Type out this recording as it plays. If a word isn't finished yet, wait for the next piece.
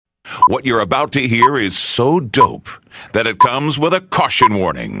What you're about to hear is so dope that it comes with a caution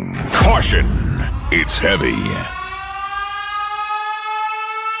warning. Caution, it's heavy.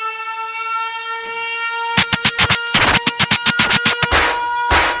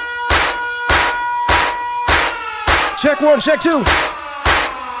 Check one, check two.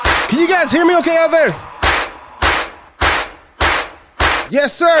 Can you guys hear me okay out there?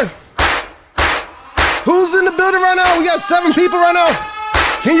 Yes, sir. Who's in the building right now? We got 7 people right now.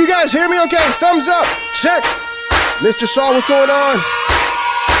 Can you guys hear me okay? Thumbs up. Check. Mr. Shaw, what's going on?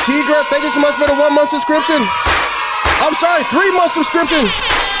 Tigra, thank you so much for the 1-month subscription. I'm sorry, 3-month subscription.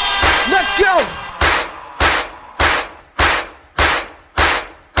 Let's go.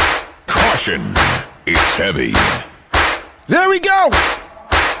 Caution, it's heavy. There we go.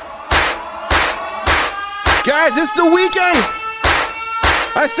 Guys, it's the weekend.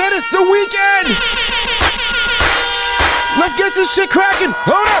 I said it's the weekend. Let's get this shit cracking.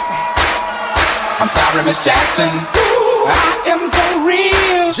 Hold up. I'm sorry, Miss Jackson. I am for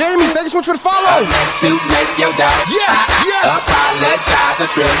real. Jamie, thank you so much for the follow. I meant to make your doubt. Yes, yes. Apologize 1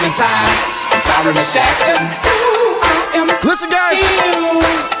 trillion times. I'm sorry, Miss Jackson. Listen, guys.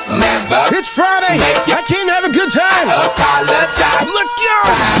 Never. It's Friday. I came to have a good time. Apologize. Let's go.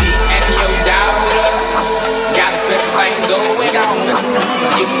 Me and your daughter got a special thing going on.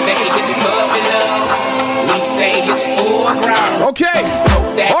 You say it's puppy love. We say it's full ground. Okay.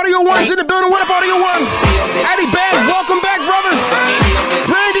 Audio 1's in the building. What up, Audio 1? Addy Bang, welcome back, brother.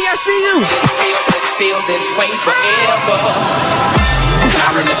 Brandy, I see you. Feel this way forever.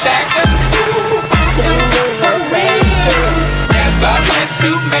 Sorry, Miss Jackson. Never meant to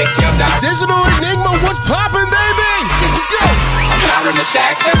make your doubt. Digital Enigma, what's poppin', baby? Let's go. Sorry, Miss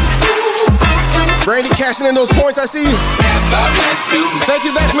Jackson. Brandy cashing in those points, I see you. Never meant to make. Thank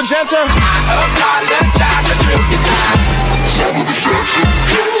you, that's Magenta. I apologize 1 trillion times.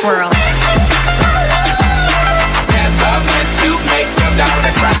 Swirl. Never meant to make your daughter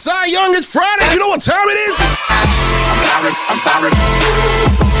cry. Cy Young, it's Friday. You know what time it is? I'm sorry. I'm sorry.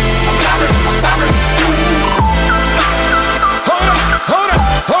 I'm sorry. Hold up.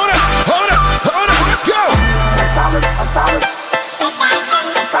 Go. I'm sorry.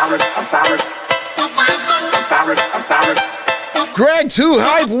 Greg, too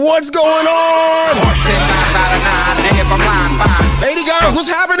hype. What's going on? 10 times out of 9, and if I'm lying, fine. 80 guys, what's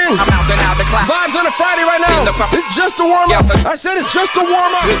happening? I'm out and out the clock. Vibes on a Friday right now. It's just a warm up. I said it's just a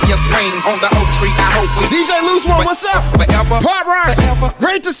warm up. With your swing on the oak tree, I hope we DJ Loose One, what's up? Forever. Pop Rocks, Forever.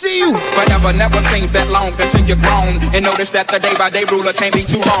 great to see you. Forever never seems that long until you're grown. And notice that the day-by-day ruler can't be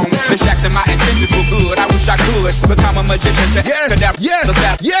too wrong. Miss Jackson, my intentions were good. I wish I could become a magician to Yes.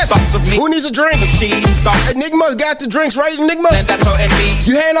 Thoughts of me. Who needs a drink? Of she thoughts. Enigma's got the drinks, right, Enigma? And that's her and me.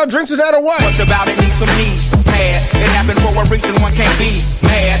 You hand out drinks tonight or what? Much about it needs some need. Pads. It happened for a reason, one can't be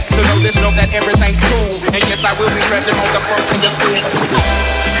mad. So know this, know that everything's cool. And yes, I will be present on the first in the school.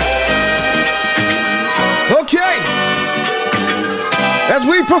 Okay. As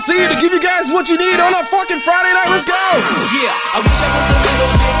we proceed to give you guys what you need on a fucking Friday night, let's go. Yeah, I wish I was a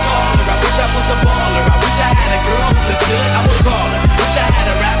little bit taller. I wish I was a baller. I wish I had a girl who looked good, I would call her. Wish I had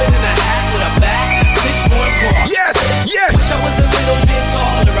a rabbit in a hat with a bat, 6-point car. Yes. Wish I was a little bit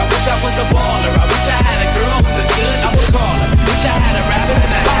taller. I wish I was a baller. I wish I had a girl who looked good, I would call her. Wish I had a rabbit in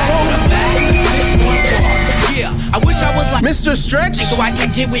a hat with a bat, 6-point car. Yeah, I wish I was like Mr. Stretch. so I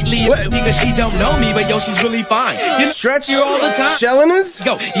can get with Leah because she don't know me, but yo, she's really fine. You Stretch you all the time. Shelliners?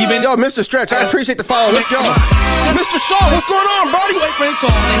 Go, even Yo, Mr. Stretch, I appreciate the follow. Let's go. Mr. Shaw, what's going on, buddy? boyfriend's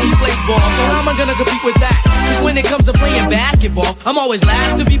tall and he plays ball, so how am I gonna compete with that? Cause when it comes to playing basketball, I'm always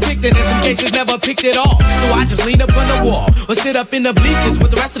last to be picked and in some cases never picked at all. So I just lean up on the wall or sit up in the bleachers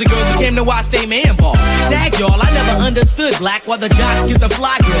with the rest of the girls who came to watch they man ball. Tag y'all, I never understood black while the jocks get the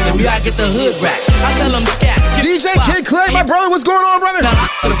fly girls and me I get the hood rats. I tell them scats. DJ Kid Clay, my brother, what's going on, brother? Now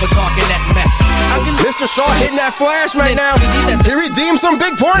I'm for talking that mess. Mr. Shaw hitting that flash right now. He redeemed some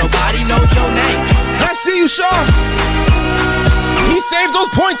big points. Nobody knows your name. I see you, Shaw. He saved those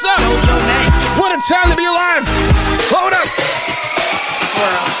points up. Knows your name. What a time to be alive. Hold up. I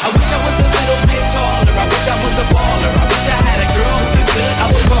wish I was a little bit taller. I wish I was a baller. I wish I had a girl who looked good, I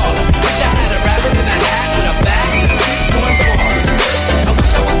would call her. Wish I had a rabbit in a hat with a bag and a 6-point car. I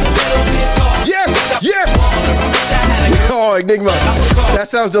wish I was a little bit taller. Yes. I wish I had a girl. Oh, Enigma. That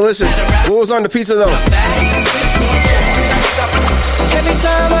sounds delicious. What was on the pizza, though? Every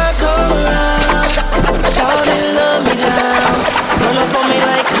time I come around, shawty love me down. Run up on me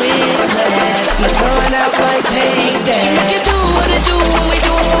like click-clack, my tongue out like take that. She make it do what it do when we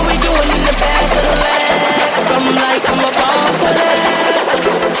doing what we doing in the back of the lab. I'm like, I'm a ball for that.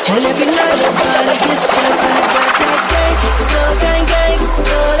 And every night your body gets straight back, gang. Still gang,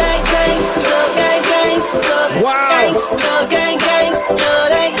 still that gang.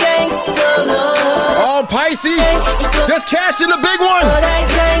 Just cash in the big one.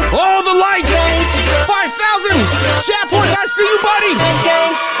 All the lights. 5,000. Chat point, I see you, buddy.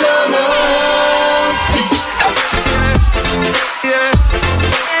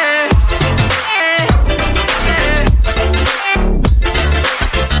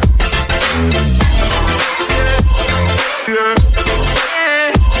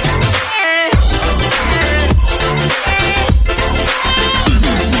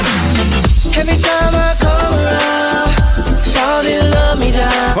 Every time I come around, shawty love me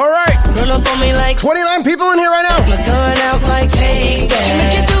down. All right. Run up on me like 29 people in here right now. my gun out like take that. She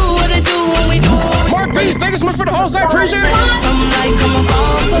make it do what it do when we do it. Mark B, Vegas went for the host. I appreciate it. I'm like, I'm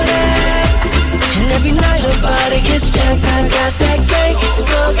all for that. And every night her body gets jacked. I got that gang,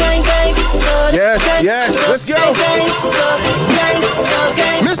 still gang, gang, still Yes, yes. Let's go.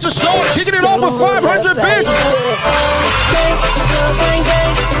 Mr. Shaw kicking it off with 500 bits.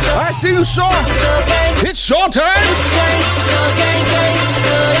 I see you, Shaw. It's Shaw time.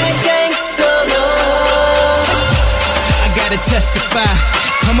 I gotta testify.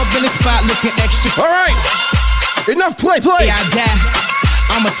 Come up in the spot looking extra. All right. Enough play. Yeah, I die.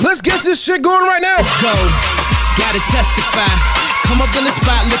 Let's get this shit going right now. Let's go. Gotta testify. Come up in the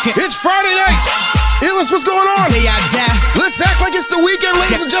spot looking. It's Friday night. Illis, what's going on? Day I die. Let's act like it's the weekend,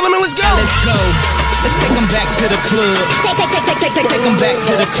 ladies and gentlemen. Let's go. Let's go. Let's take them back to the club. Take them back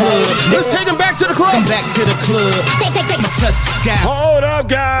to the club. Let's take them back to the club. Come back to the club. Touch the sky. Hold up,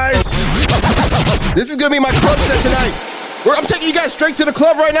 guys. This is gonna be my club set tonight. I'm taking you guys straight to the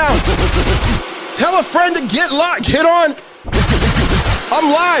club right now. Tell a friend to get on.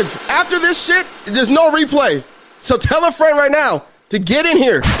 I'm live. After this shit, there's no replay. So tell a friend right now to get in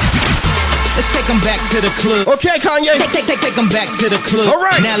here. Let's take them back to the club. Okay, Kanye. Take them back to the club. All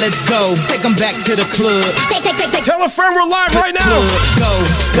right. Now let's go. Take them back to the club. Tell a friend we're live right now. Go.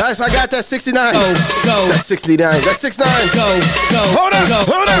 Guys, I got that 69. Go. That's 69. That's 69. Go. Hold up.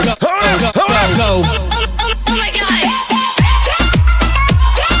 Go. Oh my God.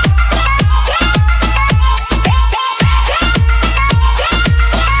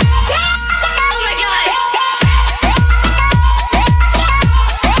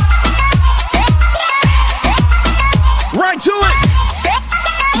 Right to it.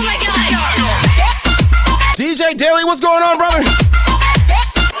 Oh my God. DJ Daly, what's going on, brother? Oh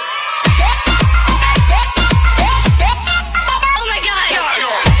my God.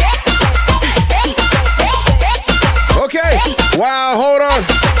 Okay. Wow, hold on.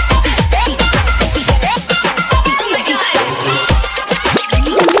 Oh my God.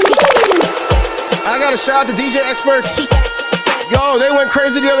 I got a shout out to DJ Experts. Yo, they went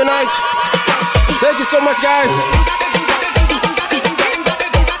crazy the other night. Thank you so much, guys.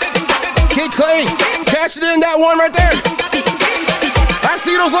 Kid Clay, cash it in that one right there. I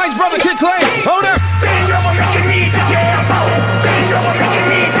see those lights, brother. Kid Clay, hold up.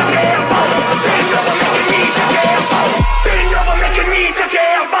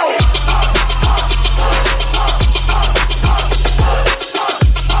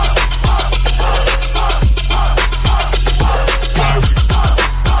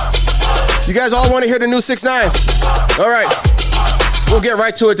 You guys all want to hear the new 6ix9ine? All right, we'll get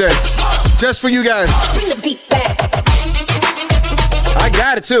right to it then. Just for you guys. Bring the beat back. I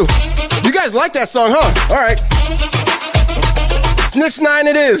got it too. You guys like that song, huh? All right. Snitch 9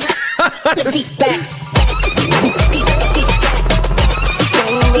 it is. The beat back.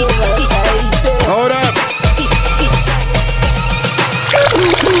 Hold up.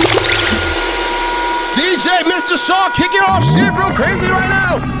 DJ Mr. Shaw kicking off shit real crazy right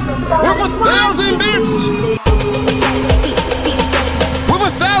now. With 1,000 bits. With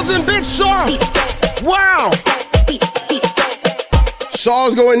 1,000 bits, Shaw. Wow.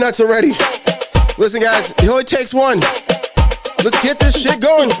 Shaw's going nuts already. Listen, guys, it only takes one. Let's get this shit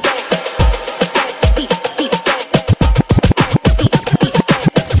going.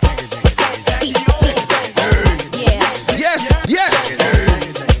 Yes, yes.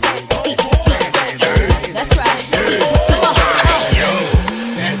 That's right.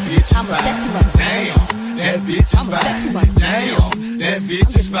 I'm a sexy one. Damn, that bitch is fine. Damn, that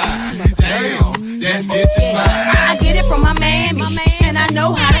bitch is fine. Damn, that bitch is fine. I get it from my man, and I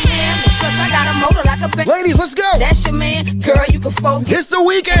know how to handle it. Plus I got a motor like a bitch. Ladies, let's go. That's your man, girl. You can forget. It's the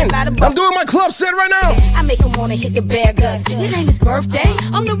weekend. I'm doing my club set right now. I make him wanna hit the bare guts. It ain't his birthday.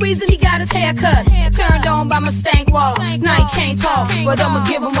 I'm the reason he got his hair cut. Turned on by my stank wall. Now he can't talk, but I'ma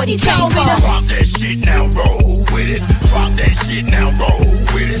give him what he came for. Drop that shit now, roll with it. Drop that shit now, roll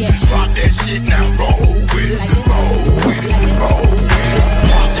with it. Drop that shit now, roll with it. Roll with it, roll with it.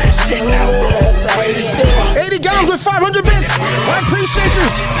 Drop that shit now, roll with it. 80 gallons with 500 bits. I appreciate you.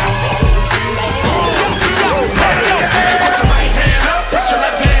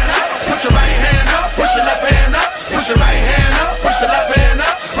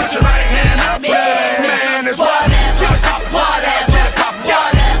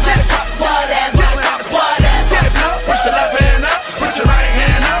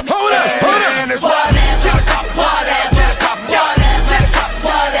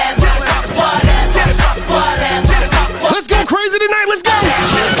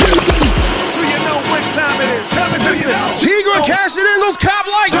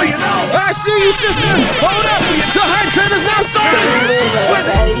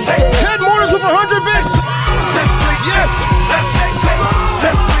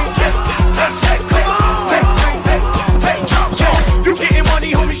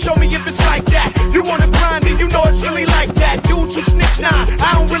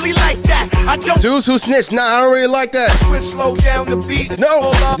 I don't. Dudes who snitch, nah, I don't really like that. Twist, slow down the beat.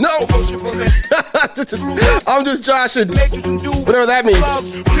 No. I'm just joshing. Whatever that means.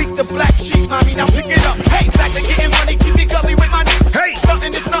 Freak the black sheep, mommy, now pick it up. Hey, back to getting money, keep it gully with my niggas. Hey,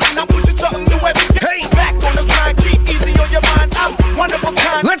 something is nothing, I'm pushing something new every day. Hey, back on the grind, keep easy on your mind. I'm one of a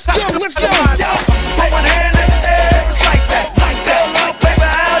kind. Let's go. Put one hand in the air, it's like that, like that. Now, baby,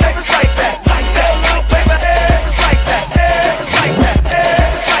 I'll never like that, like that. Now, baby, it's like that, it's like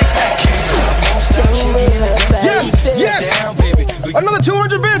that, it's like that. Yes. Another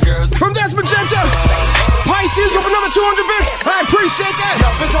 200 bits from That's Magenta. Pisces with another 200 bits. I appreciate that.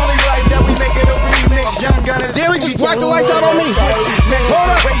 It's only right that we make it a remix. Young Gunners. Daily just blacked the lights out on me. Hold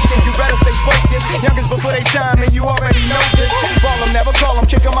up. You better stay focused. Youngest before they time, and you already know this. Ball them, never call them,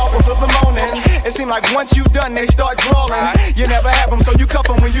 kick them out before the morning. It seems like once you done, they start drawing. You never have them, so you cuff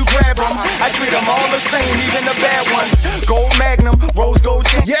them when you grab them. I treat them all the same, even the bad ones. Gold Magnum, rose gold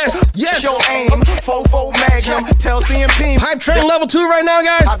chain. Yes. Show aim, fofo Magnum, tell CMP. Hype train level 2 right now,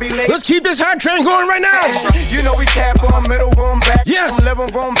 guys. Let's keep this hype train going right now. You know we tap on middle room, back yes. room,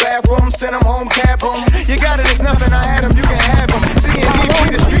 living room, bathroom, send them home, cap them. You got it, it's nothing, I had them, you can have them.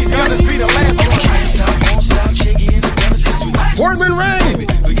 CMP, the streets, Gunners be the last one. Portland Rain,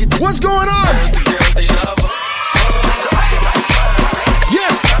 what's going on?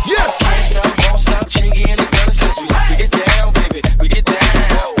 Yes.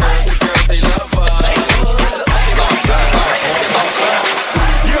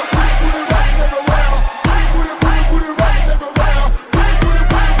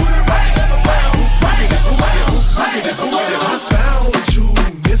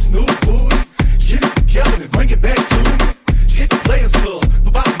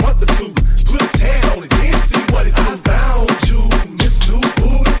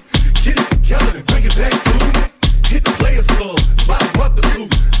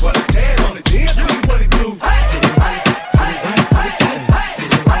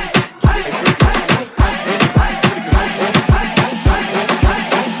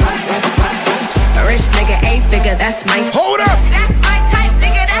 That's my hold up. That's my type,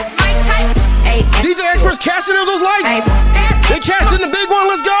 nigga. That's my type. Hey, DJ Express cashing in those lights. They cashed in the big one.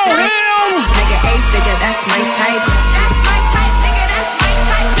 Let's go. Him. Nigga, 8 figure. That's my type. That's my type, nigga. That's my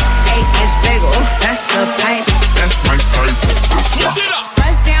type. 8-inch bagel. That's the pipe. That's my type.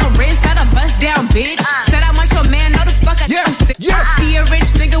 Bust down wrist, not a bust down bitch. Said I want your man. No the fuck I yes. See a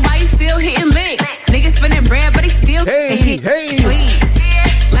rich nigga, why you still hitting licks? Nigga spinning bread, but he still hey. Please.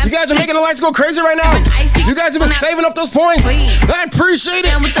 You guys are making the lights go crazy right now. You guys have been saving up those points. I appreciate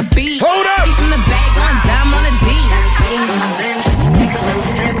it. With the beat. Hold up. From the bag on dime on the D.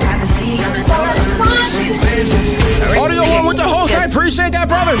 Audio one with the host. I appreciate that,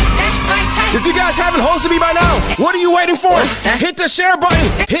 brother. If you guys haven't hosted me by now, what are you waiting for? Hit the share button.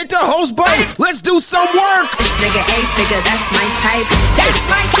 Hit the host button. Let's do some work. This nigga 8 figure. That's my type. That's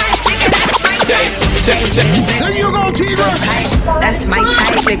my type. Nigga, that's my type. There you go, Tigra. That's my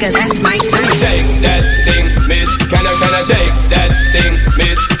type, nigga. That's my type. Take that thing, miss. Can I take that thing,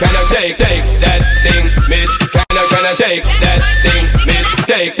 miss? Can I take that thing, miss? Can I take that thing, miss?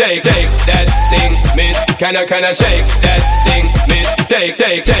 Take that thing, miss. Can I shake that thing, miss? Take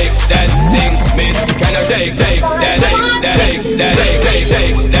that thing, miss. Can I take that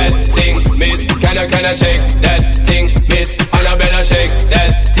thing, miss? Can I shake that thing, miss? And I better shake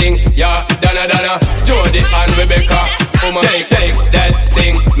that thing, yeah. Donna, Jody and Rebecca. Take that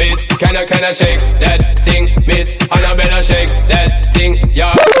thing, miss. Can I shake that thing, miss? And I better shake that thing,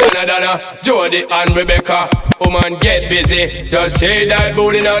 yeah. Donna, Jody and Rebecca. Woman, get busy. Just shake that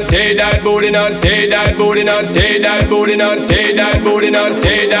booty on, stay that booty on, stay that booty on, stay that booty on, stay that booty on,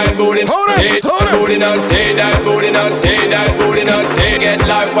 stay that booty on, stay that booty on, stay that booty on, stay that booty on, stay. Get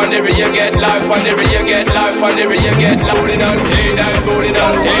life on the real, get life on the real, get life on the real, get booty on, stay that booty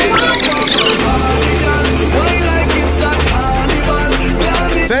on, stay.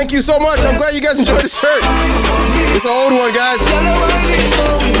 Thank you so much. I'm glad you guys enjoyed the shirt. It's an old one, guys.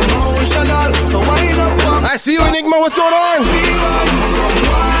 I see you, Enigma. What's going on?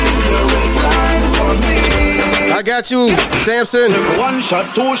 I got you, Samson. 1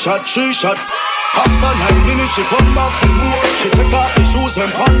 shot, 2 shot, 3 shot. After 9 minutes, she come back for more. She take off the shoes and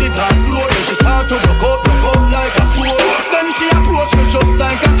pound the dance floor. Then she start to rock out like a sword. Then she approach me just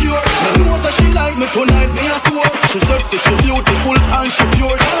like a cure. Me know that she like me tonight, me a swore. She sexy, she beautiful and she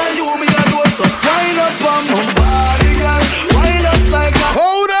pure. Tell you me a door, so wind up on my body, girl. Wind us like a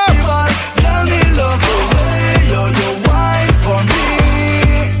hold up. Tell me love the way you wine for me.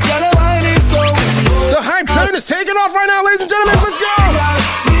 Girl, the wine is so good. The hype train is taking off right now, ladies and gentlemen. Let's go.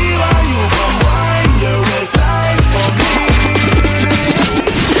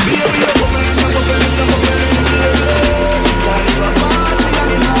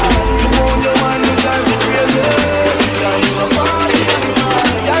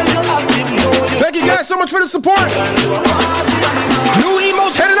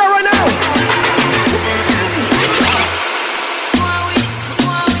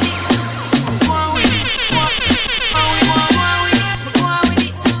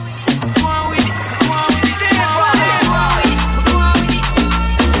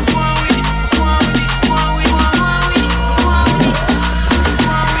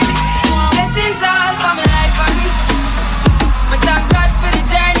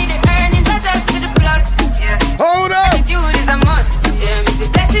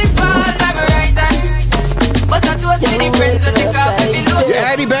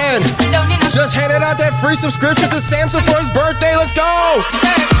 out that free subscription to Samson for his birthday. Let's go.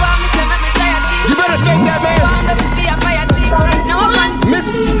 You better thank that man.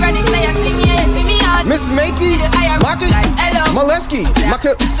 Miss Makey, Molesky,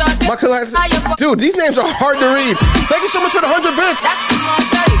 dude, these names are hard to read. Thank you so much for the 100 bits.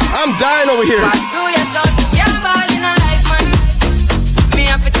 I'm dying over here.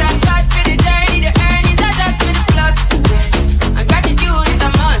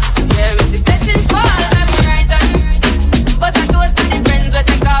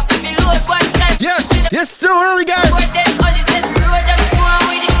 Yes, it's still early, guys.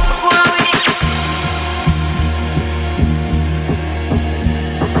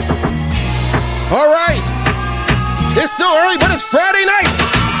 All right, it's still early, but it's Friday night.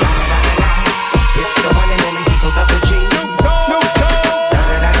 It's the one and only Diesel Double G.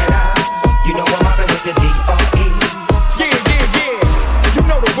 You know I'm mobbing with the D.R.E. Yeah. You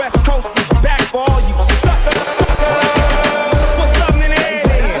know the West Coast is back for all you. Put something in the air.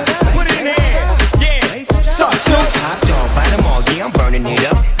 Put it in the air. Yeah. Top dog by them all, yeah, I'm burning it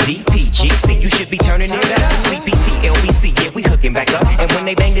up. DPGC, you should be turning it up. CPT, LBC, yeah, we hooking back up. And when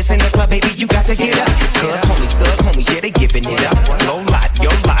they bang this in the club, baby, you got to get up. Cause homies, thug homies, yeah, they giving it up. Low lot, yo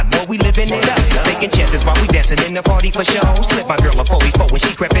lot, boy, we living it up. Taking chances while we dancing in the party for show. Slip my girl a 44 when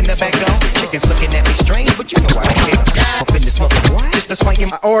she crept in the back door. Chickens looking at me strange, but you know I don't care. Up in this motherfucker, just a swinging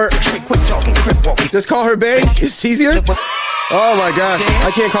or trick, quit talking, crip walking. Just call her babe. It's easier. Oh my gosh,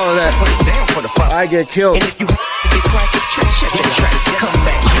 I can't call her that. I get killed. And if you get cracked, shut your track. Come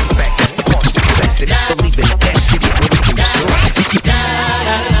back, that's the part of success. Believe in that shit, we're looking to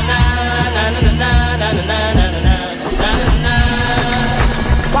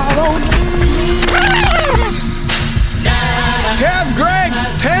follow me. Kev, Greg,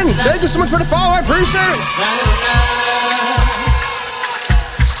 10. Thank you so much for the follow. I appreciate it.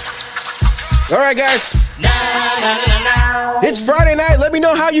 All right, guys. It's Friday night. Let me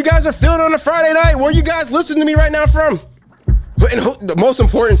know how you guys are feeling on a Friday night. Where you guys listening to me right now from? And the most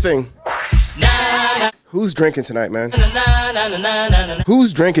important thing. Who's drinking tonight, man?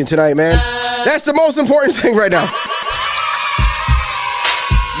 Who's drinking tonight, man? That's the most important thing right now.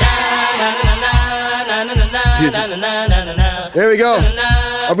 There we go.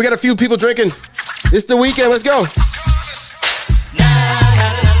 Oh, we got a few people drinking. It's the weekend. Let's go.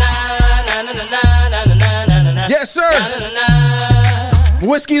 Yes, sir.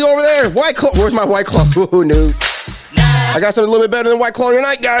 Whiskey's over there. White Claw. Where's my White Claw? Ooh, no. I got something a little bit better than White Claw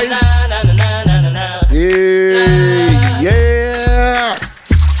tonight, guys. Yeah.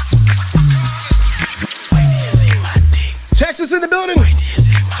 Texas in the building.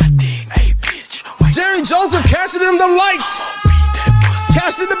 Jerry Joseph cashing in them lights.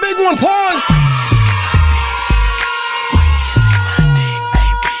 Cashing the big one. Pause.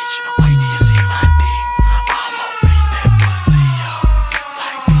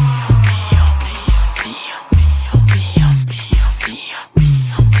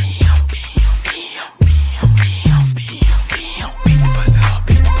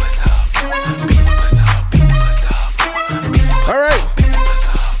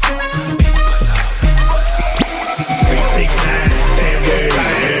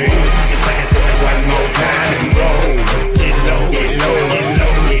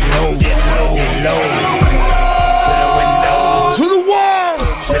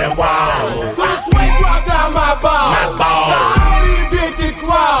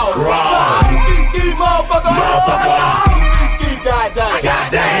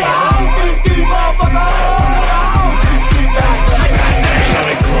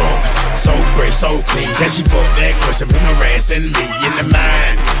 So clean, can she put that question, been harassing me in the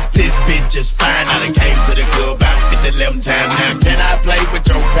mind? This bitch is fine, I done came to the club about 11 times. Now can I play with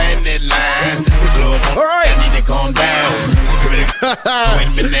your panty line? The club, alright, I need to calm down. Security,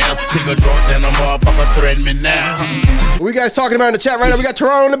 threaten me now. Pick a drunk, then I'm motherfucker threaten me now. What you guys talking about in the chat right now? We got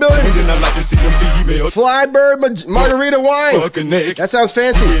Toronto in the building. And then I like to see them females. Flybird margarita wine. That sounds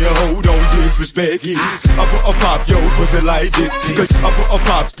fancy. Yeah, hold on, disrespect it. I pop your pussy like this. I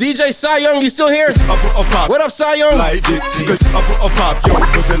pop. DJ Cy Young, you still here? What up, Cy Young? Like this. I pop your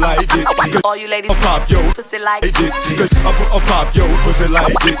pussy like this. All you ladies pop your pussy like this. I pop your pussy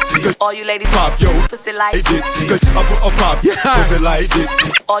like this. All you ladies pop your pussy like this. I pop your pussy like this.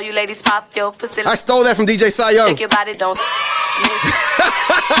 All you ladies pop your pussy like. I stole that from DJ Cy Young. Check your body, don't miss.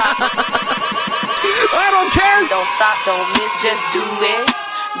 I don't care. Don't stop, don't miss, just do it.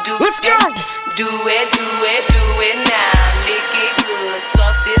 Let's go. Do it now. Lick it good.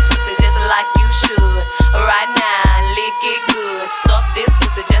 Suck this pussy just like you should. Right now, lick it good. Suck this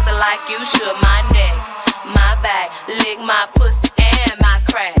pussy just like you should. My neck, my back, lick my pussy and my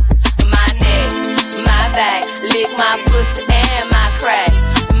crack. My neck, back, lick my pussy and my crack,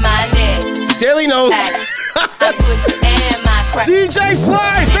 my neck. Daily knows. My pussy and my crack. DJ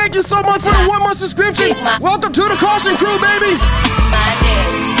Fly, thank you so much for the 1 month subscription. Welcome to the Caution Crew, baby. My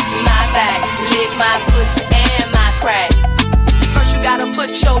neck, my back, lick my pussy and my crack. First you gotta put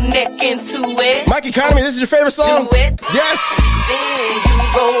your neck into it. Mike Economy, this is your favorite song? Do it. Yes. Then you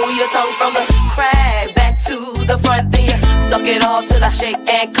roll your tongue from the crack back to the front. Then you suck it all till I shake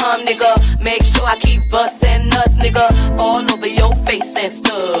and come, nigga. Make sure I keep bustin' nuts, nigga, all over your face and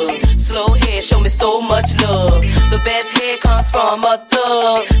stuff. Slow head, show me so much love. The best head comes from a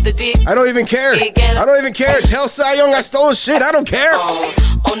thug. The dick. I don't even care. I don't even care. Tell Cy Young I stole his shit. I don't care.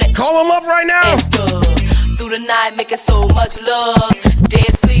 Call him up right now. Through the night, making so much love.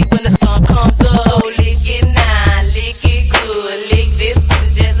 Dead sweet when the sun comes up. So lick it now, lick it good. Lick this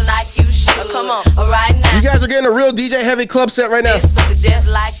pussy just like you should. Come on, right now. You guys are getting a real DJ Heavy club set right now. This pussy just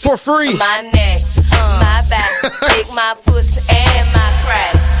like for free. My neck, my back, lick my pussy and my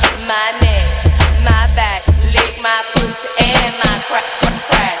crack. My neck, my back, lick my pussy and my crack.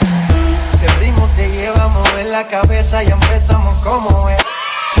 Si el ritmo te lleva a mover la cabeza y empezamos como es.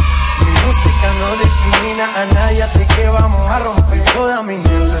 Mi música no discrimina a nadie, así que vamos a romper. Toda mi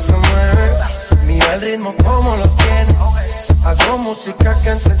gente se mueve. Mira el ritmo como lo tiene. Hago música que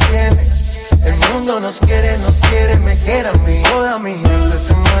entretiene. El mundo nos quiere, me quiere a mí. Toda mi gente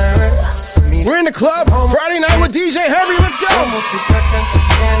se mueve. We're in the club Friday night with DJ Heavy. Let's go.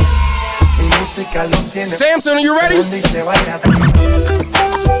 Samson, are you ready?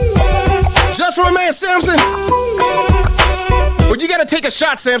 Just for my man Samson. But you gotta take a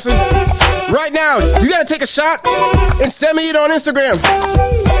shot, Samson. Right now, you gotta take a shot and send me it on Instagram.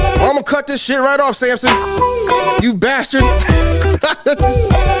 Or I'm gonna cut this shit right off, Samson. You bastard. I'm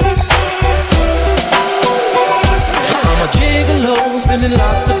a gigolo, spending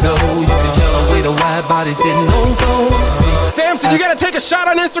lots of dough. You can tell the way the wide body sitting on foes. Samson, you gotta take a shot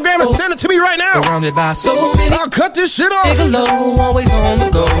on Instagram and send it to me right now. Surrounded by so many. I'll cut this shit off. Gigolo, always on the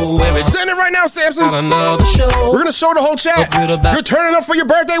go. Send it right now, Samson. Got another show. We're gonna show the whole chat. You're turning up for your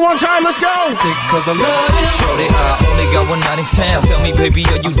birthday one time. Let's go. Cause I love it. Shorty, I only got one night in town. Tell me, baby,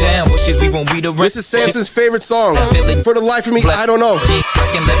 are you down? Wishes we won't be the rest. This is Samson's favorite song. For the life of me, I don't know.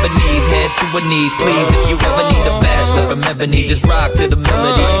 Fucking Lebanese, head to her knees, please. If you ever need a bachelor from Ebony, just rock to the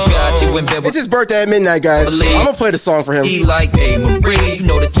melody. Got you in bed with. It's his birthday at midnight, guys. I'm gonna play the song for him. He like A. Marie, you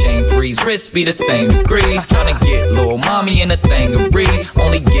know the chain freeze, wrists be the same degrees. Tryna get little mommy in a thing of breeze.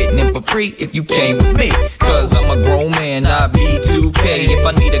 Only getting it for free if you came with me. Cause I'm a grown man, I be 2K. If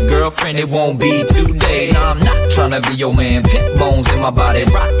I need a girlfriend, it won't be today. Nah, I'm not tryna be your man. Pit bones in my body,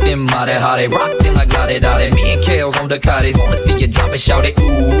 rock them out how they rock them like la da. Me and Kale's on the cottage, wanna see you drop it, shout it,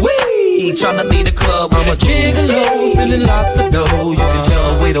 ooh wee. Tryna lead the club. I'm a gigolo, spending lots of dough. You can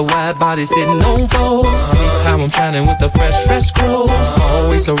tell the way the wide body sitting on foes. How I'm shining with the fresh clothes.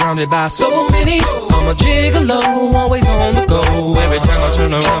 Always surrounded by so many. I'm a gigolo, always on the go. Every time I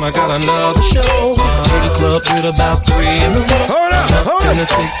turn around, I got another show. To the club till about 3 in the morning. Hold up. In the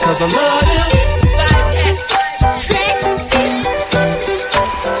six, cause I love it.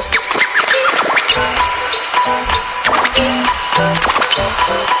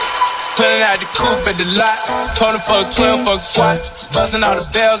 Pulling out the coupe at the lot. Told him fuck 12, fuck SWAT. Buzzing all the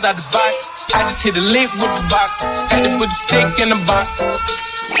bells out the box. I just hit a lick with the box. Had to put the stick in the box.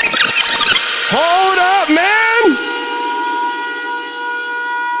 Hold up, man!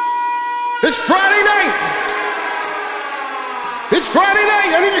 It's Friday night! It's Friday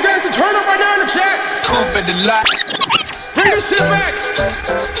night! I need you guys to turn up right now in the chat! Coupe at the lot. Bring this shit back!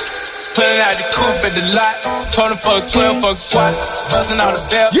 Pulling out the coupe at the lot. Told him fuck 12, fuck SWAT. Buzzing all the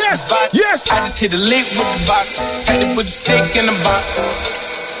bells. Yes! Yes! I just hit a lick with the box. Had to put the stick in the box.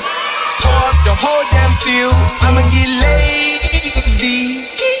 Pour up the whole damn field. I'ma get lazy.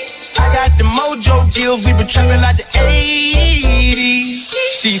 I got the mojo deals. We been trapping like the 80s.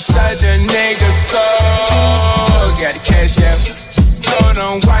 She said the nigga so. Got the cash out.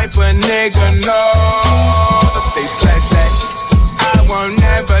 Don't wipe a nigga no. They slash that. I won't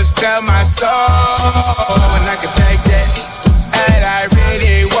never sell my soul. And I can take that. And I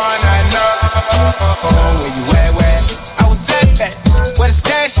really wanna know where you at, where? I was at that. Where the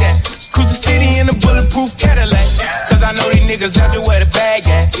stash at? Cruise the city in a bulletproof Cadillac. Cause I know these niggas out there where the bag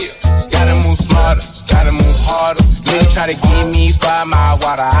at. Gotta move smarter, gotta move harder. Nigga try to give me 5 mile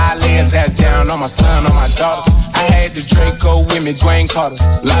water. I lay his ass down on my son, on my daughter. I had the Draco with me, Dwayne Carter.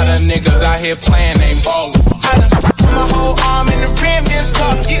 Lot of niggas out here playing, ain't ballin'. I done put my whole arm in the rim, this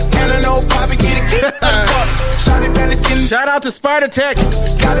car. And I know Bobby get a kick. Shout out to Spider Tech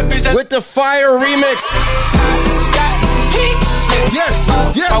with the Fire remix. Yes.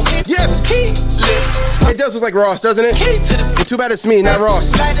 It does look like Ross, doesn't it? Too bad it's me, not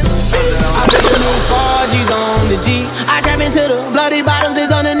Ross. I put the new 4G's on the G. I trap into the bloody bottoms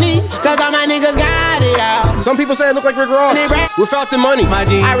is on the knee. Cause all my niggas got it out. Some people say I look like Rick Ross without the money.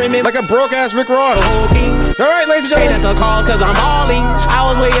 I remember like a broke ass Rick Ross. Alright, ladies and gentlemen. Hey, that's a call cause I'm hauling. I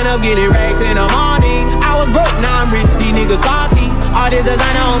was waking up getting racks in the morning. I was broke, now I'm rich, these niggas salty. All this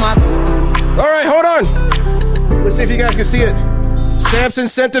designer on my. Alright, hold on. Let's see if you guys can see it. Samson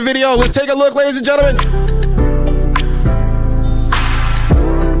sent the video. Let's take a look, ladies and gentlemen.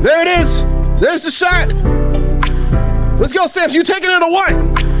 There it is. There's the shot. Let's go, Samson. You taking it or what?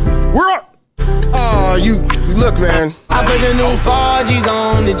 We're on. Oh, you look, man. I put the new 4G's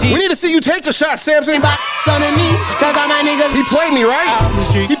on the G. We need to see you take the shot, Samson. Cause all my niggas. He played me, right?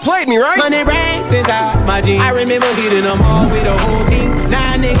 He played me, right? Money racks inside my jeans. I remember hitting them all with the whole team.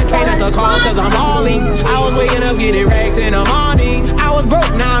 Now nigga can't answer call cause I'm hauling. I was waking up getting racks in the morning. I was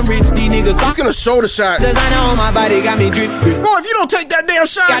broke, now I'm rich, these niggas. He's gonna show the shot. Designer on my body got me drip. Bro, if you don't take that damn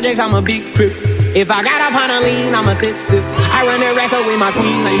shot. Got I'm a big trip. If I got up on a lean, I'm a sip. I run the racks up with my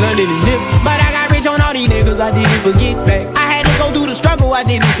queen like London and Nip. But I got rich on all these niggas, I didn't forget back. I had to go through the struggle, I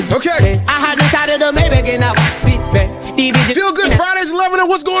didn't forget. Okay. I had inside of the Maybach and I sit back. Feel good Fridays 11 and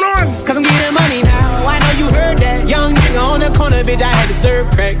what's going on? Cause I'm getting money now, I know you heard that. Young nigga on the corner, bitch, I had to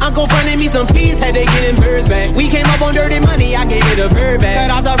serve crack. Uncle fronted me some peas, had to get them birds back. We came up on dirty money, I gave it a bird back.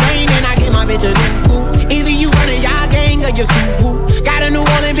 Cut off the rain and I gave my bitch a new poof. Either you running y'all gang or you soup whoop. Got a new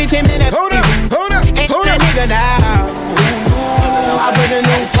Orleans bitch and that. Hold up. Ain't that nigga now. I put the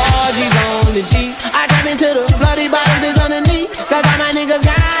new 4G's on the G. I trap into the bloody bottoms is on the knee. Cause all my niggas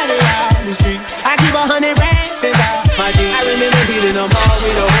got it out the street. I keep 100 racks inside my jeans. I remember hitting them all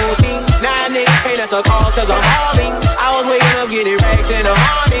with the whole team. Now niggas can't answer call cause I'm hauling. I was waking up getting racks in the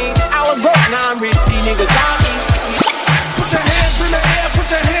morning. I was broke, now I'm rich, these niggas salty. Put your hands in the air, put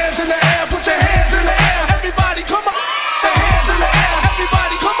your hands in the air, put your hands in the air. Everybody come on. Put your hands in the air,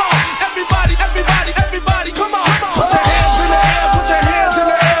 everybody come on. Everybody, come on. Put your hands in the air, put your hands in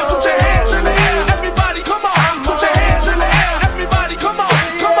the air, put your hands in the air. Everybody come on. Put your hands in the air, everybody come on.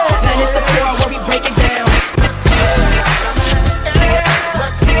 Now it's the part where we break it down.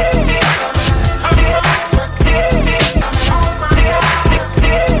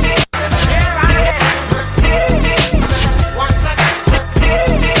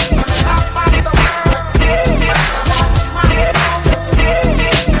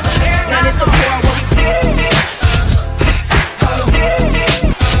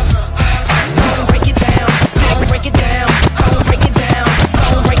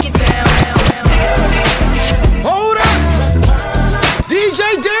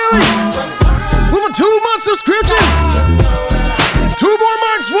 Subscription. 2 more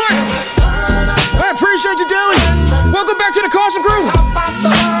months, what? I appreciate you, Daily. Welcome back to the Caution Crew.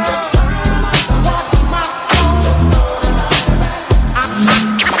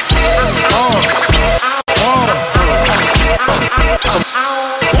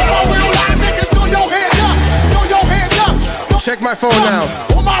 Check my phone now.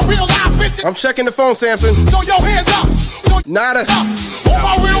 I'm checking the phone, Samson. Throw your hands up. Nada. All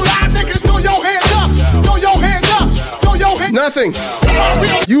my real live niggas, throw your hands up. Throw your hands up. Throw your hands up. Nothing.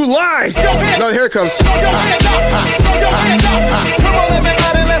 You lie. No, here it comes. Throw your hands up. Throw your hands up. Come on,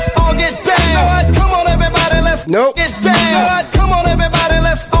 everybody, let's all get down. Come on, everybody, let's nope. get down. Come on, everybody,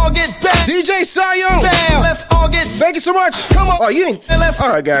 let's all get down. DJ Sayo. Let's all get. Thank you so much. Come on. Oh, you ain't. All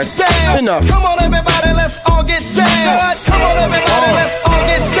right, guys. Down. Enough. Come on, everybody, let's all get down. Come on, everybody, let's all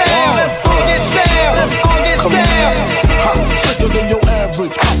get down. Let's all get down. Let's all get down. Sicker than your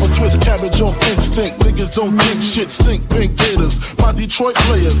average. Papa twist cabbage off instinct. Niggas don't think shit stink. Pink Gators. My Detroit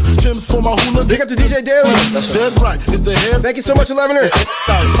players. Tim's for my hula. Big up to DJ Daily. That's dead right. If the head. Thank you so much, 11ers.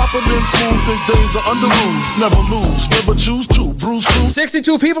 Papa been smooth since days of under rules. Never lose. Never choose to. Bruce crew.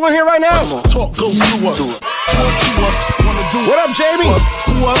 62 people in here right now. Talk goes through us. Talk to us. Wanna do what up, Jamie?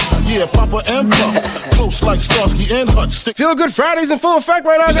 Who us? Yeah, Papa and Puff. Close like Starsky and Hutch. Feel Good Fridays in full effect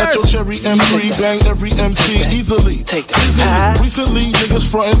right now, guys. Your cherry M3. Bang every MC easily. Take that. Recently, niggas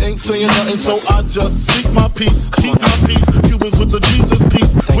frontin' ain't saying nothing, so I just speak my peace. Keep my peace. Cubans with the Jesus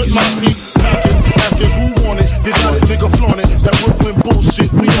peace. With my peace. Packing. Asking who want it. You got it, nigga flaunt it. That Brooklyn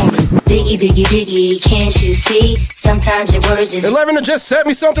bullshit, we on it. Biggie, biggie, biggie, can't you see? Sometimes your words just 11er just sent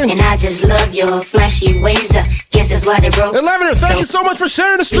me something. And I just love your flashy ways. Guess that's why they broke. 11er, thank you so much for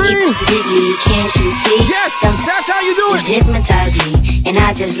sharing the stream. Biggie, can't you see? Yes, that's how you do it. Just hypnotize me. And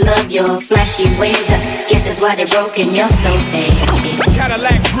I just love your flashy ways. Guess that's why they broke and you're so bad.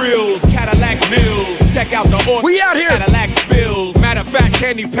 Cadillac grills, Cadillac mills. Check out the order. We out here. Cadillac spills. Matter of fat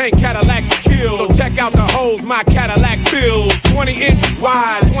candy paint Cadillac kills. So check out the holes my Cadillac fills. 20-inch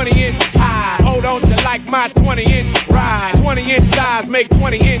wide, 20-inch high. Hold on to like my 20-inch ride. 20-inch thighs make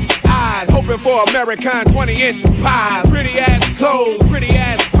 20-inch eyes. Hoping for American 20-inch pies. Pretty ass clothes, pretty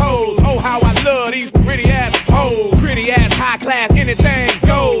ass toes. Oh, how I love these pretty ass hoes. Pretty ass high class, anything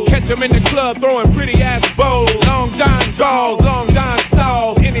goes. Catch them in the club throwing pretty ass bows. Long John draws, long John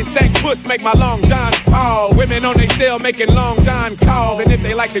stalls. Any stank puss make my long John pause. Women on they cell making long John calls. And if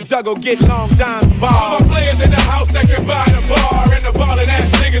they like to juggle, get long John's balls. All the players in the house that can buy the bar. And the ballin' ass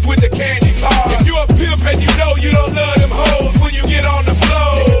niggas with the candy car. If you a pimp and you know you don't love them hoes when you get on the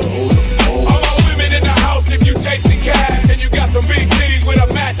floor. All my women in the house if you chasing cash. And you got some big titties with a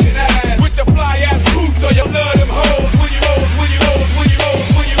matching ass. With the fly ass boots or you love them hoes. When you hoes, when you hoes, when you hoes,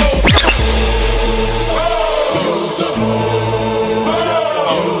 when you hoes. Use a hoe.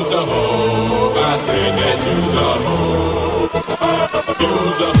 Use a hoe. I said that use a hoe.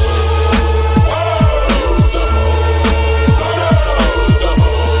 Use a hoe.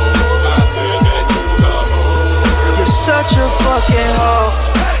 Such a fucking hoe,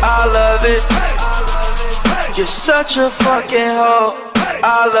 I love it. You're such a fucking hoe,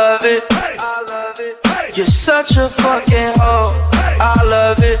 I love it. You're such a fucking hoe, I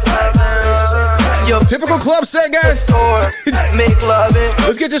love it. Typical club set, guys. Make love it.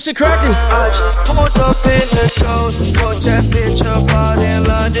 Let's get this shit cracking. I just pulled up in the door, fucked that bitch up out in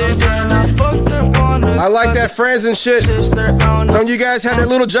London, then I fucked up on the. I like that friends and shit. Some of you guys had that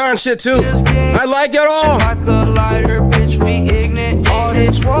Little John shit too. I like it all.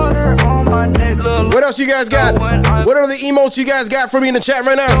 What else you guys got? What are the emotes you guys got for me in the chat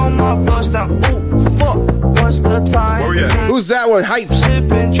right now? Oh, yeah. Who's that one? Hypes.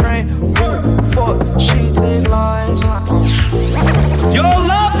 Your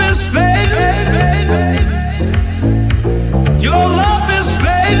love is fading. Your love is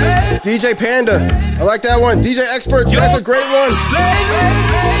fading. DJ Panda. I like that one. DJ Experts. That's a great one.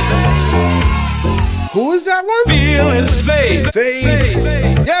 Who is that one? Feeling fade.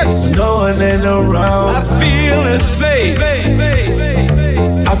 Fade. Yes. No one ain't around. I feel it fade.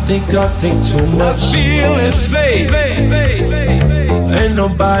 I think too much. I feel it fade. Ain't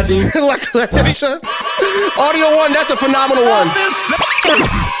nobody like that. Audio one, that's a phenomenal one.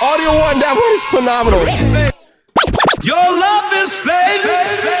 Audio one, that one is phenomenal. Your love is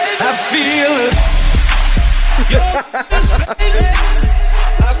fading. I feel it. Your love is fading.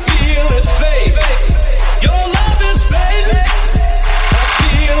 I feel it fade. Your love is fading. I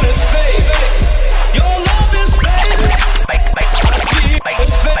feel it fade. Your love is fading. I feel it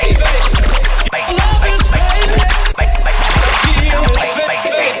fade. Your love is fading. I feel it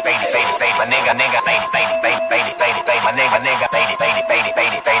fade. My nigga, fade. My nigga, fade. My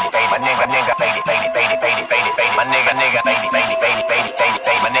nigga, fade.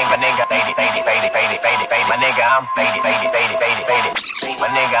 My nigga, I'm faded. My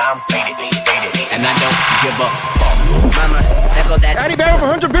nigga, I'm faded. And I don't give a fuck. Mama, there go that. Addy Bam for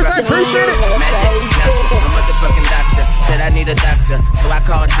 100 bits, I appreciate it. Magic Johnson, a motherfucking doctor. Said I need a doctor, so I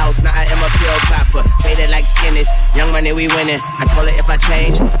called house. Now I am a pill popper. Faded like skinnies, young money we winning. I told her if I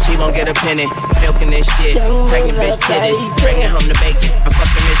change, she won't get a penny. Milking this shit, pregnant bitch titties, bringing home the bacon. I'm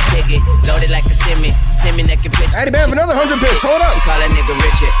fucking Miss Piggy, loaded like a semi naked bitch. Addy Bam, another 100 bits. Hold up. She call that nigga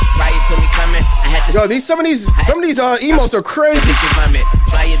Richard. Prior to me coming, I had to. Yo, some of these emotes are crazy.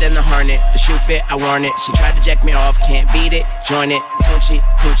 Flyer than the Hornet, the shoe fit, I worn it. She tried to jack me off, can't beat it. Join it, Tunchi,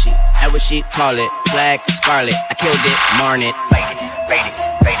 Coochie. That what she call it. Flag, Scarlet, I killed it, Marn it. Faded.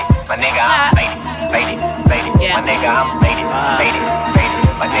 My nigga, I'm faded. Yeah. My nigga, I'm faded.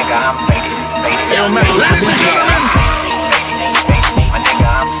 My nigga, I'm faded. Ladies and gentlemen. My nigga,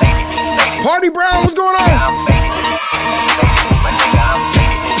 I'm faded. Party Brown, what's going on?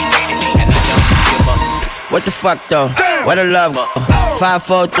 What the fuck though? Where the love go? 5,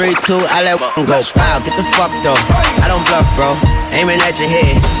 4, 3, 2, I let go. Wow, get the fuck though. I don't bluff, bro. Aiming at your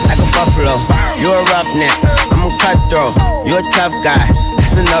head like a buffalo. You a roughneck, I'm a cutthroat. You a tough guy.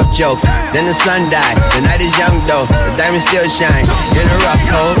 That's enough jokes. Then the sun died. The night is young though. The diamonds still shine. In a rough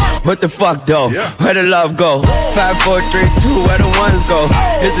hole. What the fuck though? Where the love go? 5, 4, 3, 2, where the ones go?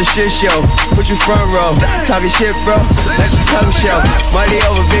 It's a shit show. Put you front row. Talking shit, bro. Let your tongue show. Money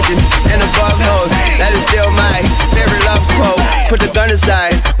over bitches and above hoes. That is still my favorite love quote. Put the gun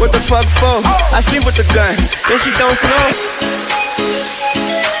aside. What the fuck for? I sleep with the gun. Then she don't snow.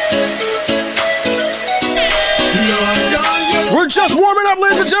 We're just warming up,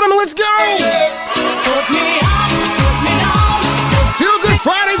 ladies and gentlemen. Let's go. Feel Good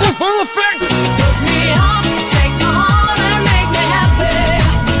Fridays in full effect.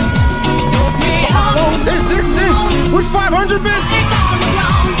 Existence with 500 bits.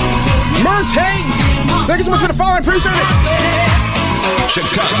 Tate. Thank you so much for the follow. I appreciate it.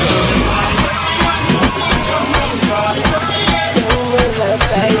 Chicago.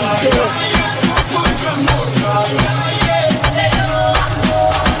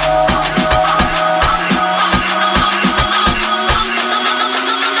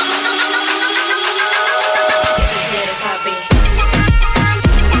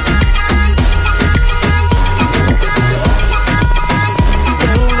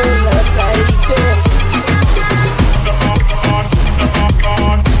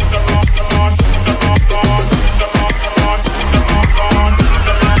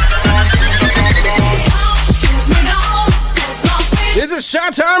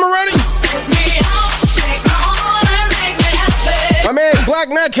 Shot time already? My man Black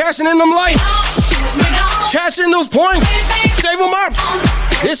Knight cashing in them lights. Cashing in those points. Save them up.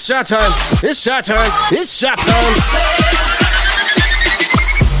 It's shot time. It's shot time. It's shot time.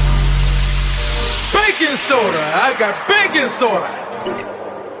 Baking soda. I got baking soda.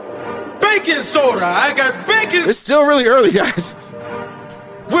 Baking soda. I got baking. It's still really early, guys.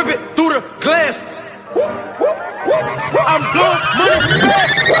 Whip it through the glass. I'm blowing money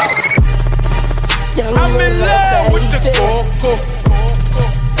fast. I'm in love with the coco.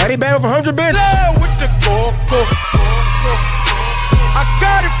 Eddie Bad with 100 bits. Love with the coco. I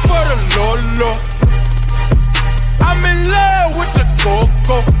got it for the Lolo. I'm in love with the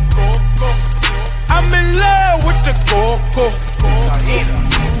coco. I'm in love with the coco.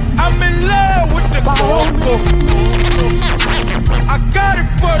 I'm in love with the coco. I got it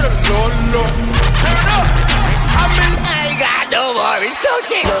for the Lolo. Turn up. I ain't got no worries, don't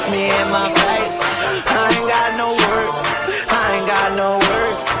you? Look me in my face. I ain't got no words. I ain't got no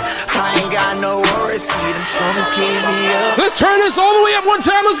words. I ain't got no worries. See them summers keep me up. Let's turn this all the way up one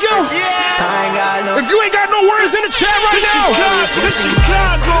time. Let's go. Yeah. I ain't got no. If you ain't got no words in the chat right now. This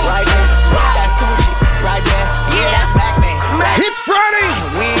Chicago. Right there. That's Tucci. Right there. Yeah, that's Batman. It's Friday.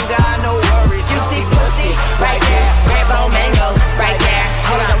 We ain't got no worries. You see pussy. Right there. Rainbow mangoes. Right there.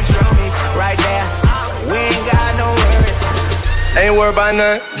 Hold them drummies. Right there. We ain't got no worries. Ain't worried about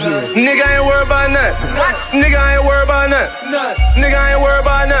nothing. Nigga ain't worried about nothing. Nigga ain't worried about nothing. Nigga ain't worried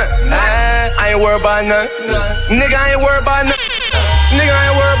about nothing. I ain't worried about nothing. Nigga ain't worried about nothing. Nigga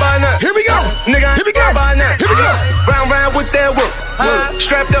ain't worried about nothing. Here we go. Nigga ain't worried about nothing. Here we go. Round with that whip.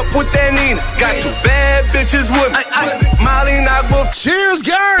 Strapped up with that Nina. Got two bad bitches with me. Molly knock wolf. Cheers,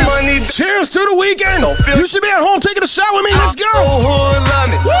 guys. Money. Cheers to the weekend. You should be at home taking a shot with me. Let's go. Who love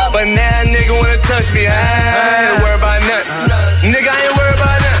me? But now nigga wanna touch me. I ain't worried about nothing. Nigga ain't worried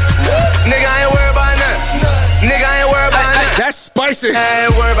about nothing. Nigga ain't worried about nothing. Nigga ain't worried about nothing. That's spicy. I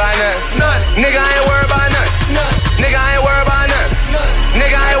ain't worried about nothing. Nigga ain't worried about nothing. Nigga ain't worried about nothing.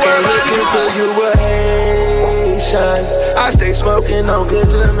 Nigga ain't worried about nothing. For you were Haitians. I stay smoking on good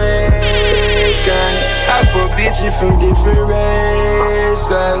Jamaican. I fuck bitches from different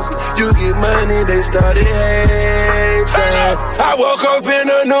races. You get money, they started hating. I woke up in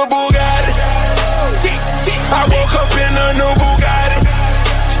a new Bugatti. I woke up in a new Bugatti.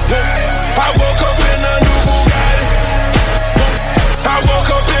 I woke up in a new Bugatti. I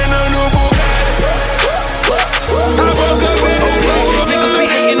woke up in a new Bugatti. I woke up in a new Bugatti. Niggas be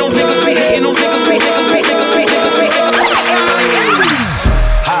hating on niggas, be hating on niggas, be hating on niggas, be hating on niggas.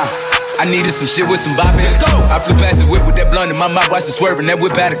 I needed some shit with some bop in it. I flew past the whip with that blunt in my mouth, watched it swerving. That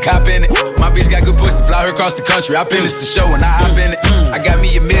whip had a cop in it. My bitch got good pussy, fly her across the country. I finished the show and I hop in it. I got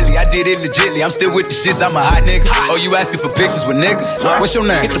me a milli, I did it legitly. I'm still with the shits, I'm a hot nigga. Oh, you asking for pictures with niggas? What's your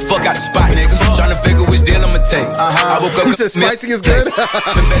name? Get the fuck out the spot, nigga. Tryna figure which deal I'ma take. I woke up. He said spicy is good.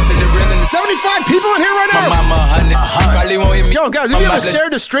 Invested in real in the 75 people in here right now. My mama 100. Probably won't hear me. Yo, guys, if you haven't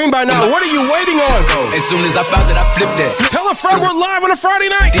shared the stream by now, what are you waiting on? As soon as I found that, I flipped that. Tell a friend we're live on a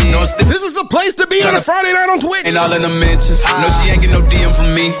Friday night. This is the place to be on a Friday night on Twitch. And all of them mentions. No, she ain't get no DM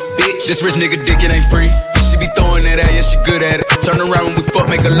from me. Bitch, this rich nigga dick, it ain't free. She be throwing that at, yeah, she good at it. Turn around when we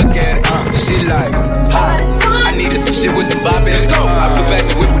fuck, make her look at it. She like, I needed some shit with some bop in it. I flew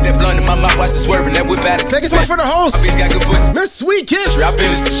past the whip with that blunt in my mouth, watched it swerving. That whip at it. Thank you so much for the host. My bitch got good pussy. Miss Sweet Kiss. I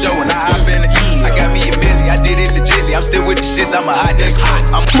finished the show and I hop in it. I got me a milli, I did it legitly. I'm still with the shits, I'm a hot nigga.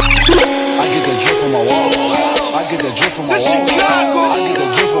 I get that drip from my wall. I get that drip from my wall. I get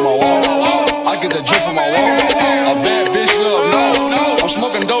that drip from my wall. I get that drip from my wall. A bad bitch love, no. I'm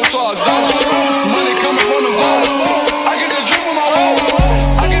smoking dope to a sauce. Money coming from the vault. I get that drip from my wall.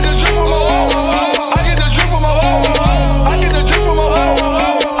 I get that drip from my wall. I get that drip from my wall. I get that drip from my wall.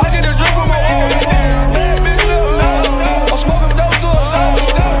 I get that drip from my wall. Bad bitch love, no. I'm smoking dope to a sauce.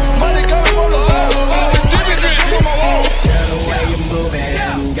 Money coming from the vault. Drip from my wall. The way you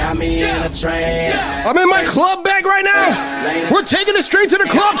moving got me in a trance. I'm in my club bag right now. We're taking it straight to the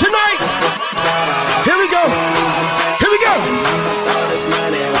club. club tonight. Here we go. Here we go.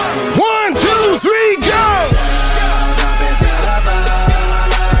 1, 2, 3, go.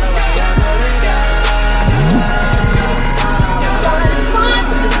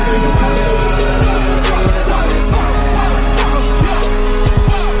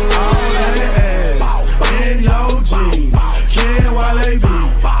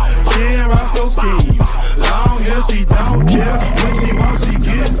 She don't care when she wants, she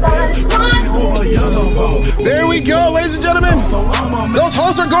gets this. Or a yellow bow. There we go, ladies and gentlemen. Those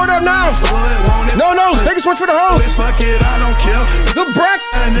hoes are going up now. No, take a switch for the hoes. Fuck it, I don't care.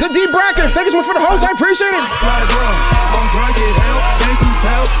 The D bracket. Take a switch for the hoes. I appreciate it. Like, bro, I'm drunk as hell. Can't you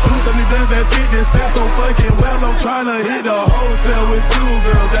tell? Who sent me that fitness? That's so fucking well. I'm trying to hit the hotel with 2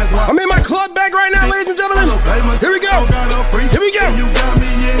 girls. That's why I'm in my club bag right now, ladies and gentlemen. Here we go. Here we go. You got me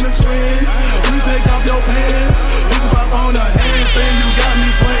in the trance. Please take off your pants. Please pop on the handstand. You got me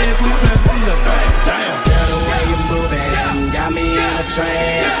sweating. Please pass me a bag. Damn. The way you moving got me in a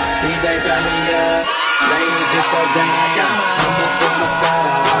trance. DJ turn me up. Ladies, this your jam. I'ma sit my side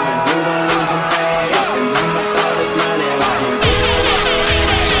on. You don't even pay. And I'ma throw this money while you do it.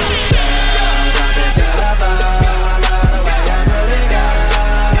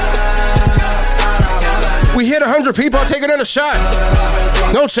 We hit 100 people. I'll take another shot.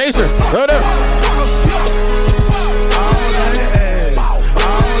 No chaser. Hold up.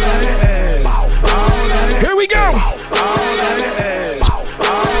 Here we go.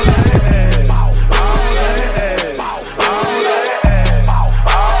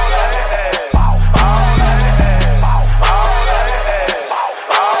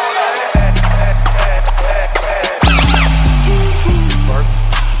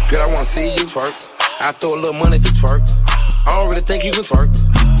 Girl, I wanna see you twerk. I throw a little money if you twerk. I don't really think you can twerk.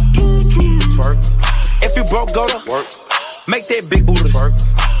 Twerk. If you broke, go to work. Make that big booty twerk.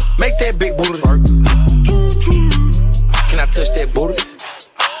 Make that big booty twerk. Can I touch that booty?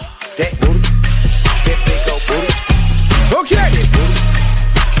 That booty. That big old booty. Okay. That booty.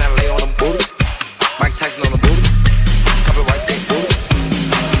 Can I lay on them booty? Mike Tyson on the booty. Cover right that booty.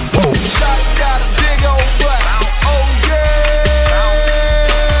 Shawty got a big old butt. Oh yeah.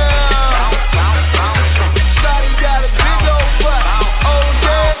 Shawty got a big old butt. Oh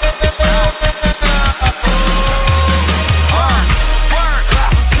yeah.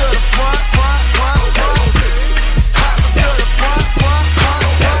 Clappers to the front. Clappers to the front.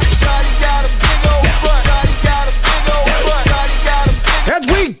 Shawty got a big old butt. Shawty got a big old butt. Shawty got a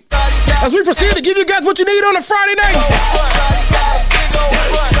big. As we proceed to give you guys what you need on a Friday night.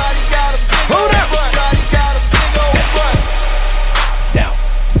 Hold up.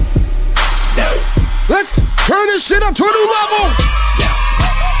 Let's turn this shit up to a new level.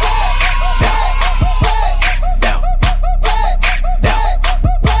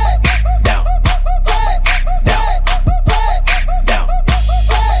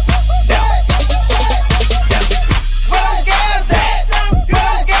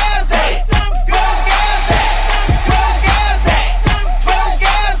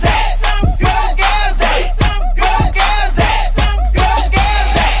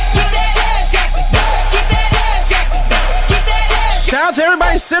 To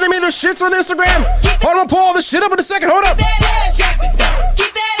everybody sending me the shits on Instagram. Hold on, pull all this shit up in a second. Hold up. Booty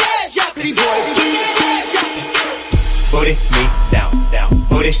me down.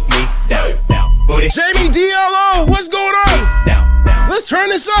 Booty me down. Booty. Jamie DLO, what's going on? Down. Let's turn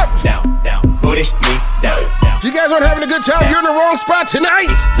this up. Down. Booty me down. If you guys aren't having a good time, you're in the wrong spot tonight.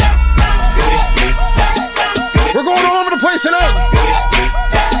 We're going all over the place tonight.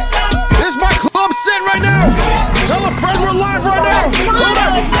 This is my club set right now. Tell a friend we're live right now. Hold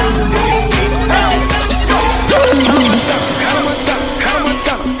up.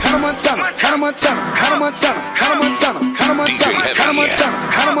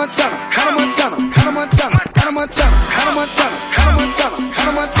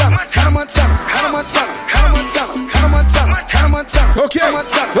 Okay.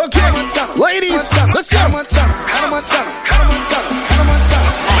 Ladies, let's go.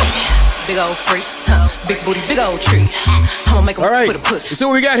 Big old freak, big booty, big old tree. I'ma make him put a pussy. Let's see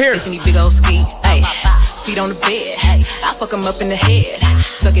what we got here. Big old ski, ayy. Feet on the bed, I fuck him up in the head.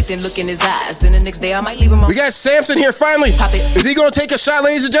 Suck it, then look in his eyes. Then the next day I might leave him on. We got Samson here finally. Is he gonna take a shot,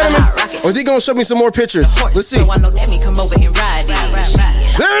 ladies and gentlemen? Or is he gonna show me some more pictures? Let's see. So I know let me come over and ride it.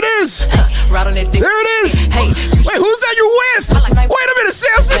 There it is. Ride on that dick. There it is. Hey, wait, who's that you're with? Wait a minute,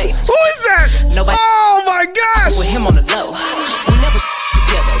 Samson. Who is that? Nobody. Oh my gosh. With him on the low. We never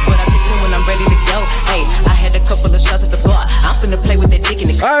together, but I take him when I'm ready to go. Hey, I had a couple of shots at the bar. I'm finna play with that dick in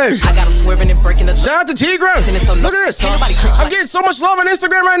the car. I got him swerving and breaking the Shout out to Tigra. Look at this. I'm getting so much love on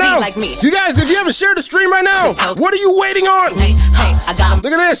Instagram right now. You guys, if you haven't shared the stream right now, what are you waiting on?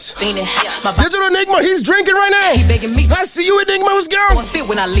 Look at this. Digital Enigma, he's drinking right now. I see you, Enigma. Let's go.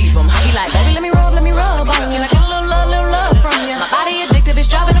 When I leave him, he like, baby, let me rub on you. Can I get a little love from you? My body addictive, it's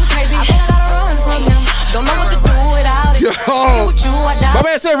driving him crazy. I think I gotta run from him. Don't know what to do without it. Yo, with you, I die. My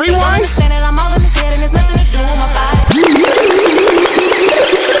man said rewind. I'm all in his head and there's nothing to do with my body.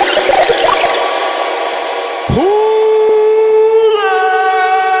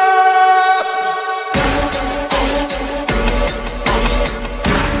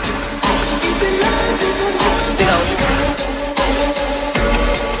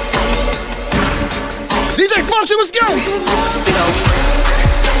 DJ Function, let's go.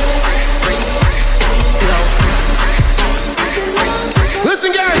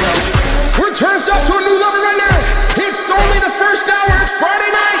 Listen, guys, we're turned up to a new level right now. It's only the first hour. It's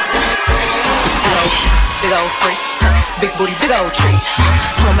Friday night. Big old freak, big booty, big old tree.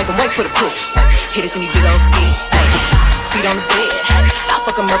 I'ma make him wait for the pussy. Hit it in these big old ski. Feet on the bed, I'll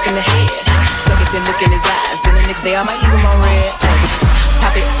fuck him up in the head. Suck it, then look in his eyes. Then the next day I might leave him on red.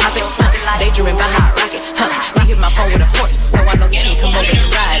 Pop it, daydreaming by hot rocket. We hit my phone with a horse, so I know you can come over and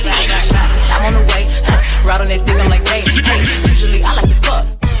ride. I'm on the way, ride on that dick, I'm like, hey, usually I like to fuck.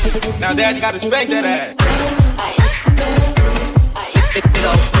 Now Dad, you gotta spank that ass.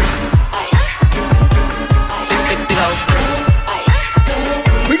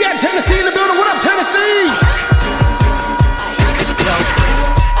 We got Tennessee in the building. What up, Tennessee?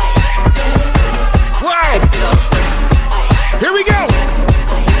 Wow. Here we go.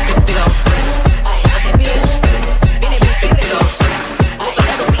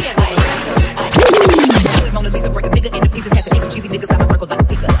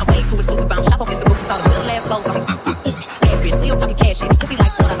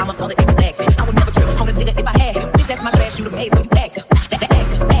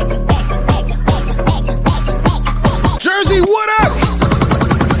 Jersey, what up?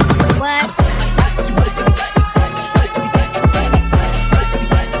 What?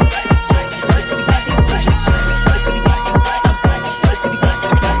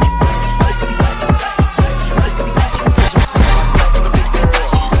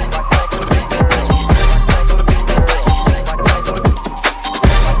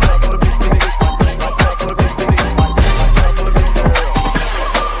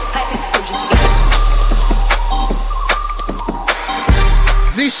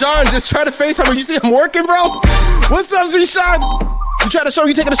 Z-Sean just try to FaceTime him. You see him working, bro? What's up, Z-Sean? You try to show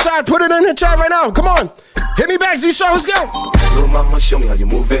you taking a shot. Put it in the chat right now. Come on. Hit me back, Z-Sean. Let's go. Little mama, show me how you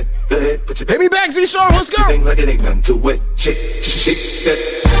move it. Go ahead, put your hit me back, Z-Sean. Let's go. Thing like it ain't nothing to it. Shake that.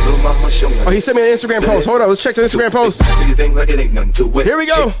 Little mama, show me how he sent me an Instagram post. Hold on. Let's check the Instagram post. Do your thing like it ain't nothing to it. Here we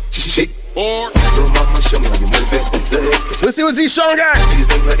go. Shake. Little mama, show me how you move it. Let's see what Z-Sean got. Do your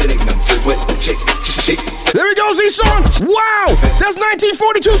thing like it ain't nothing to it. Shake. There we go, Z-Sean. Wow. That's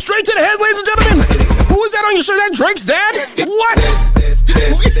 1942 straight to the head, ladies and gentlemen. Who is that on your shirt? That Drake's dad? What?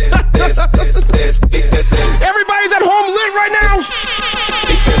 Everybody's at home lit right now.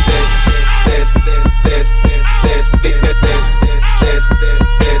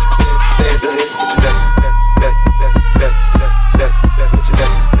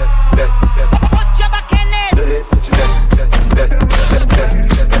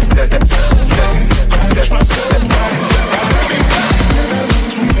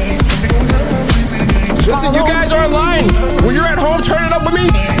 Listen, you guys are online. When you're at home, turn it up with me.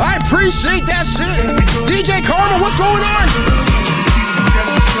 I appreciate that shit. DJ Karma, what's going on?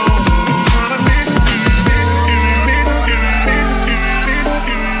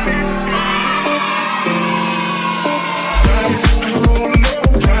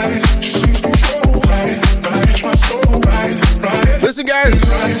 Listen, guys.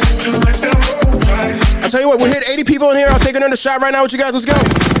 I'll tell you what, we hit 80 people in here. I'll take another shot right now with you guys. Let's go.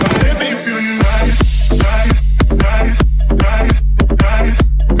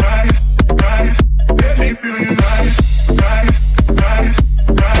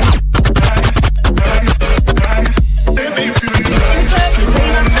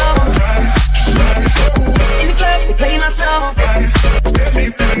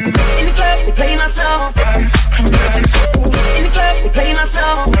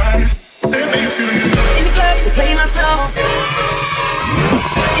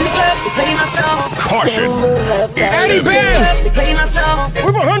 Caution. Eddie Band.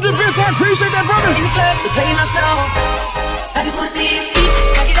 With 100 bits, I appreciate that, brother. I just wanna see your feet.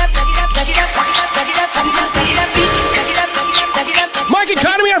 Back it up, back it up, back it up, back it up, back it up. I just wanna see your feet. Back it up, back it up, back it up. Mike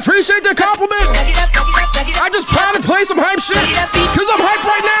Economy, I appreciate the compliment. I just plan to play some hype shit, cause I'm hype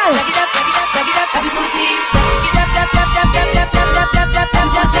right now.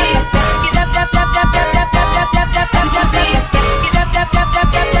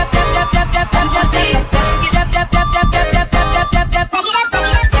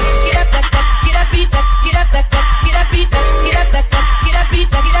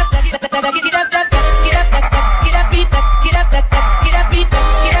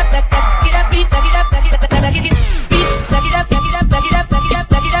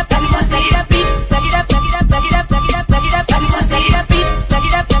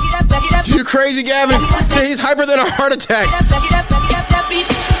 You crazy, Gavin? Say he's hyper than a heart attack.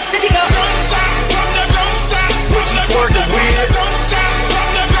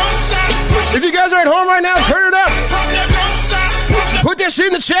 If you guys are at home right now, turn it up. Put that shit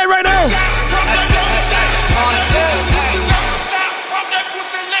in the chat right now.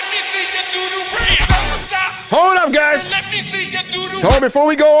 Hold up, guys. Hold on, before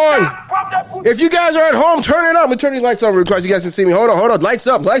we go on. If you guys are at home, turn it up. Let me turn these lights on real quick so you guys can see me. Hold on. Lights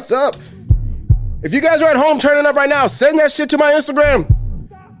up. If you guys are at home, turn it up right now. Send that shit to my Instagram.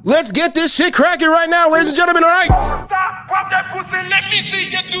 Let's get this shit cracking right now, ladies and gentlemen, all right?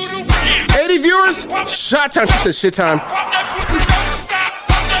 80 viewers? Shot time. She said shit time.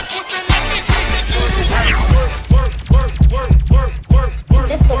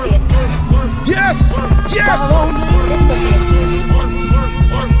 Yes!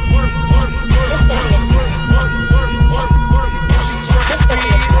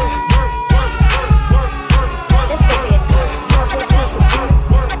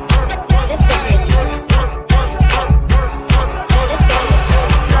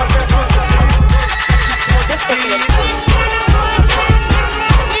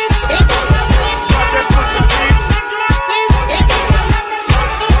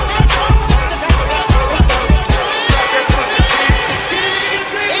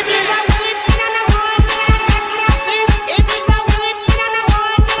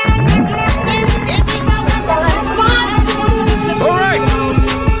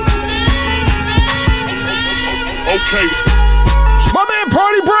 My man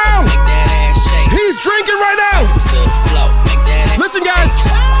Party Brown, he's drinking right now. Listen, guys,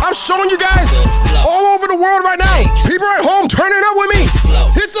 I'm showing you guys all over the world right now. People are at home, turn it up with me.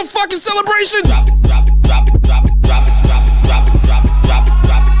 It's a fucking celebration.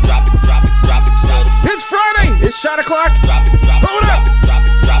 It's Friday. It's shot o'clock. Hold up.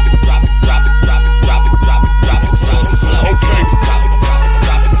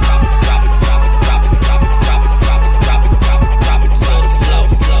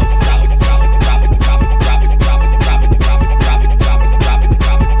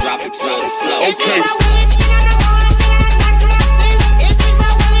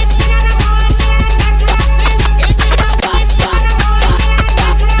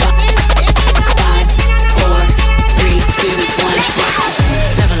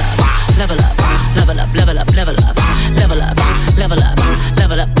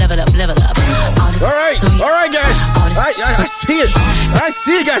 I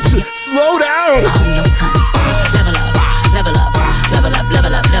see it, guys. Slow down. Level up, level up, level up,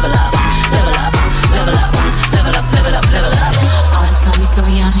 level up, level up, level up, level up, level up, level up, level up. Oh, that's so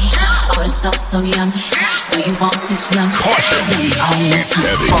yummy. Oh, that's so yummy. Do you want this yummy? Caution. It's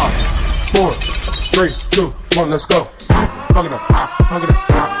heavy. 5, 4, 3, 2, 1, let's go. Fuck it up, fuck it up,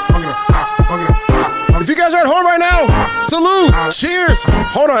 fuck it up, fuck it up. If you guys are at home right now, salute, cheers.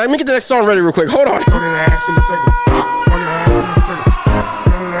 Hold on, let me get the next song ready real quick. Hold on. Throw that ass in the circle.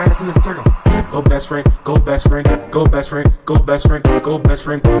 Go best friend, go best friend, go best friend, go best friend, go best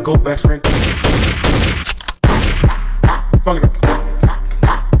friend, go best friend. Fuck it up,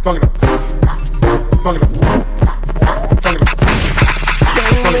 fuck it up, fuck it up, fuck it up, fuck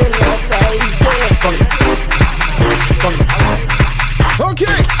it up, fuck it up.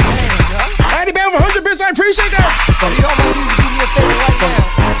 Okay, Andy Bell for 100 bits, I appreciate that. Fuck it up, fuck it up.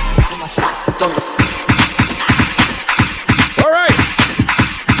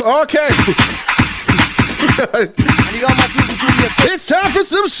 Okay. It's time for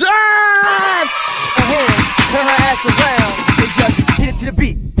some shots! Turn her ass around and just hit it to the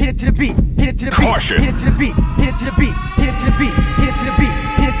beat, hit it to the beat, hit it to the beat, Caution. Hit it to the beat, hit it to the beat, hit it to the beat, hit it to the beat,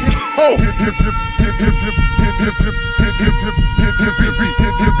 hit it to the beat. Oh! Hit it to the beat, hit it to the beat, hit it to the beat, hit it to the beat, hit it to the beat, hit it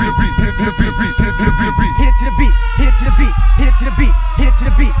to the beat, hit it to the beat, hit it to the beat, hit it to the beat, hit it to the beat, hit it to the beat, hit it to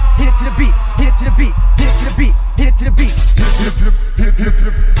the beat, hit it to the beat, hit it to the beat, hit it to the beat, hit it to the beat.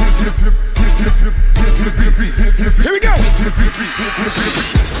 Here we go.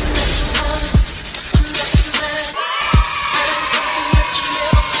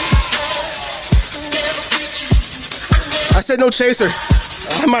 I said no chaser.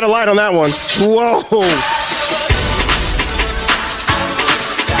 I might have lied on that one. Whoa.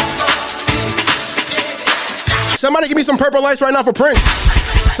 Somebody give me some purple lights right now for Prince.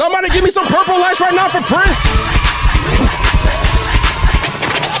 Somebody give me some purple lights right now for Prince.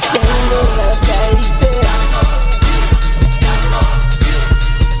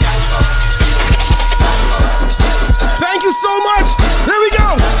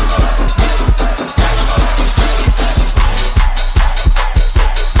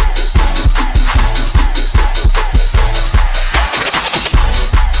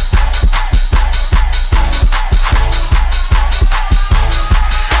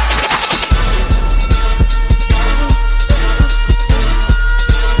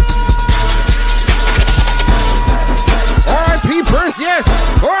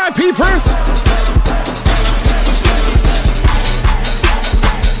 R.I.P. Prince.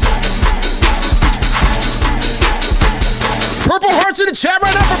 Purple hearts in the chat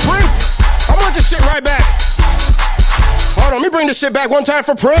right now for Prince. I want this shit right back. Hold on, let me bring this shit back one time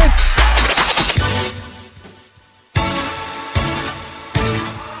for Prince.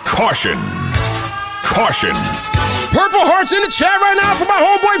 Caution. Caution. Purple hearts in the chat right now for my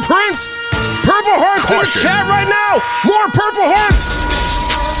homeboy Prince. Purple hearts in the chat right now. More purple hearts.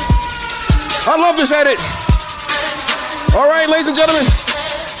 I love this edit. All right, ladies and gentlemen.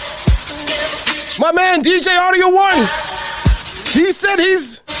 My man DJ Audio One. He said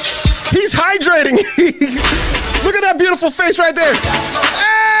he's hydrating. Look at that beautiful face right there.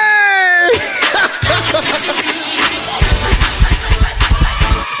 Hey!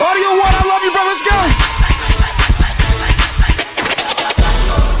 Audio One, I love you, bro. Let's go.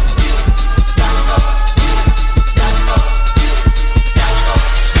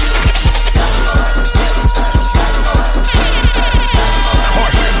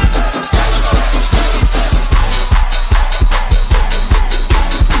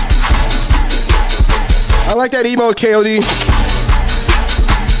 I like that emo KOD.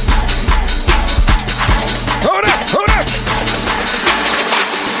 Hold up, hold up.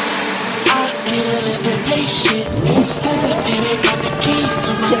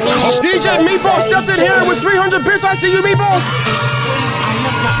 DJ Meatball stepped in here with 300 bits. I see you, Meatball.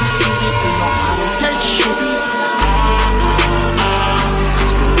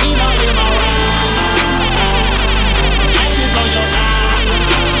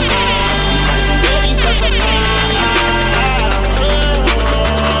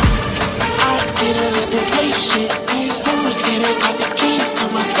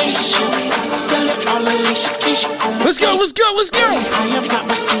 Let's go, let's go, let's go. I am not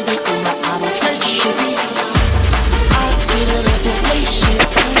receiving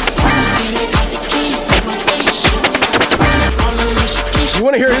You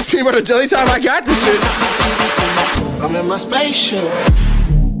want to hear his peanut butter jelly time? I got this shit. I'm in my spaceship.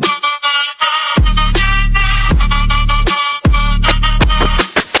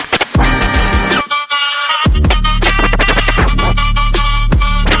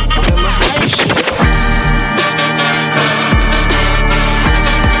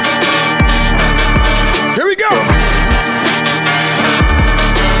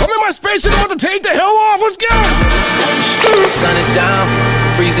 Sun is down,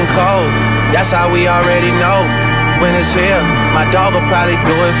 freezing cold. That's how we already know. Winter's here. My dog will probably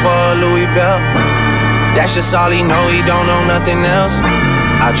do it for Louis Bell. That's just all he know. He don't know nothing else.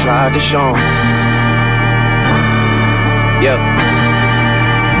 I tried to show him. Yeah.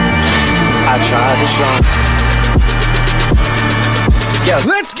 I tried to show him. Yeah.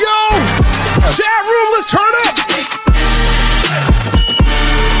 Let's go. Chat room, let's turn up.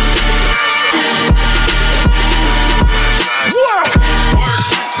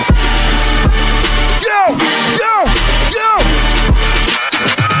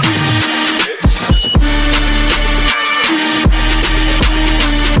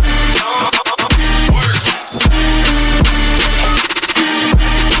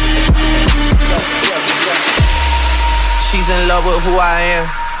 She's in love with who I am.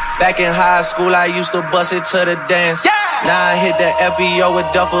 Back in high school, I used to bust it to the dance. Yeah. Now I hit the FBO with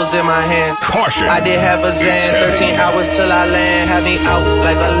duffels in my hand. Caution. I did half a Zan, 13 hours till I land. Had me out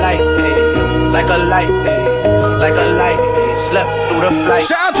like a light, hey. Like a light, hey. Like a light, hey. Slept through the flight.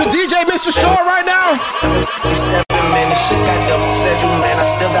 Shout out to DJ Mr. Shaw right now. 57 minutes, shit got double bedroom, man. I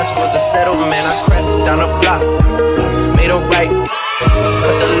still got scores to settle, man. I crept down the block, made a right,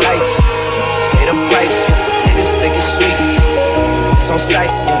 cut the lights, paid the price. Niggas think it's sweet, it's on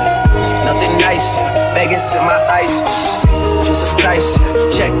sight, yeah. Nothing nice, yeah. Vegas in my ice, Jesus Christ, yeah.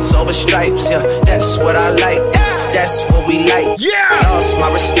 Checks over stripes, yeah. That's what I like, that's what we like. Yeah. Lost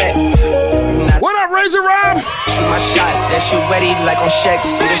my respect. What up, Razor Rob? Shoot my shot, that shit ready like on Shaq.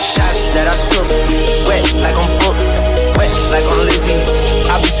 See the shots that I took, wet like on Book, wet like on Lizzie.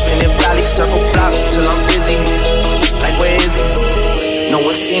 I be spinning valley circle blocks till I'm busy. Like where is he? No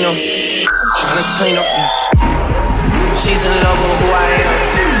one seen him. Tryna clean up. She's in love with who I am.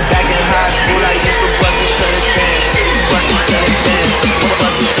 Back in high school, I used to bust it to the dance, bust it to the dance,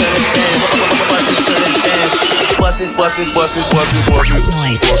 bust it to the dance, bust it to the dance. Bust it, bust it, bust it, bust it, bust it,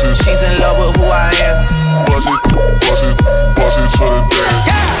 bust it. She's in love with who I am. Bust it, bust it, bust it to the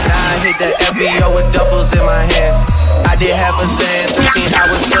dance. Now I hit the FBO with duffels in my hands. I did half a Zan, 13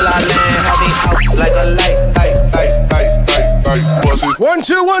 hours till I land. Had me out like a light, light, light, light, light, light. Bust it. 1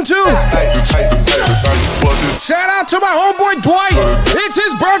 2 1 2. Shout out to my homeboy Dwight. It's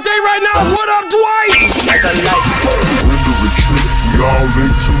his birthday right now. What up, Dwight? Like a light. Surrender retreat. We Y'all in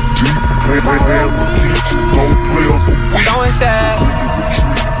too deep. Hand for keeps. Both players go weak. So inside.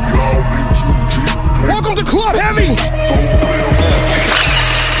 Y'all in too deep. Welcome to Club Heavy.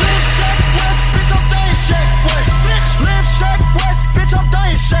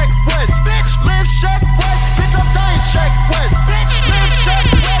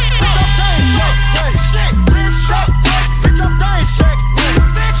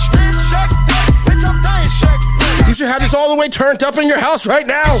 You should have this all the way turned up in your house right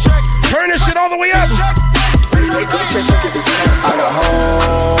now. Turn this shit all the way up. I got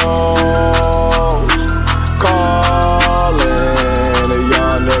hoes calling a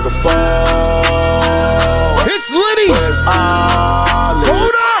young nigga phone. It's Liddy. Where's Ollie?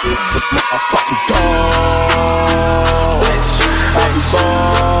 Hold up. With my fucking dog. I be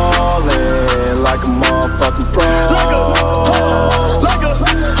ballin' like a motherfucking pro.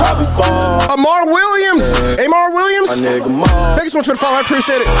 I be ballin'. Amar Williams. Amar Williams. My nigga Mar. Thank you so much for the follow. I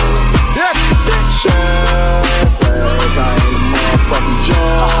appreciate it. Yes. Shaqless, I ain't a motherfucking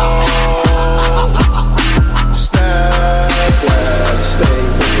joke. Stackless, stay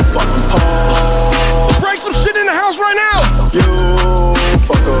with the fucking pole. Break some shit in the house right now. You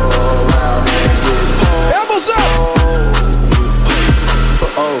fuck around and get pulled. Elbows up.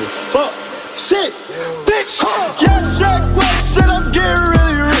 Oh, fuck. Shit, bitch. Yeah, Shaqless, shit, I'm getting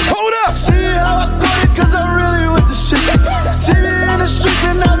really rich. Hold up. See how I got it, cause I'm really with the shit. See me in the streets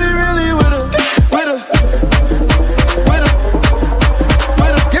and I be really with her.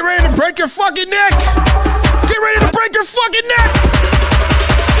 Get ready to break your fucking neck. Get ready to break your fucking neck.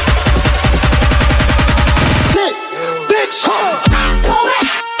 Shit, bitch.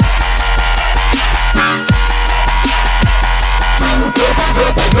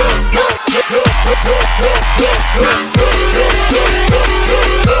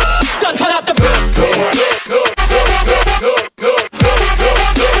 Done turn out the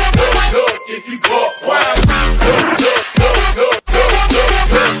If you go wild.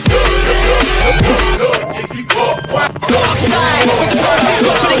 If you go wild.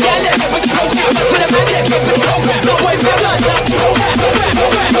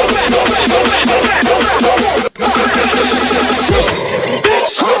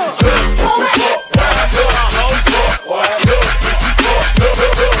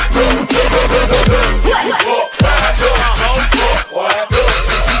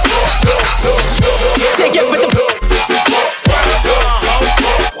 Take it with the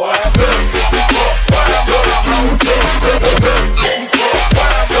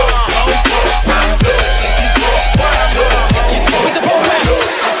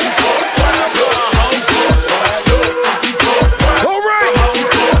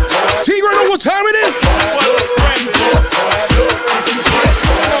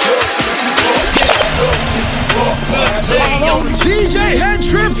DJ Head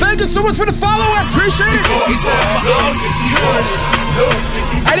Trip, thank you so much for the follow. I appreciate it.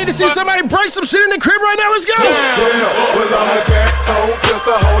 I need to see somebody break some shit in the crib right now. Let's go. Yeah, well, I'm a cat toe,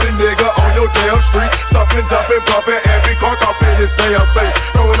 pistol holding nigga on your damn street. Stomping, jumping, bumping, every car off in this damn thing.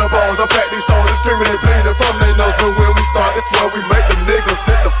 Throwing the balls, I pack these soldiers, screaming and bleeding from their nose. But when we start, it's where we make them niggas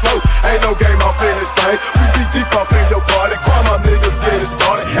hit the flow. Ain't no game off in this thing. We be deep off in your party. Call my niggas get it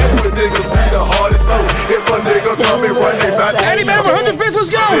started. And with niggas be the hardest. So if a nigga come and run they back, Eddie man, 100 bits,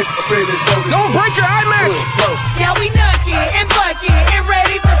 let's go. Don't break your iMac. yeah, we nucky and bucky and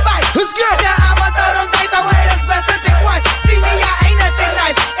ready to fight. Let's go. Yeah, I'ma throw them days away, that's best to think twice. See me, I ain't nothing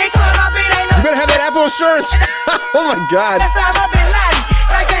nice. Ain't call my beat, ain't no. You better have that Apple insurance. Oh my God. That's how I've been lying.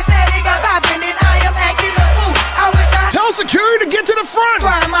 Like I said, it got poppin' and I am acting a fool. I wish I tell security to get to the front.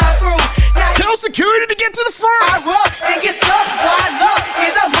 Try my crew. Now tell security to get to the front. I roll and get stuck, boy. Love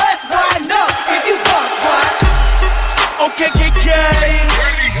is a must, boy. No, if you fuck, boy. Okay,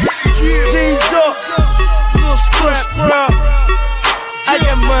 G's up, little square, bro. I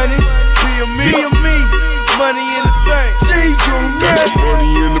got money, be a me, money in the bank. See you, man. Got money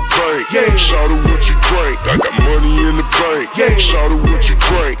in the bank. Yeah. Shout out what you drink. I got money in the bank. Yeah. Shout out what you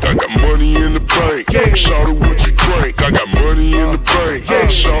drink. I got money in the bank. Yeah. Shout out what you drink. I got money in the bank. Yeah.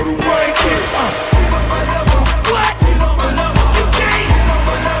 Shout out what you drink. What? You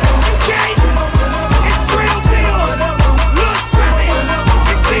can't. It's real deal. Look, Scrappy.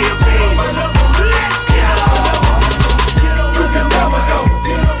 It's B.O.B. Let's go. You can never help.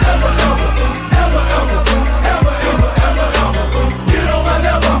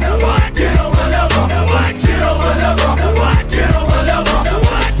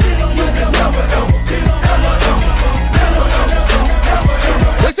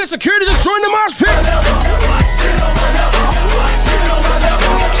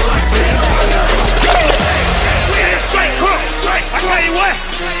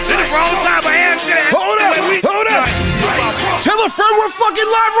 wrong time of answer. Hold up, hold up. Tell a friend we're fucking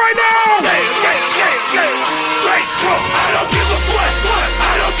live right now. I don't give a fuck.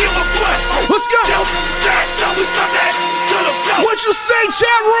 I don't give a fuck. Let's go. What you say,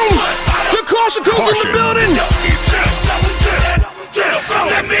 chat room? The caution comes in the building. From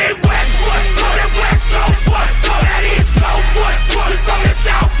the Midwest, to the West Coast, to that East Coast, from the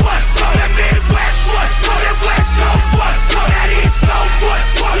South, to the Midwest, to the West Coast, to that East Coast,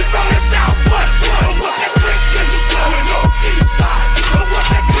 from the South, what that click that you flowing on East Side, what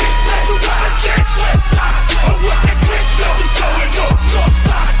that click that you got a chance West Side, what that click that you flowing on North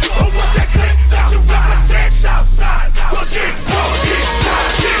Side, what that click that you got a chance South Side, what get wrong East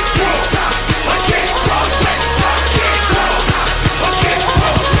Side, get wrong Side, what get wrong West Side, get wrong Side.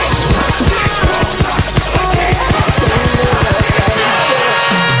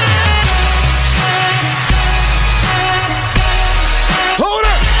 Hold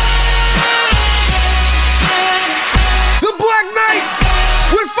up! The Black Knight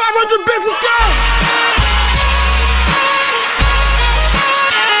with 500 bits. Let's go!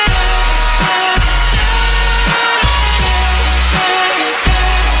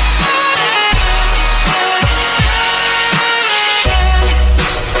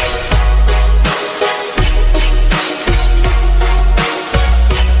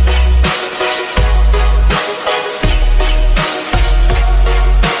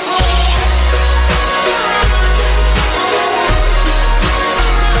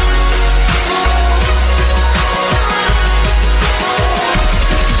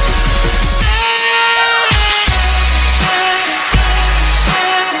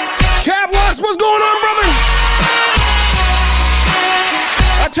 What's going on, brother?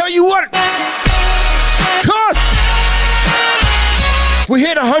 I tell you what, cuz we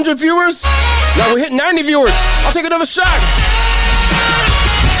hit 100 viewers. Now we hit 90 viewers. I'll take another shot.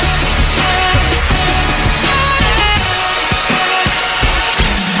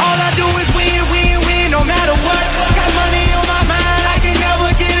 All I do is win, win, win, no matter what. Got money on my mind, I can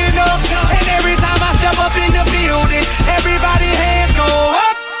never get enough. And every time I step up in the building, everybody hands go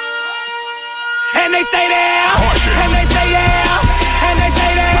up. And they stay there, and they stay there, and they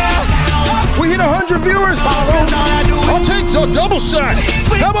stay there. We hit 100 viewers. I'll take a double shot.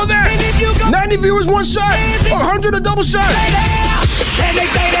 How about that? 90 viewers, one shot. 100 a double shot. And they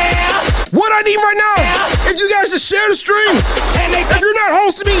stay there. What I need right now is you guys to share the stream. If you're not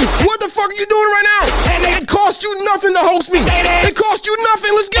hosting me, what the fuck are you doing right now? It costs you nothing to host me. It costs you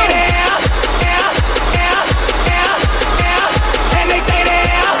nothing. Let's go. And they stay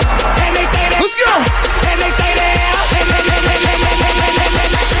there. And they stay there. Let's go. And they stay there.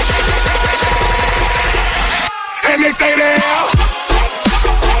 And they stay there.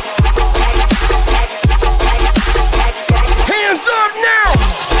 Hands up now.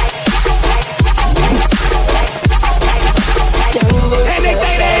 And they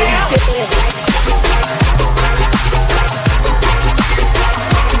stay there.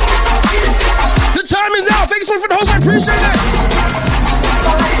 The time is now. Thanks so much for the host. I appreciate that.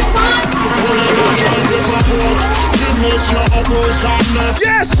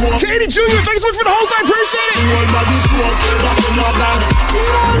 Yes, Katie Jr., thanks so much for the host. I appreciate it.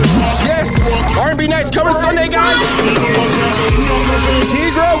 Yes, R&B Nights coming Sunday, guys.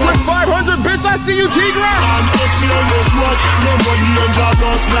 Tigra with 500 bits. I see you, Tigra.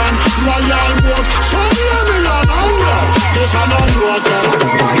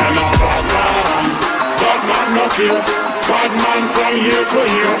 Bad man from here to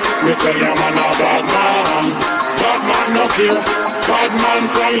here. We tell you man a bad man. Bad man no kill. Bad man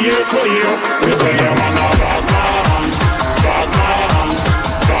from here to here. We tell you man a bad man. Bad man.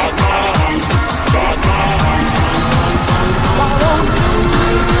 Bad man. Bad man.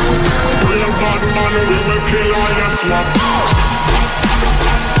 Real bad man, we will kill all your swap.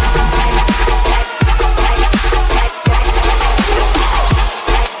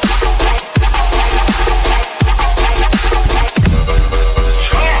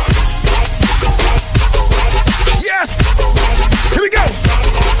 Here we go.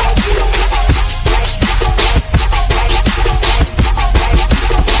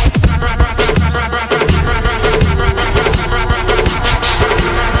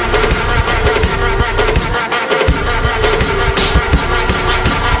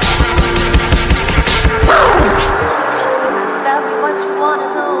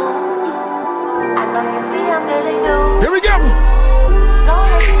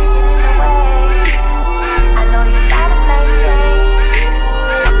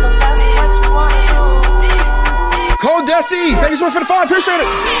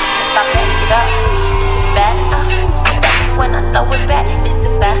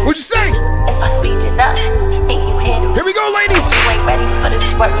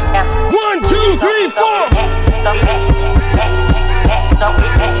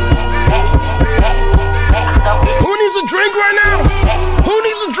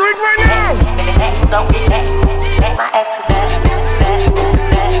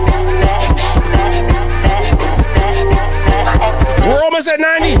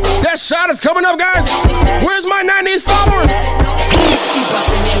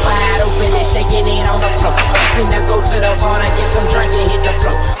 finna go to the bar and get some drink and hit the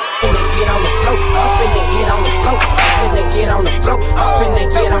floor. Finna get on the floor, I'm finna get on the floor, I'm finna get on the floor, I'm finna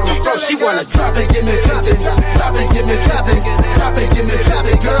get on the floor. She wanna drop it, give me 50, drop it, give me 50, drop it, give me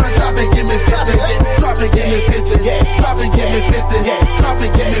 50, girl, drop it, give me 50, drop it, give me 50, drop it, give me 50, drop it, give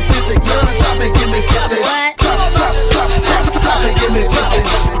me 50, girl, drop it, give me 50, drop it, give me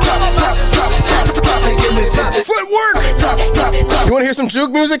 50, drop it, give me 50. Footwork! You wanna hear some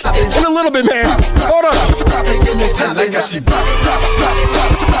juke music? In a little bit, man. Hold on. Drop it, give me 10, like that she drop it,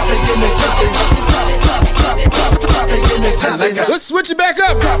 give me 10. Let's switch it back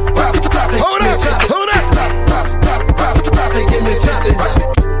up. Hold up, hold up. Drop it, give me 10.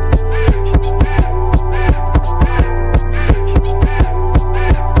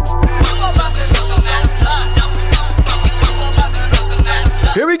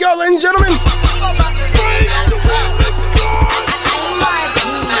 Here we go, ladies and gentlemen.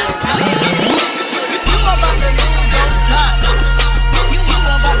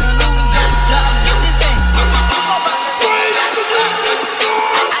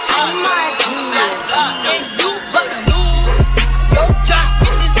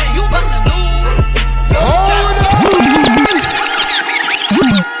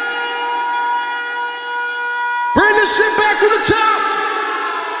 Bring this shit back from the top.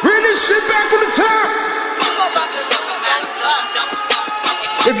 Bring this shit back from the top.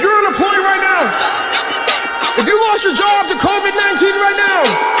 If you're unemployed right now, if you lost your job to COVID-19 right now,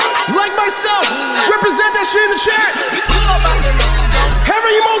 like myself, represent that shit in the chat. Have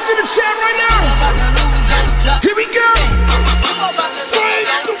your emotes in the chat right now. Here we go.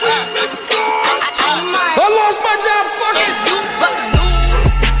 I lost my job, fuck it.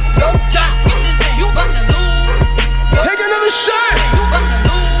 Take another shot.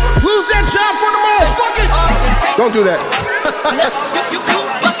 Lose that job for tomorrow, fuck it. Don't do that.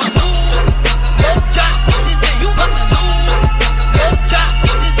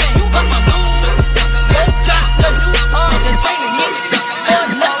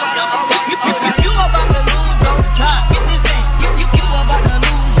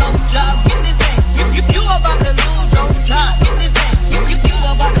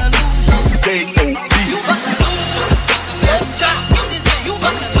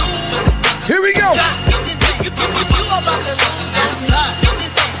 Here we go.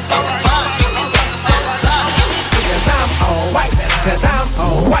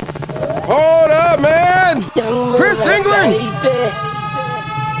 Hold up, man. Chris England.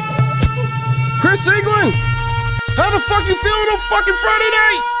 Chris England. How the fuck you feeling on fucking Friday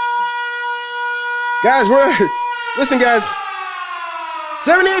night? Guys, listen, guys.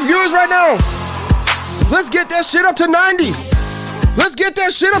 78 viewers right now. Let's get that shit up to 90. Let's get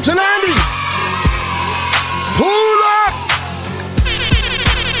that shit up to 90. Pull up.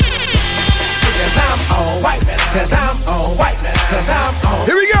 Cause I'm on white man. Cause I'm on white man. Cause I'm on.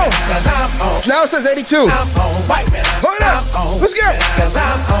 Here we go. Cause I'm on. Now it says 82. I'm on white man. Hold up. Let's go. Cause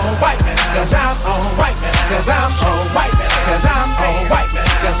I'm on white man. Cause I'm on white man. Cause I'm on white man. Cause I'm on white man.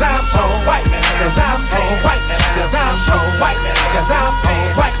 Cause I'm on white man. Cause I'm on white man. Cause I'm on white man. Cause I'm on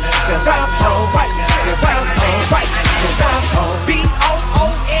white man. Cause I'm on white man. Cause I'm on white man. Cause I'm on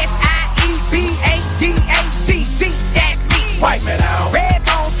BOOSIEBADACC. That's me. White man out. Red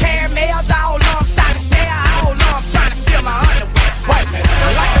bones, caramels, all on stop it there. All on trying to steal my underwear. White man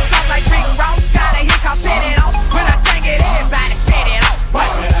out. Like a song like Rick Ross. Got a hit called Set It Off. When I sang it, everybody set it off.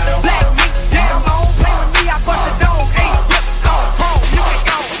 White man out. Black meat, damn on. Play with me, I bust your dome. Ain't whips on chrome. You can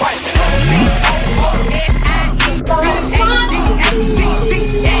go. White man out.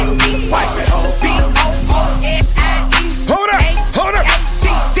 BOOSIEBADACC. That's me. White man out. BOOSIE. Hold up. Hold up.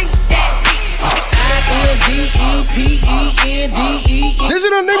 This is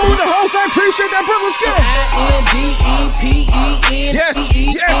the name of the host. I appreciate that, brother. Let's go. Yes,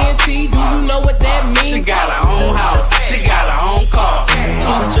 yes. Do you know what that means? She got her own house. She got her own car. 2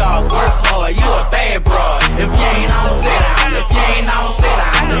 jobs, work hard. You a bad broad. If you ain't on, sit down. If you ain't on, sit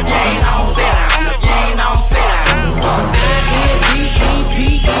down. If you ain't on, sit down. If you ain't on, sit down.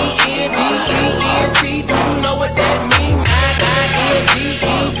 INDEPENDENT. Do you know what that means?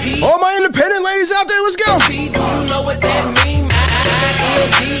 All my independent ladies out there, let's go. Do you know what that means?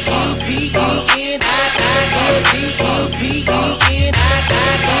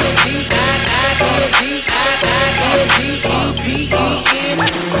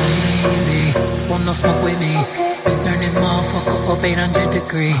 Want no smoke with me? Been turn this motherfucker up 800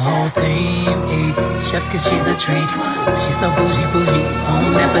 degrees. Whole team eat chefs cause she's a treat. She's so bougie,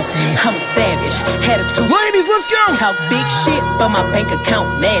 on nepotism. I'm a savage, had a two. Ladies, let's go. Talk big shit, but my bank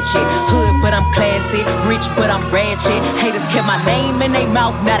account match it. Hood, but I'm classy. Rich, but I'm ratchet. Haters kept my name in their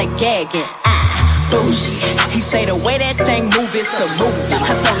mouth, not a gagging. bougie. He say the way that thing move is a movie.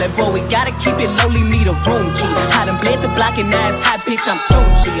 I told that boy we gotta keep it lowly, me the room key. I done bled the block and now it's hot, bitch, I'm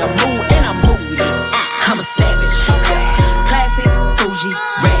Tunchi. I'm mood and I'm moody. I'm a savage. Classic, bougie,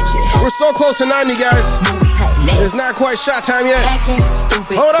 ratchet. We're so close to 90, guys. It's not quite shot time yet.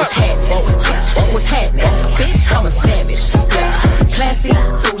 Stupid. Hold up. What's happening? Bitch, I'm a savage. Classy,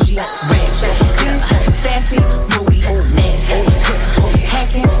 bougie, ratchet. Sassy, moody, nasty.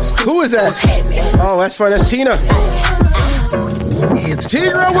 Hacking, stupid. Who is that? Oh, that's fun. That's Tina.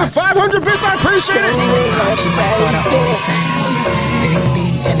 T-Girl with 500 bits. I appreciate it. Big B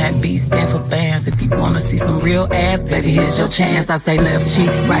and that B stand for bands. If you wanna see some real ass, baby, here's your chance. I say left cheek,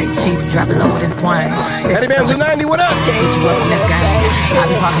 right cheek, drop it low and swing. Eddie Bands with 90, what up? Put you up in this game. I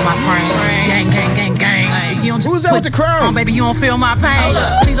be talking my friend. Gang, gang, gang, gang. If you don't Who's that with the crown? Oh, baby, you don't feel my pain.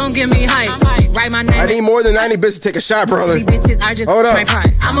 Please don't give me hype. Write my name. I need more than 90 bits to take a shot, brother. Bitches, I just hold up.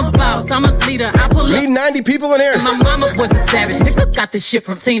 Price. I'm a boss, I'm a leader. I pull up. Need 90 people in here. My mama was a savage. Nigga got this shit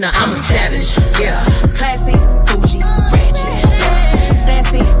from Tina. I'm a savage. Yeah. Classy, bougie, ratchet.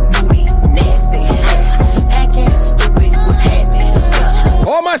 Sassy, moody, nasty. Acting stupid, what's happening?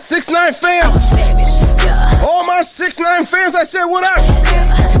 All my 6ix9ine fans. I'm a savage. Yeah. All my 6ix9ine fans, I said, what up?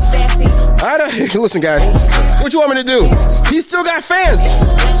 Sassy. Listen, guys. What you want me to do? He still got fans.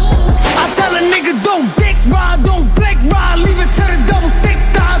 I tell a nigga don't dick ride, don't blick ride, leave it to the double thick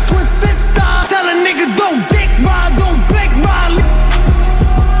thighs, twin sister. Tell a nigga don't dick ride, don't blick ride.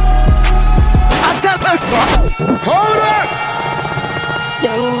 I tell us. Hold up!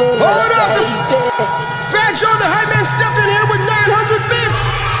 Hold up! Fat Joe, the hype man, stepped in here with 900 bits.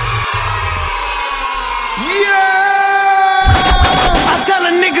 Yeah! I tell a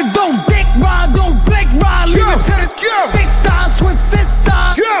nigga don't dick ride, don't blick ride, leave it to the thick thighs, twin sister.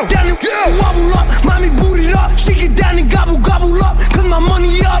 Down and wobble up, mommy booted up. She get down and gobble up, cause my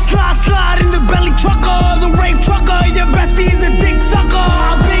money up. Slide in the belly trucker, the rave trucker. Your bestie is a dick sucker.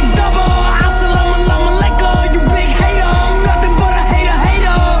 I'm big double, assalamu alaikum. You big hater, you nothing but a hater.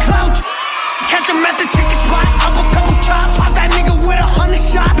 Clout, catch him at the chicken spot. Up a couple chops, pop that nigga with 100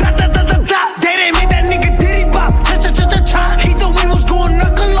 shots. They didn't make that nigga diddy bop. Cha. He thought we was going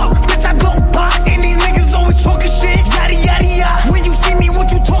knuckle up. Bitch, I don't box. And these niggas always talking shit. Yada yada yada. When you see me,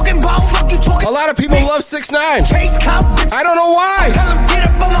 what you talking about? Fuck you talking. A lot of people love 6ix9ine. Chase cop. I don't know why. Tell him get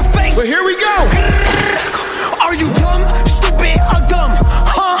up on my face. But here we go. Are you dumb, stupid, or dumb?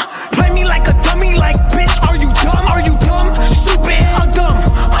 Huh? Play me like a dummy, like bitch. Are you dumb? Are you dumb, stupid, or dumb?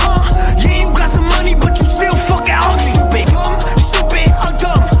 Huh? Yeah, you got some money, but you still fucking ugly. Stupid, dumb, stupid, or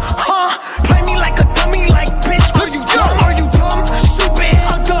dumb? Huh? Play me like a dummy, like bitch. Are you dumb? Are you dumb, stupid,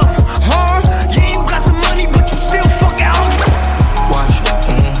 or dumb? Huh? Yeah, you got some money, but you still fucking ugly. Watch,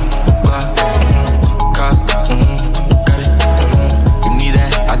 got it, you need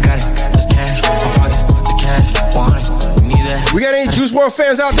that, I got it. There's cash, I'm focused, the cash, 100, you need that. We got any Juice WRLD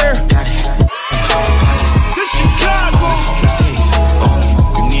fans out there? Got it. This Chicago.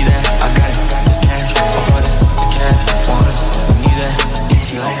 You need that, I got it. There's cash, I'm focused, the cash, 100, you need that. Yeah,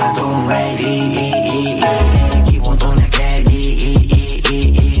 she like I do right, keep on throwing that cat,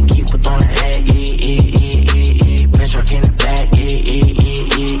 keep on throwing that bitch truck in the back,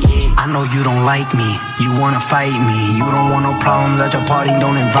 I know you don't like me, you wanna fight me. You don't want no problems at your party,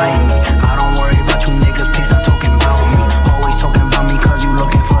 don't invite me. I don't worry about you niggas, please stop talking about me. Always talking about me cause you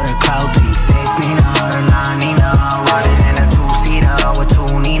looking for the clout. 6 Nina, the 9 Nina, riding in a 2-seater with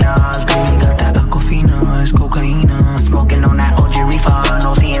 2 Ninas. Baby got that Aquafina, it's cocaina. Smoking on that OG reefer,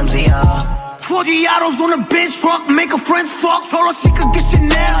 no TMZ. 40 autos on a bitch truck, make her friends fuck. Told her she could get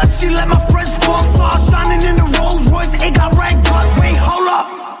Chanel if she let my friends fuck. Stars shining in the Rolls Royce, it got red bucks. Wait, hold up,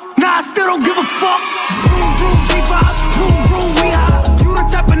 nah, I still don't give a fuck. Vroom, vroom, G5, vroom, vroom, we high. You the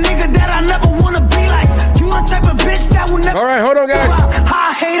type of nigga that I never wanna be like. You the type of bitch that will never. All right, hold on, guys.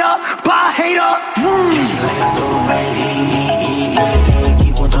 High hater, bye hater, vroom. Yeah, she like I do right,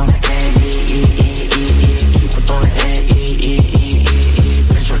 keep on throwing that cat, keep on throwing that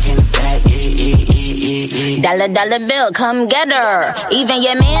bitch truck in the back, Dollar bill, come get her. Even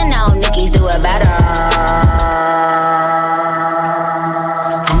your man now, Nicki's do it better.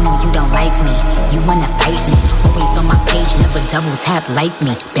 I know you don't like me, you wanna fight me. Always on my page, never double tap like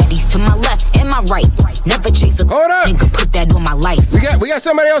me. Baddies to my left and my right, never chase a nigga, put that on my life. We got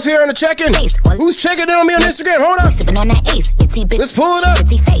somebody else here on the check-in. Who's checking in on me on Instagram? Hold up. Sipping on that ace, let's pull it up.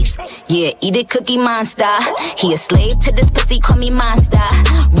 Face. Yeah, eat it, Cookie Monster. He a slave to this pussy, call me monster.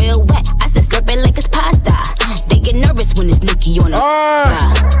 Real wet, I said slurp it like it's pasta. They get nervous when it's Nicki on the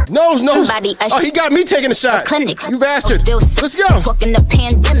No. Somebody he got me taking a shot. Clinic. You bastard. Let's go. Talking the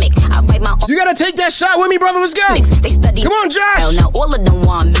pandemic. I write my own. You gotta take that shot with me, brother. Let's go. They study. Come on, Josh. Now all of them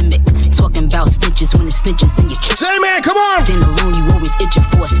want mimic. Talking about snitches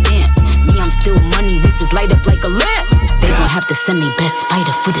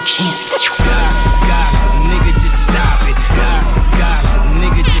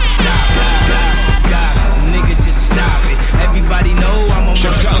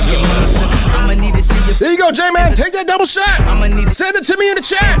that double shot? Send it to me in the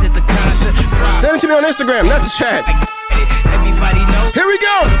chat. Send it to me on Instagram, not the chat. Here we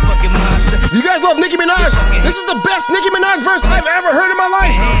go. You guys love Nicki Minaj. This is the best Nicki Minaj verse I've ever heard in my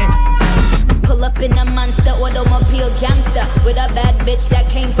life. Pull up in a monster automobile gangster with a bad bitch that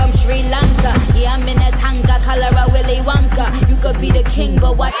came from Sri Lanka. Yeah, I'm in a tanga, color a Willy Wonka. You could be the king,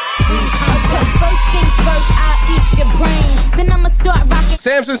 but what we conquer. First things first, I'll eat your brains. Then I'ma start rocking.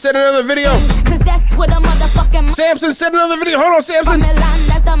 Samson said another video. Cause that's what a motherfucking Samson said another video. Hold on, Samson.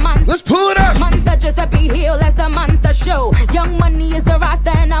 That's the monster. Let's pull it up. Monster Giuseppe Hill, that's the monster show. Young Money is the roster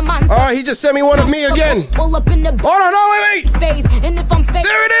and a monster. Oh, he just sent me one of me again. Pull up in the hold on, no, wait. Face. And if I'm fake,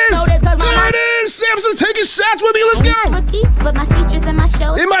 there it is. There it is. Samson's taking shots with me. Let's go. Rookie, but my features and my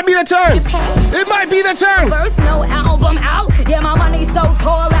shows. It might be that time. It might be that time. First, no album out. Yeah, my money's so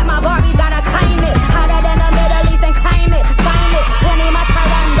tall that my Barbie's gotta claim it. Hotter than the Middle East and claim it. Find it. 20 my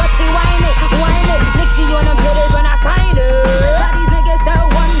Tyrant, dirty wine it. Wine it. Nicki on them hitters when I sign it. How these niggas so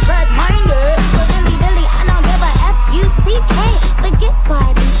one track minded. But really, I don't give a F-U-C-K. Forget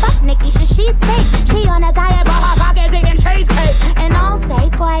Barbie. Fuck Nicki, she's fake. She on a diet, but her pockets eating cheesecake. And I'll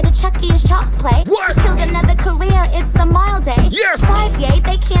say, boy, the Chucky is child's play. What? Killed another career, it's a mild day. Yes. Besides, yay,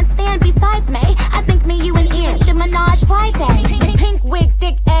 they can't stand besides me. I think me, you, and Ian should Minaj Friday. Pink wig,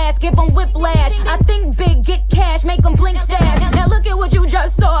 thick ass, give them whiplash. I think big, get cash, make them blink fast. Now look at what you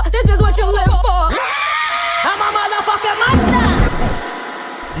just saw. This is what you live for. I'm a motherfucking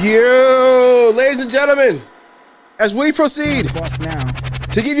monster. Yo, ladies and gentlemen, as we proceed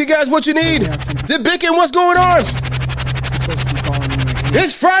to give you guys what you need, the Bicken, what's going on?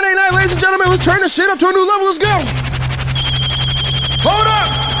 It's Friday night, ladies and gentlemen. Let's turn this shit up to a new level. Let's go. Hold up.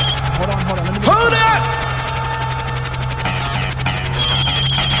 Hold up.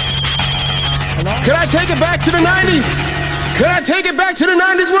 Can I take it back to the 90s? Can I take it back to the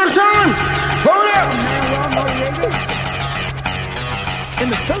 90s one time? Hold up. In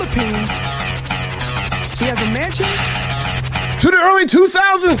the Philippines, he has a mansion. To the early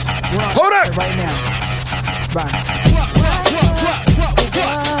 2000s. Hold up. Right now. Right.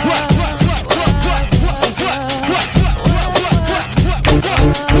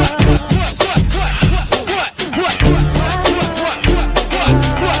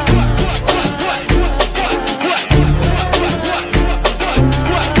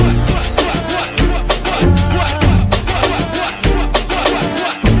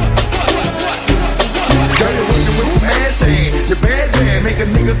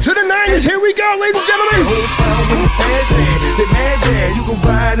 To the 90s, here we go, ladies and gentlemen. The man jam, you can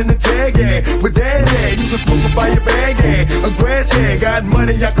ride in the jag, yeah. With that, yeah, you can smoke up by your bag, yeah. A grass, yeah, got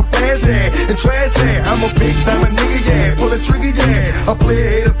money, I can flash, yeah. And trash, yeah, I'm a big time nigga, yeah. Pull a trigger, yeah. I play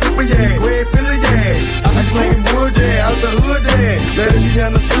a hater flipper, yeah. Great filler, yeah. I'm slinging wood, yeah. Out the hood, yeah. Let it be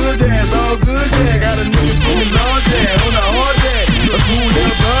understood, yeah. It's all good, yeah. Got a nigga screaming large, yeah. On the hard, yeah. A cool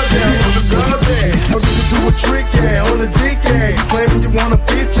little blood, yeah. On the glove, yeah. I'm gonna do a trick, yeah. On the dick, yeah. You claiming you wanna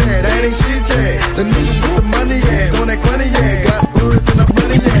fit, yeah. That ain't shit, yeah. The nigga with the money, yeah. On that money, yeah. Got birds and I'm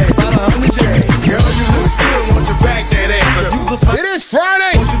running, yeah. About 100, yeah. Girl, you look still, want you back that ass up. It is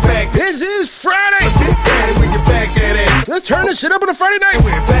Friday. Want you back This is Friday. when you back that ass. Let's turn this shit up on a Friday night.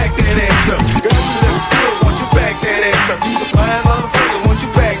 Back that ass up. Girl, you look still, want you back that ass up. You a fine motherfucker, want you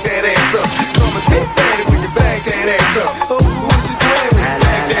back that ass up. Come and big daddy when you back that ass up. Oh, who is you playing when you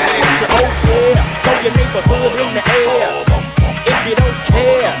back that ass up? Oh yeah, throw your neighborhood in the air. If you don't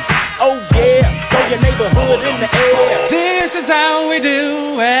care, oh yeah, throw your neighborhood in the air. This is how we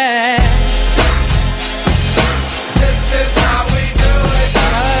do it. This is how we do it.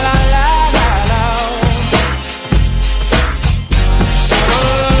 La la la la la.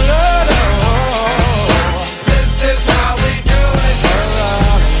 This is how we do it.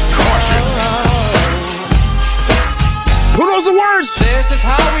 Caution. Who knows the words? This is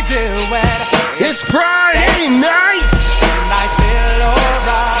how we do it. It's Friday night. And I feel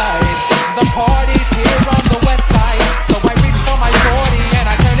alright. The party's here on the west side, so I reach for my 40 and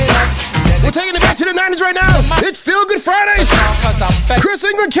I turn it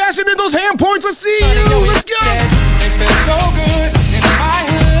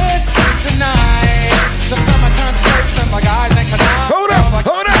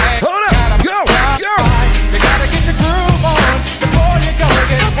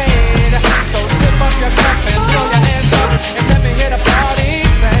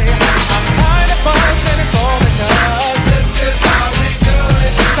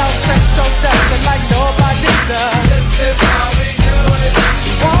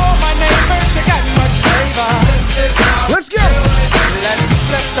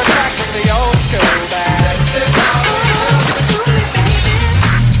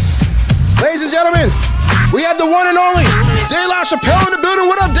Chappelle in the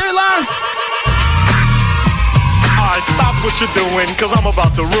building. What up, Daylight? Alright, stop what you're doing, cause I'm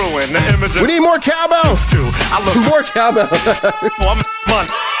about to ruin the image. We need more cowbells. Too. I look more cowbells. Well, I'm fun.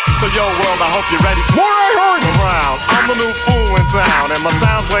 So yo world, I hope you're ready for more horns around. I'm the new fool in town, and my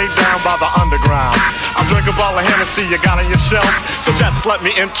sound's laid down by the underground. I drink a bottle of Hennessy you got on your shelf, so just let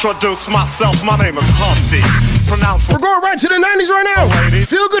me introduce myself. My name is Humpty. We're going right to the 90s right now.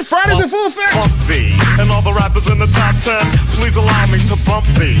 Feel Good Fridays in full effect. Bump thee. And all the rappers in the top 10, please allow me to bump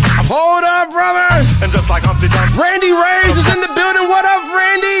thee. Hold up, brother. And just like Humpty Dumpty, Randy Reyes is in the building. What up,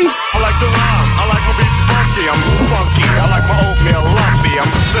 Randy? I like to rhyme. I like my beats funky. I'm spunky. I like my oatmeal lumpy.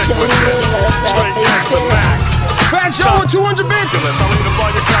 I'm sick with this. Straight gangsta Mac. Fat Joe with 200 bits. I'll eat up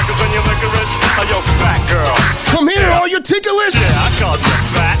all your crackers and your licorice. Oh, yo, fat girl. Come here, all your ticklish. Yeah, I called you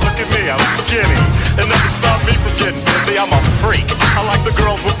fat. Look at me, I'm skinny. It never stopped me from getting busy. I'm a freak. I like the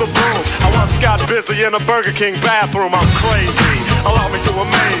girls with the boom. I once got busy in a Burger King bathroom. I'm crazy. Allow me to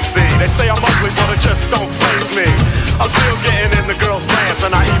amaze thee. They say I'm ugly, but it just don't faze me. I'm still getting in the girls' pants,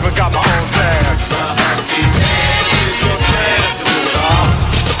 and I even got my own dance. Humpty dance is your chance to do it all.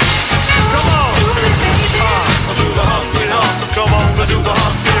 Come on. Do the Humpty Hump. Come on, do the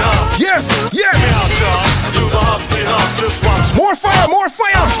Humpty Hump. Yes, yes. Get out, y'all. Do the Humpty Hump. Just watch. More fire, more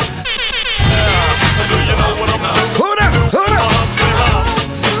fire. Do you know what I'm doing? Hold up, hold up. Come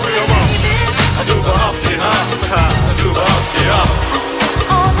on. I do the Humpty Hump. I do the Humpty Hump.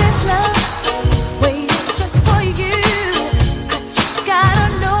 All this love waiting just for you. I just gotta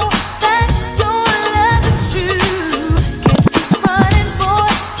know that your love is true. Can't keep running,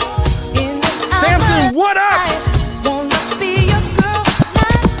 boy. In and out Samson, what up? wanna be your girl,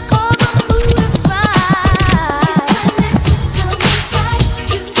 not 'cause the mood is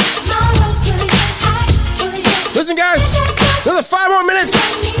Listen, guys, another 5 more minutes.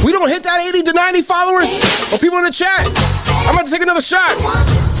 We don't hit that 80 to 90 followers or people in the chat. I'm about to take another shot.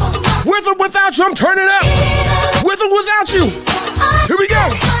 With or without you, I'm turning up. With or without you. Here we go.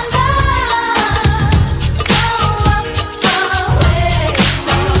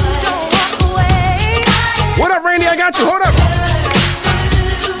 What up, Randy? I got you. Hold up.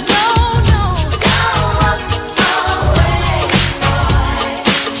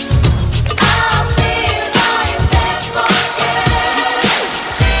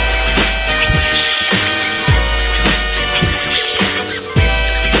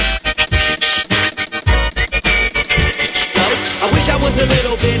 A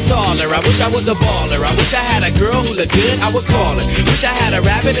little bit taller, I wish I was a baller. I wish I had a girl who looked good, I would call her. Wish I had a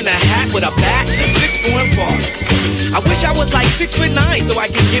rabbit in a hat with a bat and a 6'4" baller. I wish I was like 6'9" so I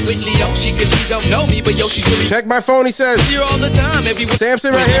could get with Leoshi, cause she don't know me, but yo, she's really. Check my phone, he says. Here all the time, everywhere.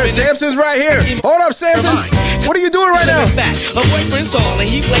 Samson right here. Samson's right here. Hold up, Samson. What are you doing right now? Her boyfriend's tall and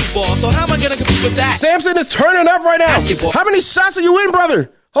he plays ball, so how am I gonna compete with that? Samson is turning up right now. Basketball. How many shots are you in, brother?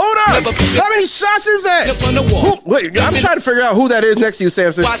 Hold up! How many shots is that? Wait, I'm trying to figure out who that is next to you,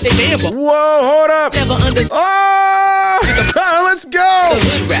 Samson. Whoa, hold up! Oh, let's go!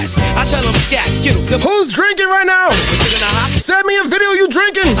 I tell them scat, skittles. Who's drinking right now? Send me a video you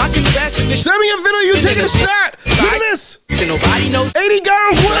drinking. Send me a video you taking a shot. Look at this. Nobody knows. 80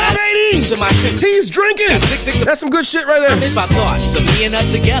 girls, what up, 80? He's drinking. That's some good shit right there. My thoughts of me and her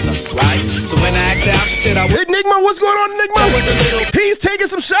together, right? So when I asked her out, she said I was. Enigma, what's going on, Enigma? He's taking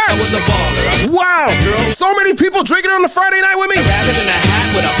some shots. I was a baller. Wow. So many people drinking on the Friday night with me.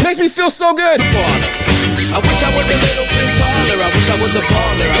 Makes me feel so good. I wish I was a little bit taller. I wish I was a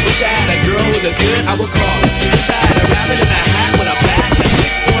baller. I wish I had a girl who looked good, I would call her. Wish I had a rabbit in a hat with a bat and a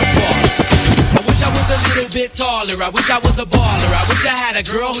 6'4" baller. I wish I was a little bit taller. I wish I was a baller. I wish I had a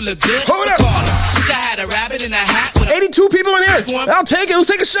girl who looked good, Hold I would up. call her. Wish I had a rabbit in a hat with a 82 people in here. I'll take it. Let's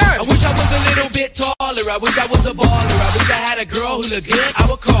take a shot. I wish I was a little bit taller. I wish I was a baller. I wish I had a girl who looked good, I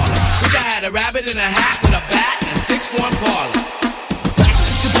would call her. Wish I had a rabbit in a hat with a bat and a 6'1" baller.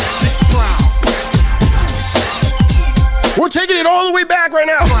 We're taking it all the way back right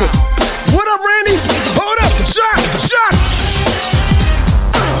now. What up, Randy? Hold up. Shot.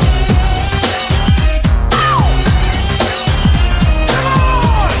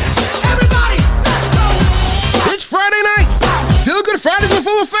 It's Friday night. Feel Good Fridays in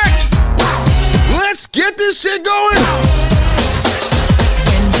full effect. Let's get this shit going.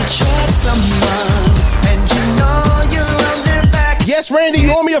 When you trust someone and you know you're on their back. Yes, Randy,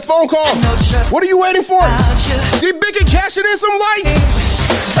 you owe me a phone call. What are you waiting for? Did Big and cashing in some light?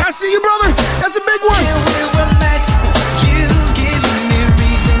 I see you, brother. That's a big one. You've given me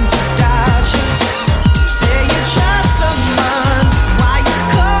reason to doubt you. Say you trust someone. Why you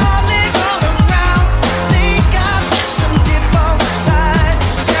calling all around? Think I've got some dip on the side.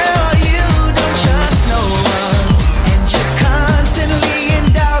 Girl, you don't trust no one. And you're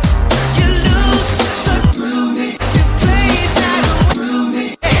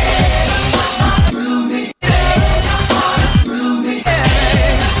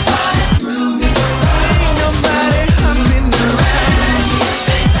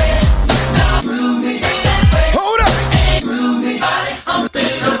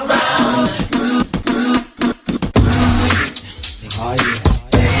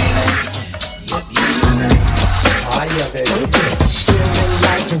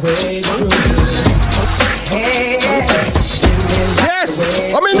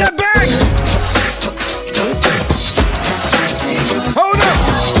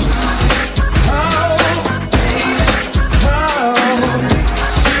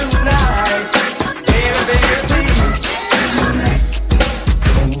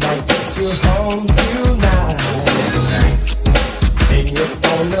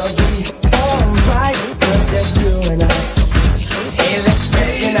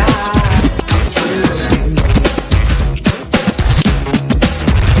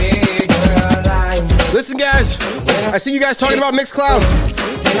I see you guys talking about Mixcloud.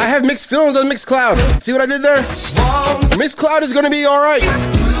 I have mixed feelings on Mixcloud. See what I did there? Mixcloud is gonna be alright.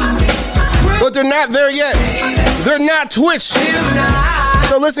 But they're not there yet. They're not Twitch.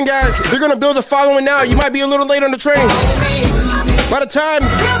 So listen guys, they're gonna build a following now. You might be a little late on the train. By the time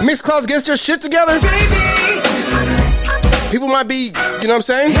Mixcloud gets their shit together, people might be, you know what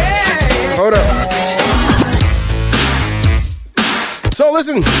I'm saying? Hold up. So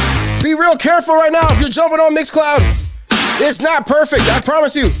listen, be real careful right now if you're jumping on Mixcloud. It's not perfect, I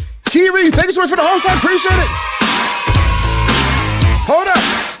promise you. Kiri, thank you so much for the host, I appreciate it. Hold up.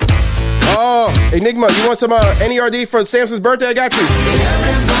 Oh, Enigma, you want some NERD for Samson's birthday? I got you.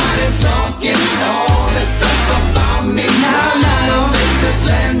 Everybody's talking all this stuff about me. Now, they just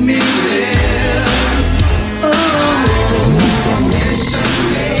let me live. Permission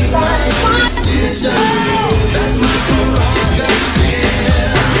made my decision. That's my prerogative.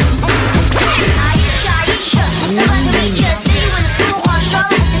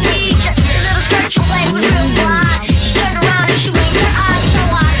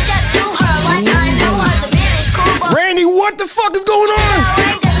 Randy, what the fuck is going on?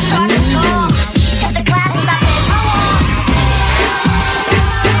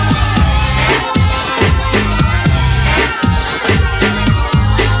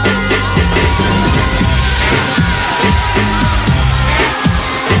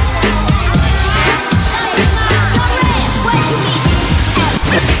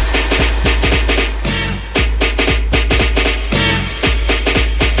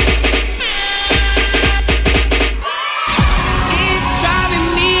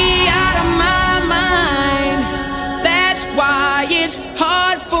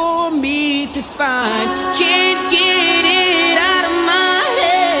 Can't get it out of my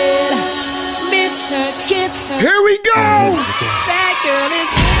head. Miss her, kiss her. Here we go. That girl is.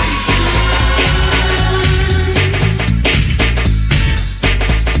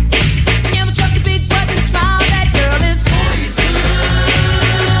 Never trust a big button to smile. That girl is poison.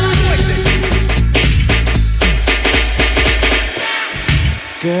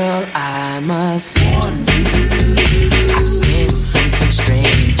 Girl, I must warn you. I sense something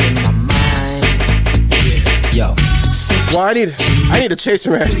strange in my mind. Yo. Well, I need a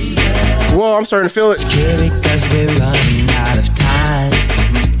chaser, man. Whoa, I'm starting to feel it. Because we're running out of time.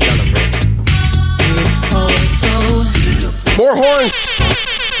 It's also more horns.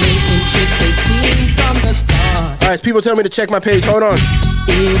 Relationships they seem from the start. Alright, people tell me to check my page. Hold on.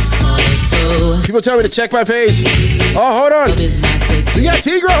 It's also people tell me to check my page. Oh, hold on. You got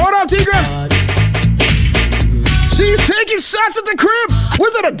Tigra. Hold on, Tigra. She's taking shots at the crib.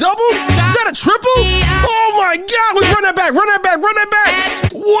 Was that a double? Is that a triple? Oh my God! Let's run that back. Run that back. Run that back.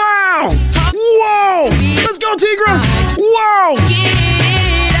 Wow! Whoa! Let's go, Tigra. Whoa!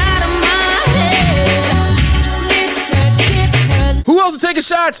 Who else is taking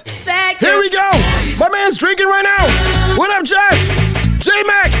shots? Here we go. My man's drinking right now. What up, Josh?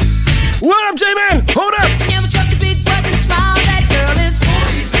 J-Mac. What up, J-Man? Hold up. Never trust a big button smile. That girl is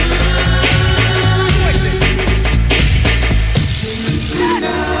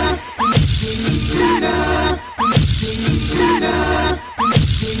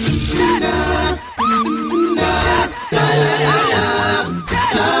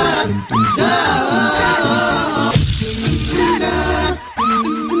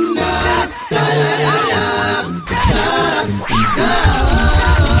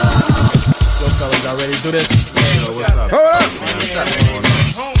Ready to do this? Hold up.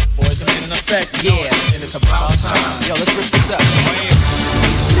 Boys, I'm in effect. Yeah, and it's about time. Yo, let's switch this up.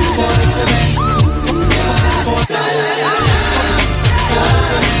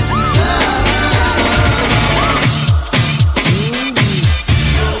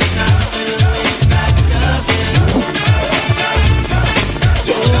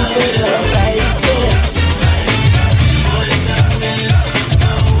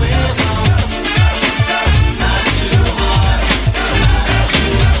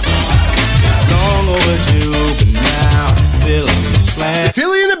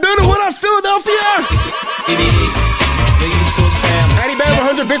 Philly in the building. What up, Philadelphia? Addy Band,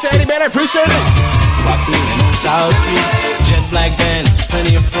 100 bits of Addy Band. I appreciate it. Jet black band,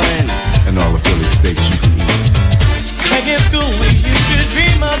 plenty of friends, and all the Philly steaks you can eat. back in school. We used to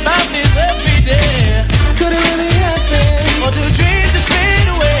dream about this every day. Could it really happen? Or do dreams just fade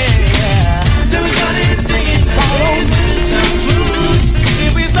away? Then we started singing songs in the town smooth.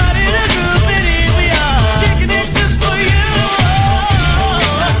 If we started a group, and here we are, kicking it just for you.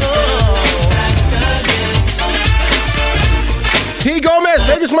 T. Gomez,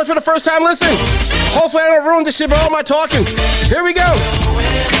 thank you so much for the first time listening. Hopefully I don't ruin this shit by all my talking. Here we go.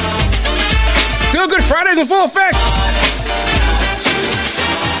 Feel Good Fridays in full effect.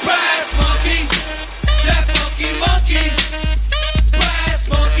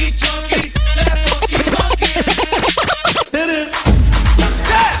 funky, chunky, that funky, funky.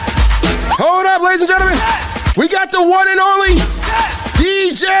 Hold up, ladies and gentlemen. We got the one and only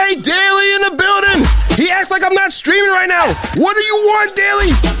DJ Daly in the building. He acts like I'm not streaming right now. What do you want,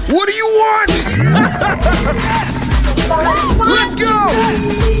 Daly? What do you want? Let's go.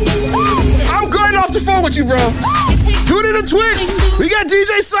 I'm going off the phone with you, bro. Tune in to Twitch. We got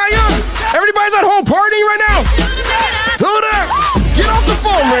DJ Sion. Everybody's at home partying right now. Hold up. Get off the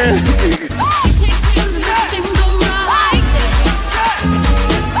phone, man.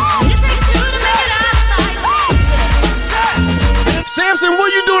 Samson, what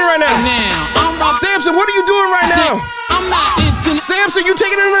are you doing right now? Samson, what are you doing right now? I'm not into Samson, you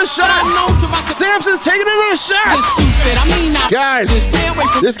taking it in a shot. Samson's taking it in a shot. Guys,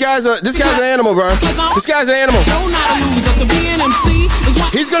 this guy's an animal, bro. This guy's an animal.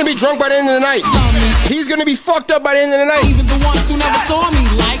 He's gonna be drunk by the end of the night. He's gonna be fucked up by the end of the night. Even the ones who never saw me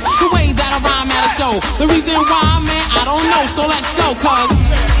like the way that I rhyme at a show. The reason why, man, I don't know. So let's go, cause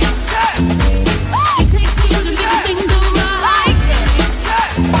it takes two to make a thing go right.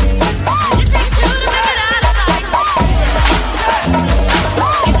 It takes two to make it out of sight.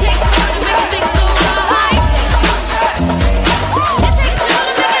 It takes two to make a thing go right. It takes two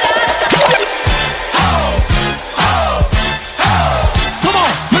to make it out of sight. Come on,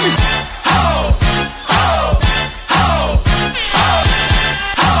 let me.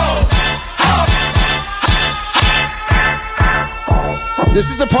 This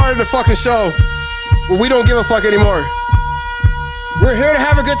is the part of the fucking show where we don't give a fuck anymore. We're here to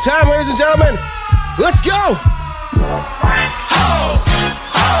have a good time, ladies and gentlemen. Let's go.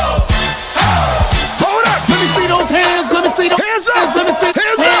 Hold up. Let me see those hands. Let me see those hands up. Let me see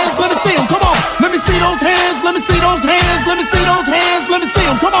hands up. Let me see them. Come on. Let me see those hands. Let me see those hands. Let me see those hands. Let me see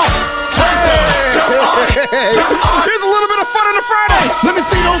them. Come on. Here's a little bit of fun on the Friday. Let me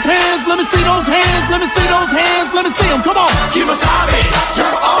see those hands. Let me see those hands. Let me see those hands. Let me see them. Come on. Keep us on it.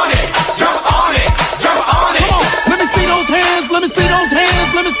 Jump on it. Jump on it. Jump on it. Come on. Let me see those hands. Let me see those hands.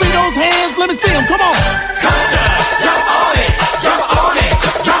 Let me see those hands. Let me see them. Come on. Costa, jump on it. Jump on it.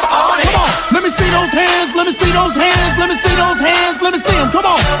 Jump on it. Come on. Let me see those hands. Let me see those hands. Let me see those hands. Let me see them. Come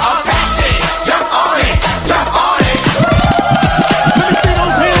on. Apache, jump on it. Jump on it. Let me see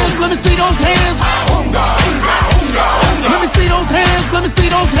those hands. Let me see those hands. Let me see those hands. Let me see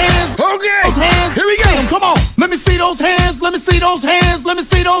those hands. Okay. Those hands. Here we go. Come on. Let me see those hands. Let me see those hands. Let me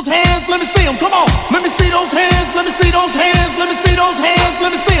see those hands. Let me see them. Come on. Let me see those hands. Let me see those hands. Let me see those hands.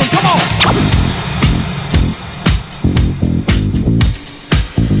 Let me see them. Come on.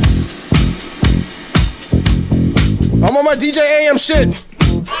 I'm on my DJ AM shit.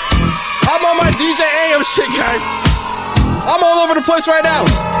 I'm on my DJ AM shit, guys. I'm all over the place right now.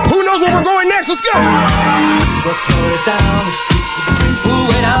 Who knows where we're going next? Let's go.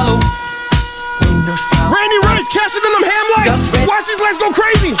 Randy Rice cashing in them ham lights. Watch these lights go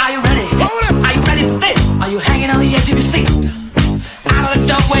crazy. Are you ready? Hold up. Are you ready for this? Are you hanging on the edge of your seat? Out of the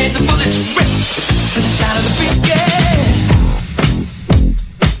doorway, the bullets rip to the sound of the beat. Yeah.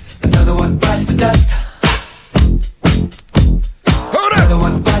 Another one bites the dust. Hold up. Another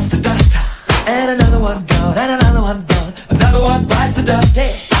one bites the dust. And another one gone. And another one gone. Another one bites the dust.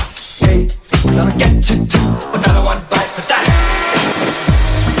 Hey, hey, I'm gonna get you too. Another one bites the dust.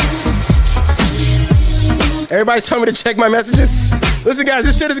 Everybody's telling me to check my messages. Listen, guys,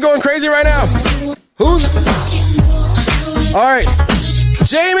 this shit is going crazy right now. Who's? All right,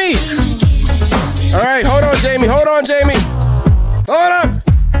 Jamie. All right, hold on, Jamie. Hold on, Jamie. Hold up.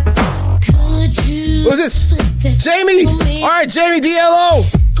 Who's this? Jamie. All right, Jamie. D-L-O.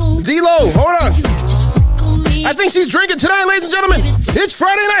 D-Lo. Hold on. I think she's drinking tonight, ladies and gentlemen. It's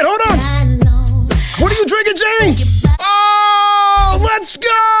Friday night. Hold on. What are you drinking, Jamie? Oh, let's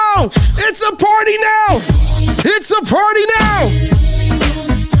go. It's a party now. It's a party now.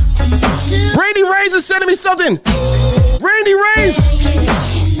 Randy Ray's is sending me something. Randy Ray's.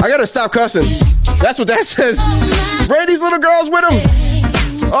 I gotta stop cussing. That's what that says. Randy's little girl's with him.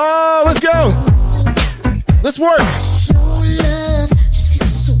 Oh, let's go. Let's work.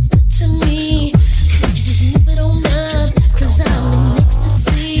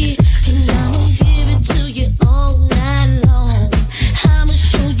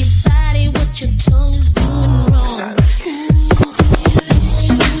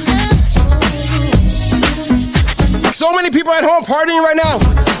 So many people at home partying right now.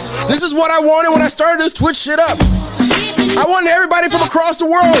 This is what I wanted when I started this Twitch shit up. I wanted everybody from across the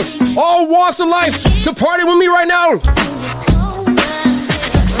world, all walks of life, to party with me right now.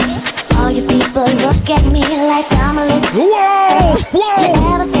 All you people look at me like I'm a little. Whoa! Whoa!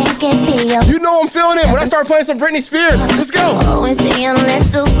 You ever think could be your. You know I'm feeling it when I start playing some Britney Spears. Let's go. Always saying,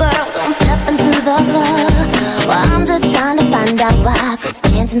 little girl, don't step into the club. Well, I'm just trying to find out why, 'cause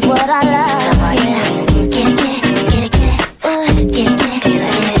dancing's what I love. Oh, yeah. Get it, get it, get it, get it. Get it, get it, get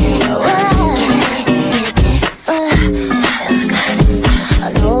it, get it. I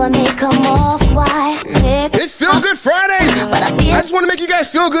know I may come off quiet. It's Feel Good Fridays. I just want to make you guys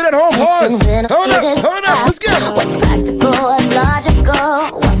feel good at home. Pause. Hold up. Let's go. What's practical, what's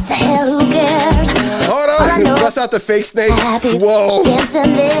logical? What the hell, who cares? Hold on. Bust out the fake snake. Whoa.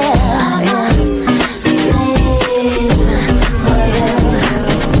 Dancing there.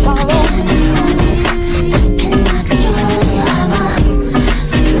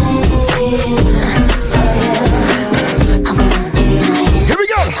 Here we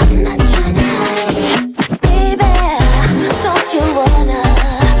go.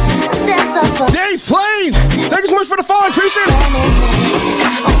 Days plays. Thank you so much for the follow. Appreciate it.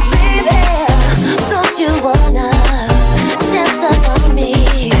 Don't you wanna dance up on me?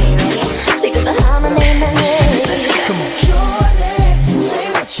 Think of how my name and Come on. Jordan, say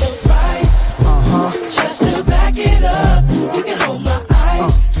what's your price? Just to back it up, you can hold my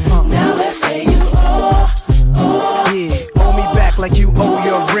ice. Now let's say you Yeah, owe me back like you owe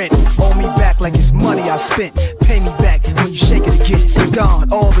your rent. Owe me back like it's money I spent. Pay me back when you shake it again.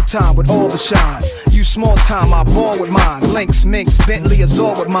 Don all the time with all the shine. You small time, I ball with mine. Lynx, Minx, Bentley,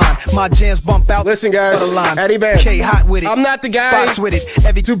 Azor with mine. My jams bump out. Listen, guys, Eddie Band. K hot with it. I'm not the guy Box with it.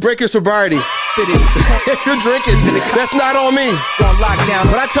 to break your sobriety. If you're drinking, that's not on me. On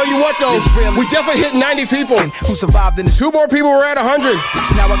lockdown. But I tell you what, though, we definitely hit 90 people. Who survived in this? 2 more people were at 100.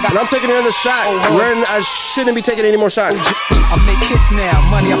 Now I got. And I'm taking another shot. I shouldn't be taking any more shots. I make hits now.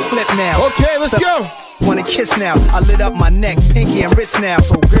 Money I flip now. Okay, let's go. Wanna kiss now? I lit up my neck, pinky and wrist now.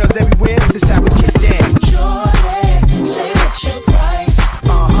 So girls everywhere, this how we get down. Jordan, say what's your price?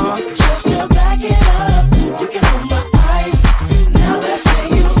 Just to back it up, you can hold my ice. Now let's say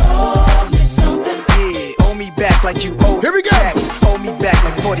you owe me something. Yeah, owe me back like you owe. Here we go. Tax. Owe me back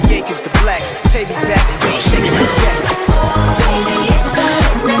like 40 acres to blacks. Pay me back and don't shake it like that.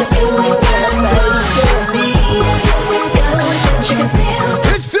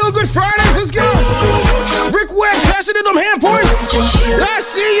 It's Feel Good Fridays. Let's go. Rick Webb, passing in them hand points. I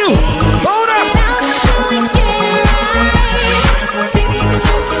see you. Hold up.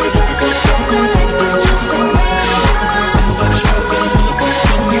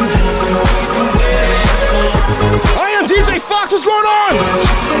 I am DJ Fox. What's going on?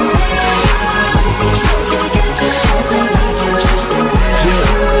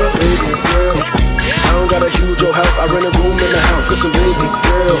 I don't got a huge old house, I rent a room in the house. Listen, baby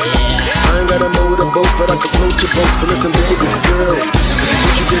girl, I ain't got a motorboat, but I can float your boat. So listen, baby girl,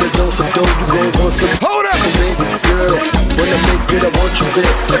 once you get a dose of dough, you gon' want some. Hold up, baby girl, when I make it, I want you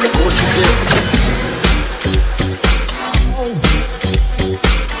there, like I want you there.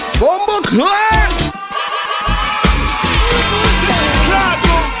 Bomba clap.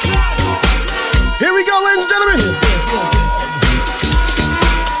 Here we go, ladies and gentlemen.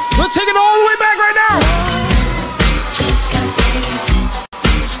 We'll take it all the way back right now. Just got paid.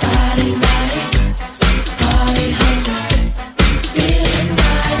 It's Friday night. Party hunter. Feeling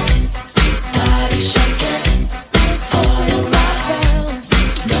right. Body shaking. All around.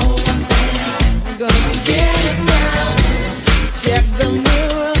 No one there. I'm gonna get it down. Check the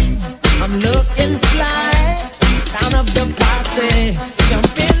mirror. I'm looking fly. Count up the posse.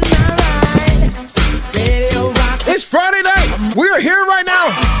 Jump in my ride. Radio rock. It's Friday night. We are here right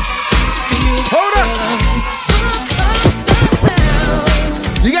now. Hold up.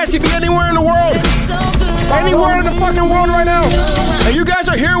 You guys could be anywhere in the world. Anywhere in the fucking world right now. And you guys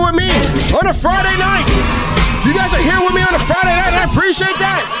are here with me on a Friday night. You guys are here with me on a Friday night, and I appreciate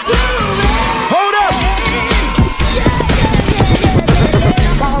that. Hold up.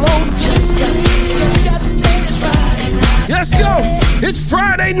 Let's go. It's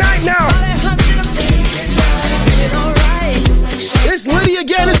Friday night now. It's Liddy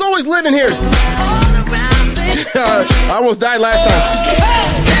again. It's always lit in here. I almost died last time.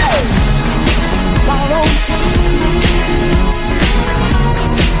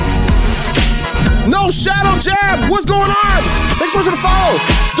 No Shadow Jab. What's going on? Thanks so much for the follow.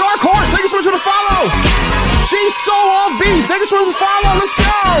 Dark Horse. Thank you so much for the follow. She's so offbeat. Thank you so much for the follow. Let's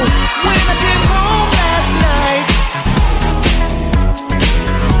go. When I came home last night,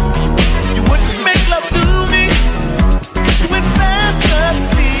 you wouldn't make love to me. You went fast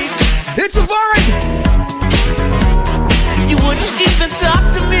asleep. It's a vibe. You wouldn't even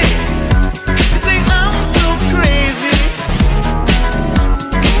talk to me. You say I'm so crazy.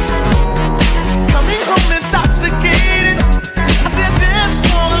 Coming home intoxicated. I said I just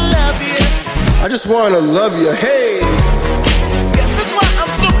wanna just wanna love you. Hey. That's why I'm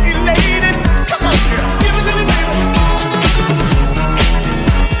so elated. Come on, girl, give it to me, baby.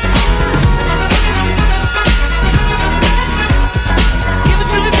 Give it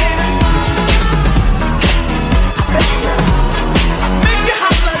to me, baby. I bet you. I make you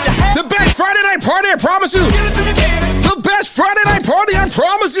hot like the head. The best Friday night party, I promise you. Give it to me, baby. The best Friday night party, I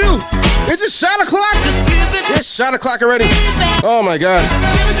promise you. Is it shot o'clock? It's shot o'clock already. Oh my God.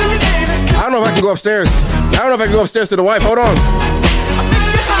 I don't know if I can go upstairs. I don't know if I can go upstairs to the wife. Hold on.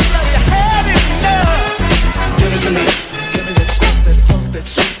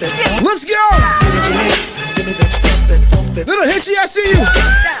 Let's go. Little Hitchy, I see you.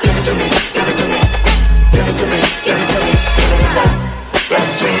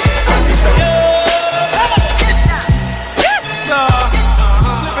 Yes,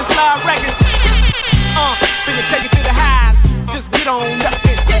 Slip and Slide Records. Finna take it to the highs. Just get on up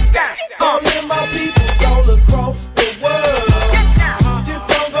and get down. All of my peoples all across the world. This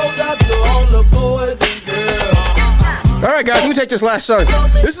song goes out to all the boys and girls. All right, guys, let me take this last song.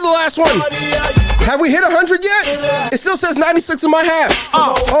 This is the last one. Have we hit 100 yet? It still says 96 in my hat.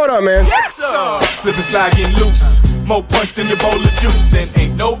 Hold on, man. Yes, sir. Slip and slide getting loose. More punch than your bowl of juice. And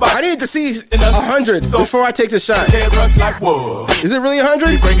ain't nobody. I need to see 100 before I take this shot. Head rush like whoa. Is it really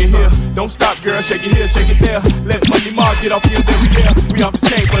 100? Bring it here. Don't stop, girl. Shake it here, shake it there. Let Money Mark get off here, there we there. We off the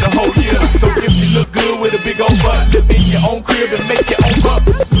chain for the whole year. So if you look good with a big old butt, live in your own crib and make your own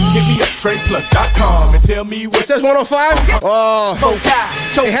bucks. Hit me up, TradePlus.com and tell me what. It says 105? Oh.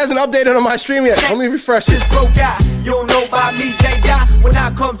 It hasn't updated on my stream yet. Let me refresh it. Broke guy, you don't know about me, J-Dot. When I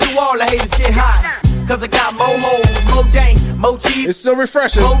come through, all the haters get hot. Cause I got more hoes, more dang, more cheese. It's still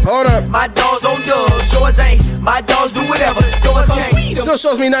refreshing. Hold up. My dogs on dubs, yours ain't. My dogs do whatever, yours can't. It still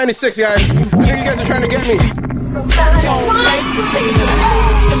shows me 96, guys. I think you guys are trying to get me. Somebody take it to the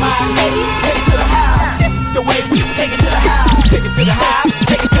house. Take it to the house. This the way we take it to the house. Take it to the house.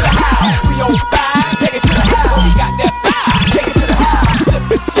 Take it to the house. 305. Take it to the house. We got that vibe. Take it to the house. Slip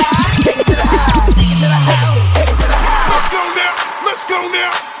and slide. Take it to the house. Take it to the house. Take it to the house. Let's go now. Let's go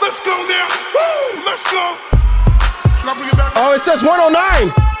now. Let's go now. Woo! Let's go. Should I bring it back? Oh, it says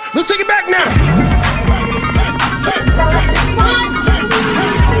 109. Let's take it back now.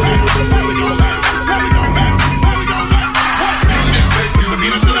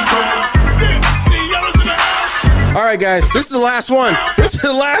 All right, guys, this is the last one. This is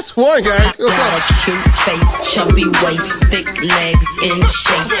the last one, guys. Got a cute face, chubby waist, thick legs in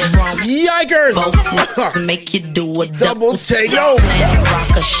shape. Yikers! Both make you do a double take. No.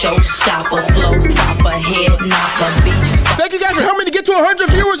 Rock a showstopper, flow proper, head knocker, beats. Thank you guys for helping me to get to 100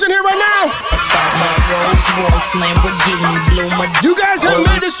 viewers in here right now. Rolls Royce, Lamborghini, Blue Madonna. You guys have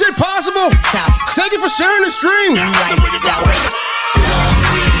made this shit possible. Thank you for sharing the stream.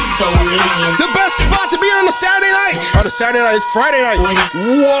 The best spot to be on a Saturday night. On a Saturday night, it's Friday night.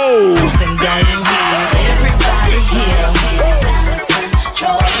 Whoa. Everybody here,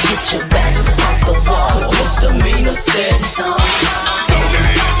 get your backs off the wall. Cause misdemeanor said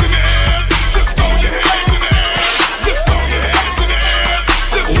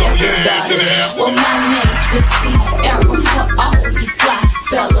Well, my name is Sierra for all you fly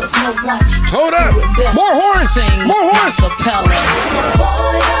fellas. No one. Hold up. More horns. More horns.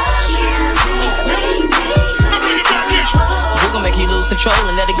 We're gonna make you lose control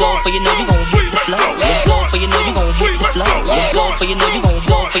and let it go for you know you gon' hit the flow. Let go for you know you gon' hit the flow. Let go for you know you gon'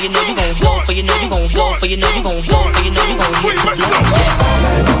 go for you know you gon' go for you know you gon' go for you know you gon' go for you know you gon' hit the flow.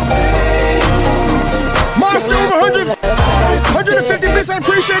 Monster over 100, 150 bits. I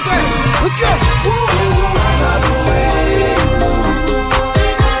appreciate that. Let's go.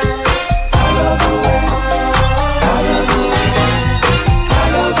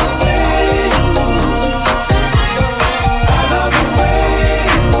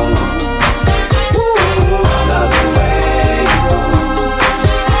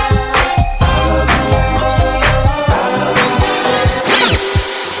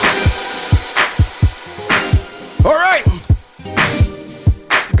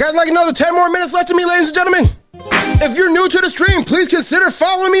 Guys, like another 10 more minutes left to me, ladies and gentlemen. If you're new to the stream, please consider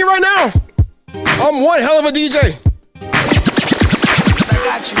following me right now. I'm one hell of a DJ. I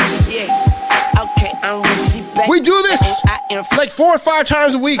got you, yeah. Okay, I'm Rizzy back. We do this like 4 or 5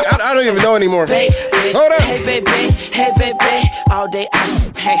 times a week. I don't even know anymore. Hold up. Hey, baby, all day I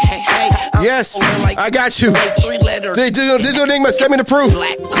say, hey. Yes, I got you. Digital Enigma, send me the proof.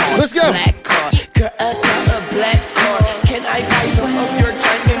 Let's go. Black card, girl, I got a black card. Can I buy some of your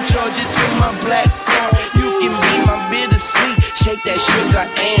time and charge it to my black card? You can be my bittersweet. Shake that sugar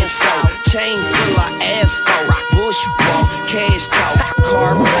and soul. Chain full of asphalt. Bush ball, cash talk.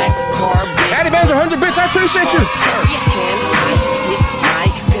 Car black, car big. Addy Bands 100 bits, I appreciate you. Can I stick my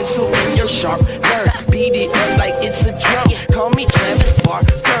pencil in your sharp nerve? Beat it up like it's a drum. Call me Travis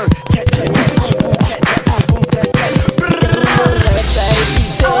Barker. Tat tat tat boom boom tat tat boom boom tat tat.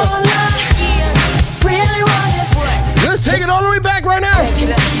 Really want is what? Let's take it all the way back right now. Back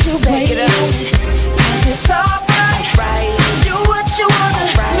it up, back it up. 'Cause it's alright. Do what you wanna,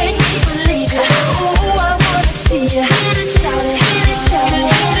 make me believe it. Ooh, I wanna see you. Hit it, shout it, hit it, shout it,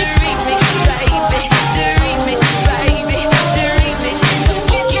 hit it. Remix, baby, the remix, baby, the remix. So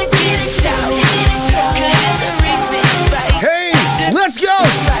get it, shout it, hit it, shout it, the remix, baby. Hey, let's go.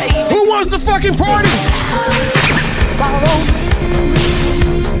 Who wants to fucking party?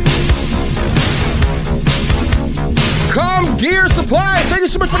 Come Gear Supply. Thank you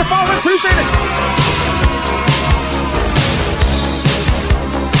so much for the follow. I appreciate it.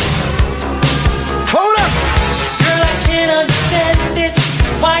 Hold up. Girl, I can't understand it.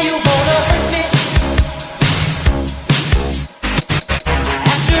 Why you wanna hurt me?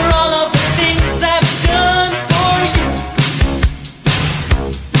 After all of the things I've done for you,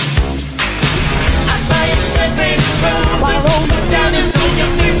 I buy you champagne and roses, put diamonds on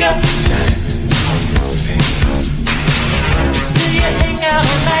your finger. Still you hang out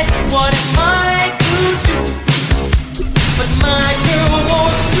all night. What am I to do? But my girl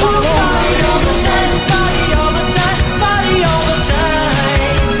wants to party all the time, party all the time, party all the time.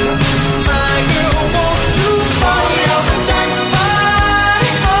 My girl wants to party all the time,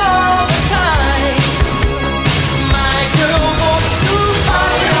 party all the time. My girl wants to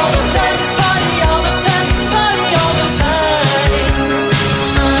party all the time, party all the time, party all the time.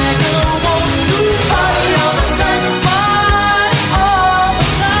 My girl wants to party all the time, party all the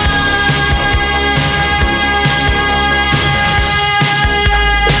time.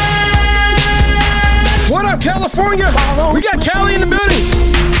 What up, California? We got Cali in the building.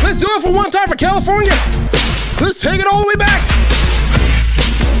 Let's do it for one time for California. Let's take it all the way back.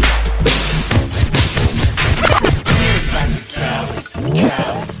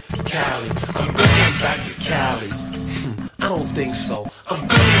 Cali, I'm going back to Cali. I don't think so. I'm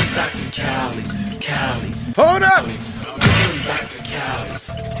going back to Cali. Hold up. I'm going back to Cali.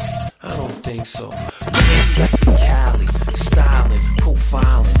 I don't think so. Going back to Cali, styling,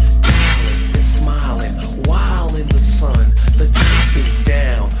 profiling, smiling and smiling, while in the sun. The top is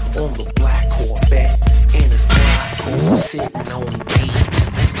down on the black Corvette, and his black horse sitting on me.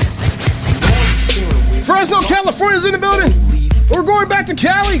 Fresno, California's in the building. We're going back to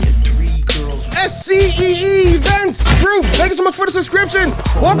Cali. SCEE Events Group. Thank you so much for the subscription.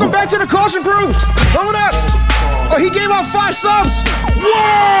 Welcome back to the Caution Crew. Hold up. Oh, he gave out 5 subs.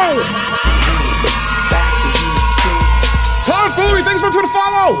 Whoa! Tom Foley, thanks so much for the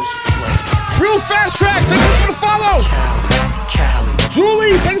follow. Real Fast Track, thanks so much for the follow.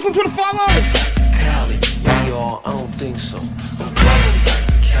 Julie, thanks so much for the follow. Cali, y'all, I don't think so. I'm going back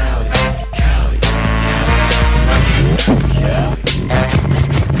to Cali.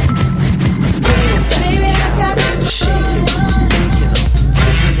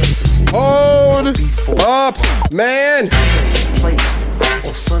 Hold up, man.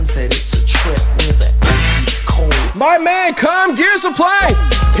 On Sunset, it's a trip where the AC's cold. My man, Calm Gear Supply,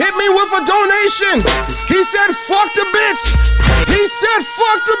 hit me with a donation. He said, fuck the bitch. He said,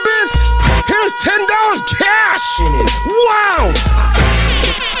 fuck the bitch. Here's $10 cash. Wow.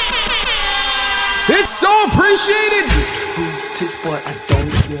 It's so appreciated. This but I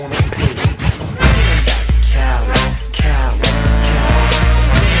don't wanna pay.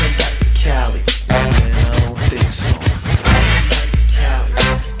 Cali, man, I don't think so.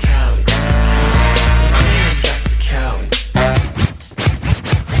 Cali.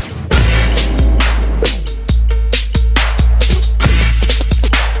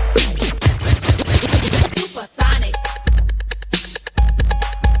 Supersonic.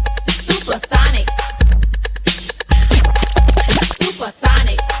 Supersonic.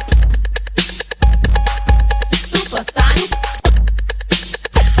 Supersonic. Supersonic.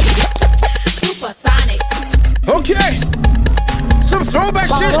 Supersonic. Okay. Some throwback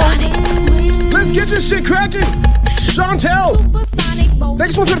shit. Let's get this shit cracking. Chantel. Thank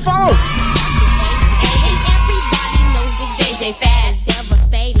you so much for the follow. JJ Fast,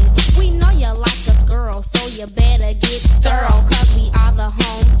 devastating. We know you like us, girl, so you better get stirred. Cause we are the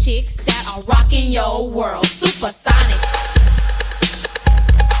home chicks that are rocking your world. Supersonic.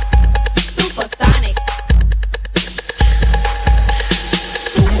 Supersonic.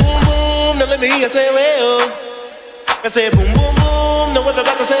 Boom, boom, boom, now let me hear you say, well. I say, boom, boom, boom, now what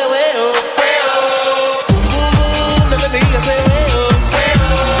about to say, well. Boom, boom, boom, now let let me hear you say way up.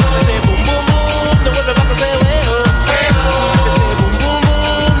 I say boom boom boom, now everybody say way up. I say boom boom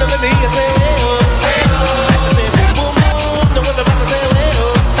boom, now let me hear you say way up. I say boom boom boom, now everybody say way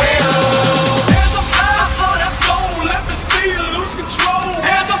up. Hands up high on that soul, let me see you lose control.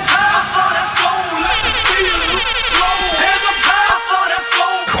 Hands up high on that soul, let me see you lose control. Hands up high on that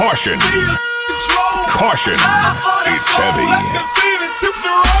soul. Caution. Caution. It's heavy. Let me see the tips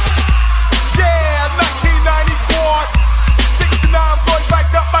are up. Yeah, 1994. 69 boys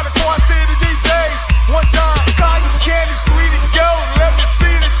backed up by the Quantity DJs. One time, cotton candy, sweet and gold. Let me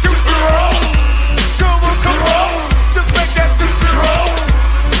see the tips are up. Come on, come on. Just make that tips are up.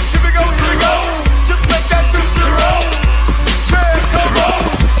 Here we go, here we go. Just make that tips are up. Yeah, come on.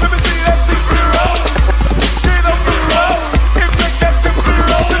 Let me see that tips are up. Get up and roll. And make that tips are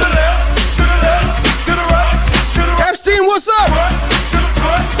up. To the left, to the left, to the right, to the right. Epstein, what's up? To the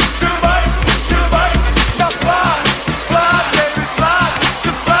front, to the right, to the right. Now slide, slide, baby, slide.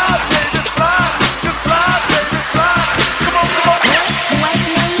 Just slide, baby, slide. Just slide, baby, slide. Come on, come on. Boy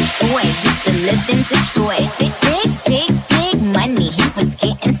named Troy used to live in Detroit. Big money, he was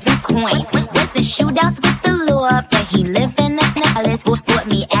getting some coins. Was the shootouts with the law, but he lived in a palace. Bought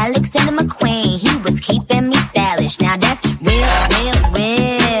me Alexander McQueen, he was keeping me stylish. Now that's real.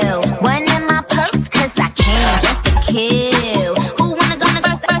 One in my purse, cause I came just to kill. Who wanna go to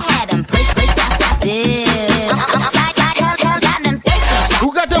first? Had them push, that deal. Got them thirsty.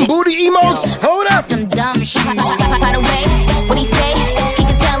 Who got them booty emotes? Hold up. Some dumb shit. By the way, what he say? He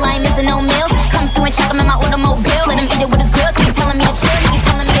can tell I ain't missing no meals. Come through and check him in my automobile. Let him eat it with his grills. He telling me to chill. He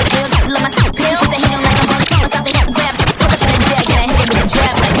telling me to chill. Let my stop pill. Say he don't like I'm on the phone. Stop the hip grab. Pull up in the jag and I hit it with a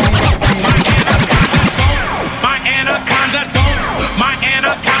jab like My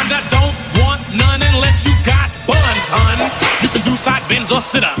anaconda don't want none unless you got buns, hun. You can do side bends or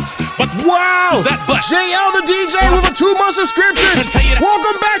sit-ups, but wow, use that butt. JL the DJ with a 2-month subscription.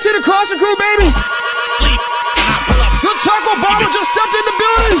 Welcome back to the Caution Crew, babies. The Taco Bomber just stepped in the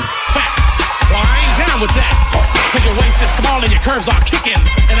building. Well, I ain't down with that. Cause your waist is small and your curves are kicking.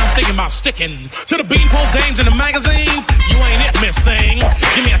 And I'm thinking about sticking to the beanpole dames in the magazines. You ain't it, miss thing.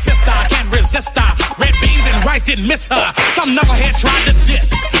 Give me a sister, I can't resist her. Red beans and rice didn't miss her. Some knucklehead tried to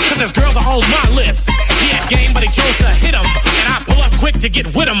diss. Cause his girls are on my list. He had game, but he chose to hit him. And I pull up quick to get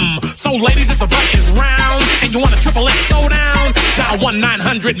with him. So ladies, if the butt is round and you want a triple X throw down, dial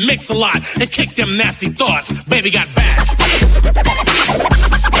 1-900-MIX-A-LOT and kick them nasty thoughts. Baby got back.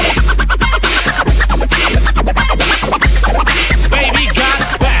 Baby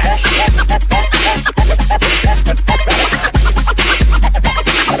got back.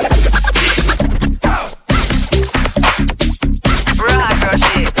 Real hot girl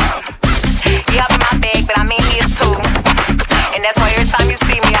shit. You up in my bag, but I'm in his too. And that's why every time you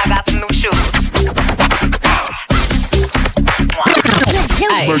see me, I got some new shoes.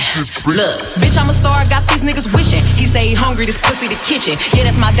 Ay, look, bitch, I'm a star, got these niggas wishing. He say he hungry, this pussy the kitchen. Yeah,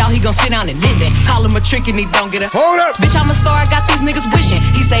 that's my dog, he gon' sit down and listen. Call him a trick and he don't get a hold up. Bitch, I'm a star, got these niggas wishing.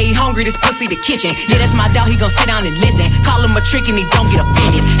 He say he hungry, this pussy the kitchen. Yeah, that's my dog, he gon' sit down and listen. Call him a trick and he don't get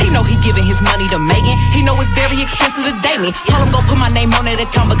offended. He know he giving his money to Megan. He know it's very expensive to date me. Tell him go put my name on that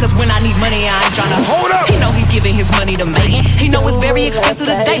account because when I need money, I ain't tryna hold up. He know he giving his money to Megan. He know it's very expensive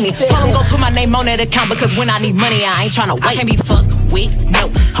to date me. Tell him go put my name on that account because when I need money, I ain't tryna wait. I can't be fucked with, no.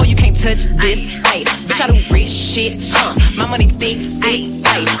 Oh, you can't touch this, hey. Bitch, I do rich shit, my money thick, hey.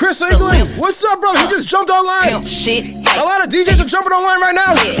 Chris England, what's up, brother? He just jumped online. Pimp shit, a lot of DJs are jumping online right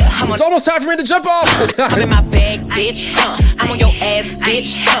now. Yeah, it's almost time for me to jump off. I'm in my bag, bitch, I'm on your ass,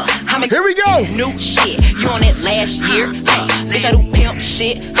 bitch, Here we go. New shit, you on that last year, bitch, I do pimp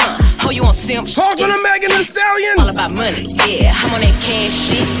shit, oh, you on simp shit. Talk to the Megan Thee Stallion. All about money, yeah, I'm on that cash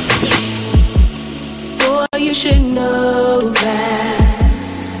shit. Boy, you should know that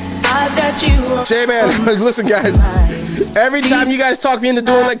I've got you. J-Man, listen, guys. Every time you guys talk me into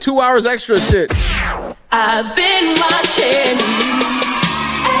doing like 2 hours extra shit. I've been watching you,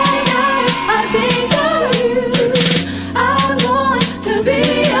 and I think of you. I want to be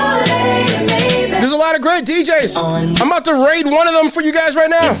your lady, baby. There's a lot of great DJs. I'm about to raid one of them for you guys right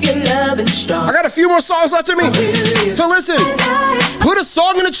now. I got a few more songs left in me. So listen, put a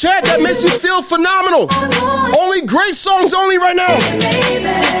song in the chat that makes you feel phenomenal. Only great songs only right now.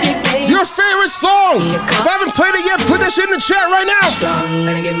 Your favorite song. If I haven't played it yet, put that shit in the chat right now. I'm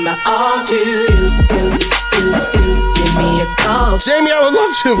gonna give my all to you. Give me a call. Jamie, I would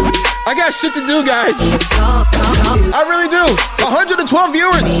love to. I got shit to do, guys. I really do. 112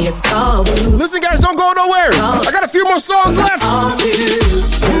 viewers. Listen, guys, don't go nowhere. I got a few more songs left.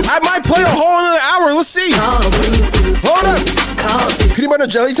 I might play a whole another hour. Let's see. Hold up. Pretty butter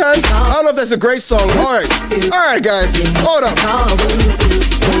jelly time? I don't know if that's a great song. All right, guys, hold up.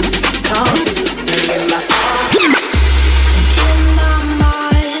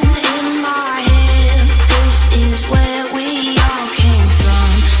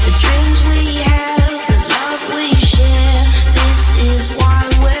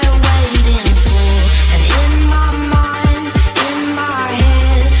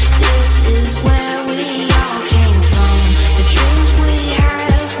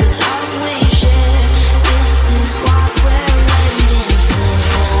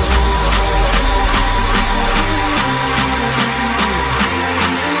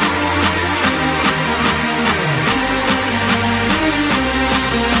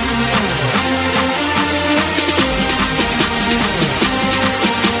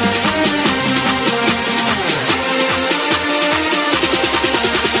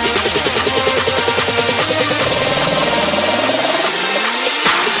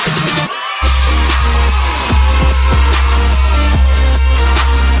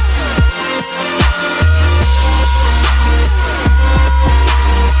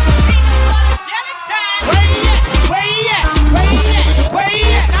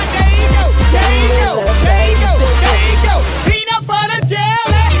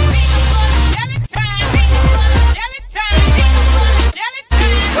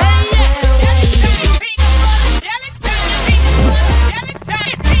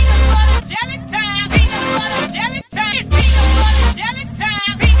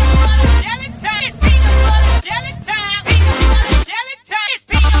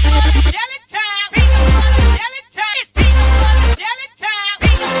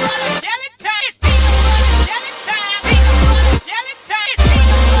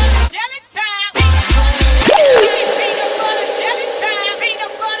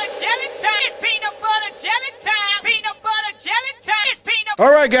 All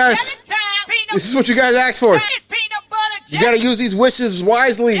right, guys. This is what you guys asked for. You gotta use these wishes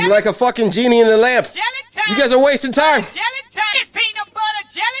wisely, like a fucking genie in a lamp. You guys are wasting time.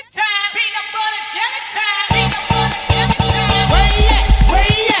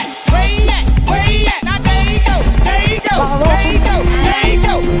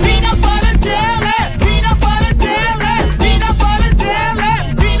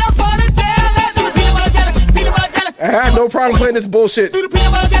 I had no problem playing this bullshit.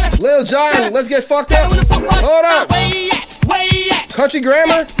 Lil Jon, let's get fucked up. Hold up. Country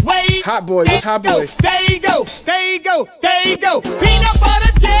Grammar. Hot Boy. What's Hot Boy? There you go. There you go. There you go. Peanut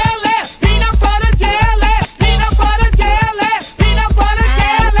butter jelly. Peanut butter jelly. Peanut butter jelly. Peanut butter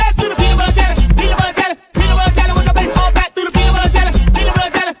jelly. Do the peanut butter jelly. Peanut butter jelly. Peanut butter jelly with a baseball bat. Do the peanut butter jelly. Peanut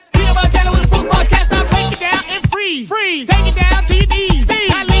butter jelly. Peanut butter jelly with a football cast. Now break it down and freeze. Freeze. Take it down to your knees.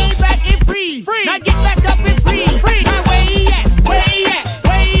 Now lean back and freeze. Freeze. Now get back up and freeze. Freeze. Now where you at? Where you at?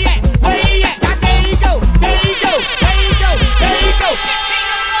 Where you at? Where you at? Now there you go. There you go. There you go. There you go.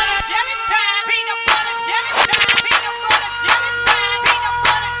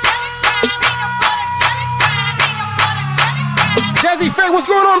 Jazzy Faye, what's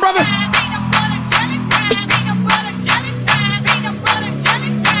going on, brother?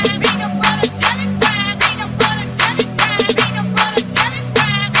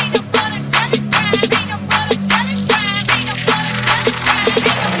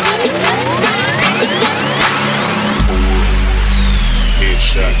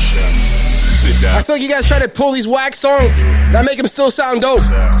 I feel like you guys try to pull these whack songs that make them still sound dope.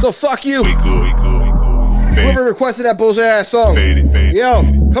 So fuck you. Whoever requested that bullshit ass song. Yo,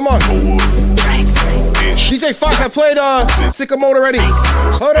 come on. DJ Fox, I played Sicko Mode already.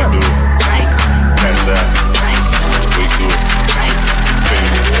 Hold up.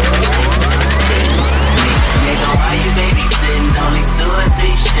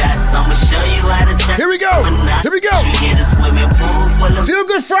 Here we go. Here we go. Feel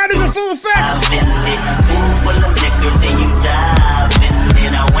Good Fridays in full effect.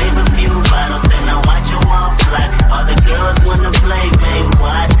 All the girls wanna play, babe,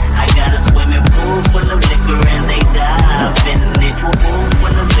 watch. I got a swimming pool full of liquor and they dive in it. Pool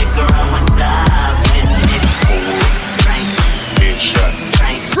full of liquor, I'ma dive in it. Headshot.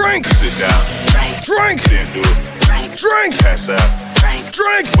 Drink. Sit down. Drink. Then do it. Drink. Pass out.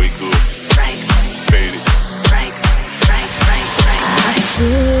 Drink. We good. Fade it. I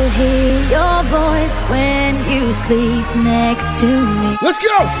still hear your voice when you sleep next to me. Let's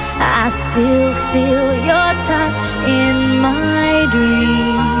go. I still feel your touch in my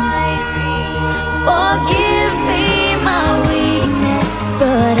dream. Forgive me my weakness,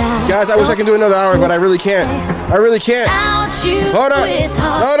 but guys, I wish I could do another hour, but I really can't. I really can't. Hold up.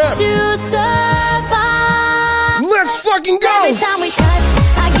 Hold up. To survive. Let's Let's fucking go. Every time we touch,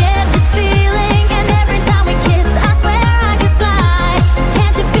 I get this feeling, and every time we kiss, I swear I can fly.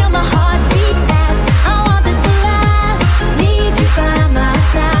 Can't you feel my heart beat fast? I want this to last. Need you by my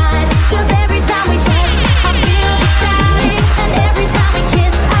side. 'Cause every time we touch, I feel the static, and every time we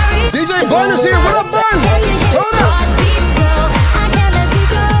kiss, I reach. DJ Bun is here. What up, Bun? Hold up.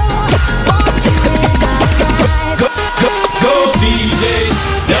 Go DJ,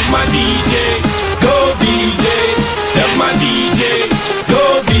 that's my DJ. Go DJ, that's my DJ.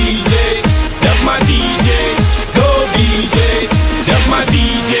 Go DJ, that's my DJ. Go DJ, that's my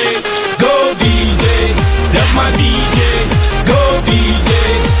DJ. Go DJ, that's my DJ. Go DJ.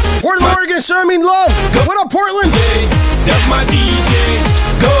 Portland, Oregon, sure mean love. What up, Portland? That's my DJ.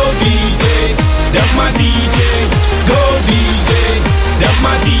 Go DJ, that's my DJ. Go DJ, that's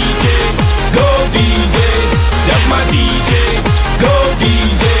my DJ. Go DJ, that's my DJ. Go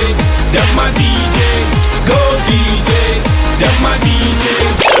DJ, that's my DJ. Go DJ, that's my DJ.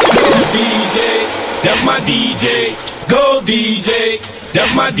 Go DJ, that's my DJ. Go DJ,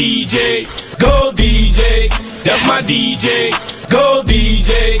 that's my DJ. Go DJ, that's my DJ. Go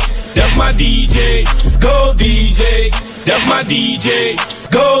DJ, that's my DJ. Go DJ, that's my DJ.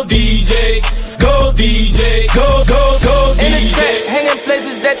 Go DJ, go DJ, go DJ. In the track, hanging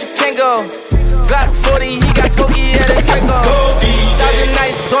places that you can't go. Glock 40, he got smoky at the Draco. Thousand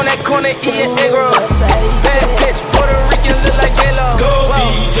nights on that corner eating egg rolls. Bad bitch, Puerto Rican look like J-Lo.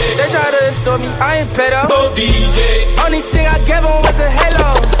 DJ. They try to extort me, I ain't pedo. DJ. Only thing I gave him was a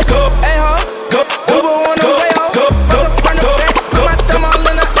halo. Hey ho, Uber on the way ho. From the front to back, put my thumb all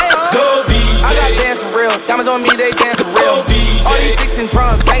in the A-ho. I got bands for real, diamonds on me, they dance for real. All these sticks and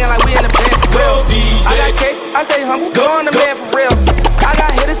drums, banging like we in the band for real. I got cake, I stay humble, go on the man for real. I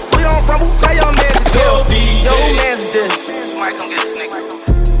got hitters, we don't rumble, tell your man to chill. Yo, who mans is this?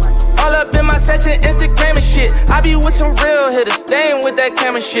 All up in my session, Instagram and shit. I be with some real hitters, they ain't with that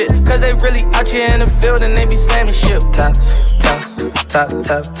camera shit. 'Cause they really out here in the field and they be slamming shit. Top.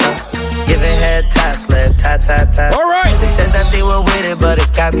 Giving head taps, let tap. All right. They said that they were with it, but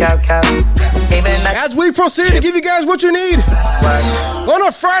it's cap. As we proceed to give you guys what you need on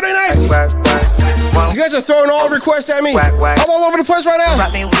a Friday night. You guys are throwing all requests at me. I'm all over the place right now.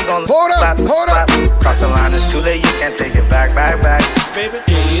 Hold up. Cross the line, it's too late, you can't take it back. Baby,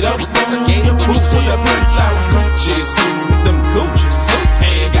 get up, gain a boost with a bitch out Gucci suit, them Gucci suits.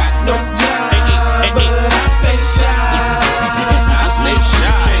 Ain't got no job, but I stay shy.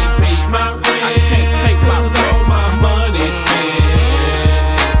 Can't pay my rent, 'cause all my money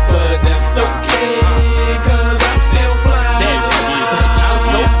spent. But that's okay, 'cause I'm still fly. I'm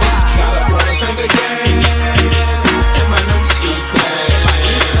so fly. Gotta put a tank of gas in my new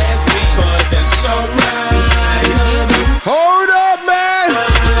E-Class. But that's alright, 'cause I'm Hold up, man.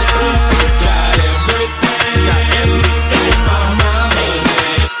 got everything in my mind.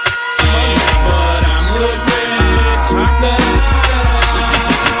 But I'm good rich.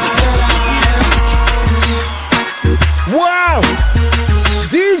 Wow.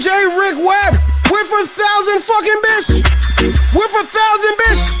 DJ Rick Webb with 1,000 fucking bits. With 1,000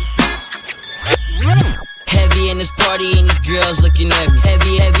 bits. Heavy in this party and these girls looking at me.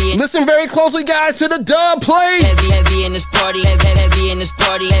 Heavy. Listen very closely, guys, to the dub play. Heavy in this party. Heavy in this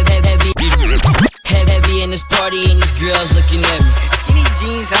party. Heavy in this party and these girls looking at me. Skinny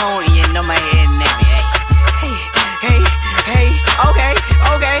jeans on and you know my head nappy. Hey, okay.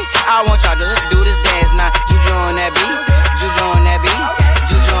 I want y'all to do this dance now. Juju on that beat, juju on that beat,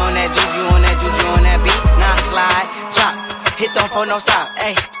 juju on that, juju on that, juju on that beat. Now slide, chop, hit don't for no stop,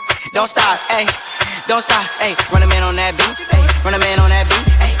 ayy. Don't stop, ayy. Don't stop, ayy. Run a man on that beat, ayy. Run a man on that beat,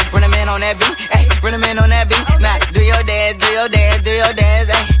 ayy. Run a man on that beat, ayy. Run a man on that beat. Now do your dance,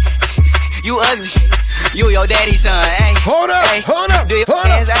 ayy. You ugly. You your daddy's son, ayy. Hold up. Do your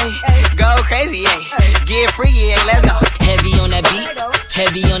dance, ayy. Go crazy, ayy. Get freaky, ayy. Let's go. Heavy on that beat.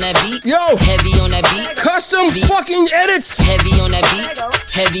 Heavy on that beat. Yo. Heavy on that beat. Custom fucking edits. Heavy on that beat.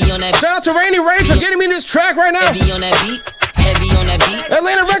 Heavy on that beat. Shout out to Rainy Ray for getting me this track right now. Heavy on that beat. Heavy on that beat.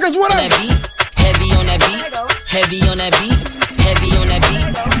 Atlanta Records, what up? Heavy on that beat. Heavy on that beat. Heavy on that beat.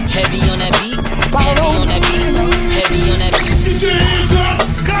 Heavy on that beat. Heavy on that beat. Heavy on that beat.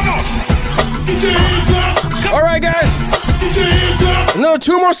 All right, guys. Another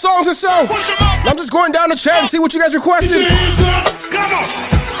 2 more songs or so. I'm just going down the chat and see what you guys requested.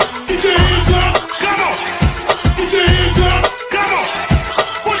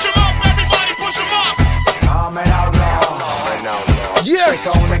 Yes.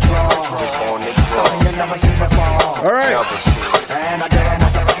 All right. I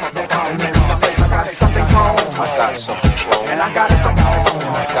got something wrong. And I got it from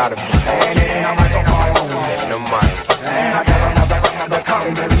home. I got it from home. And it ain't a microphone. In the mind. And I got another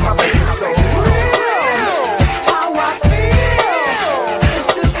comment. My face is so real. How I feel.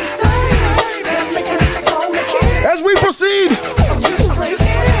 It's the society that makes it on the kid. As we proceed.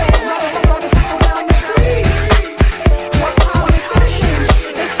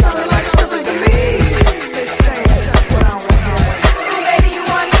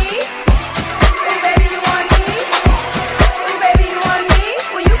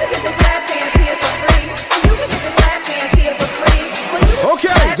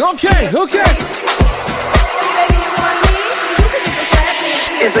 Okay.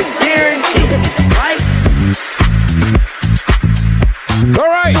 It's a guarantee, right? All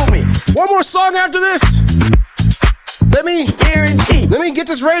right. One more song after this. Let me get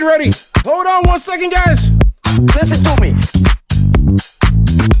this raid ready. Hold on 1 second, guys. Listen to me.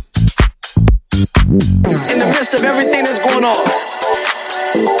 In the midst of everything that's going on,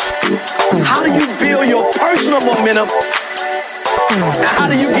 how do you build your personal momentum? And how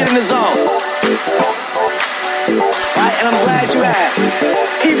do you get in the zone? Right, and I'm glad you asked.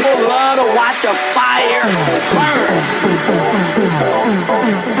 People love to watch a fire burn.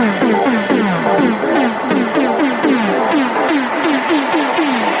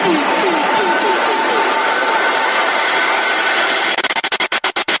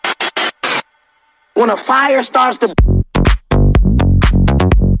 When a fire starts to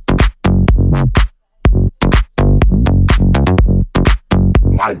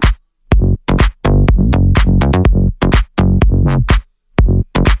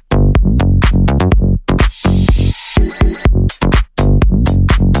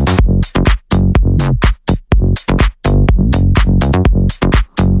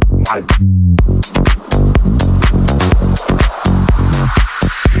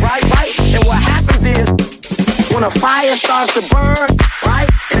when a fire starts to burn, right,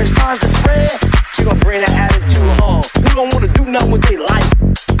 and it starts to spread, she gonna bring that attitude home. You don't wanna do nothing with their life.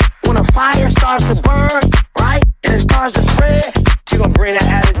 When a fire starts to burn, right, and it starts to spread, she gonna bring that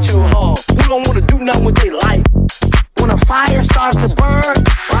attitude home. You don't wanna do nothing with their life. When a fire starts to burn,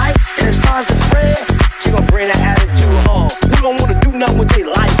 right, and it starts to spread, she gonna bring that attitude home. You don't wanna do nothing with their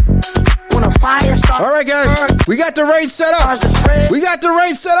life. When a fire starts. All right, guys, we got the raid set up. We got the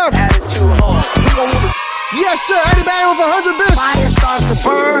raid set up. Attitude home. You don't wanna. Yes, sir. Anybody over 100 bits? Fire starts to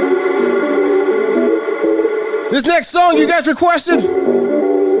burn. This next song you guys requested.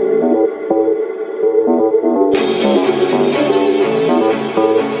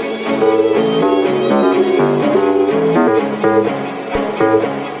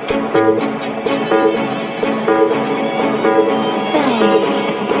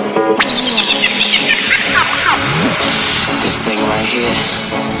 This thing right here.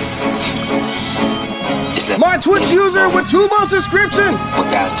 My Twitch user with 2 months subscription. What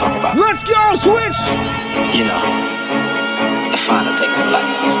guys talk about? Let's go, Twitch. You know, the finer things in life.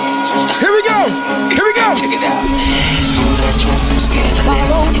 Here we go. Here we go. Check it out. You that dress so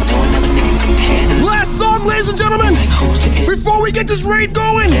scandalous. You know another nigga couldn't handle it. Last song, ladies and gentlemen. Before we get this raid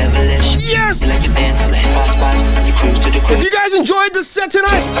going. Yes. Like your man till the hip hop spots. You cruise to the crib. If you guys enjoyed this set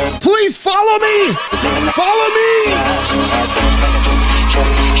tonight, please follow me. Follow me.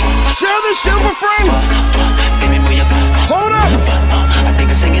 Share this shit with a friend. Hold up.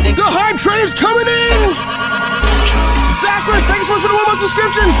 The hype train is coming in. Exactly. Thank you so much for the 1 month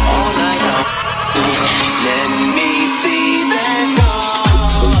subscription. All night long. Let me see that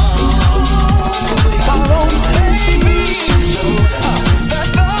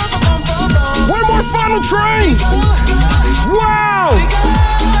one more final train. Wow.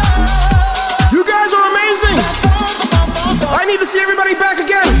 You guys are amazing. I need to see everybody back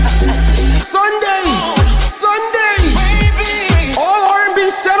again. Sunday. All R&B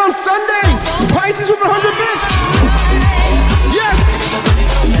set on Sunday. Pisces with 100 bits. Yes.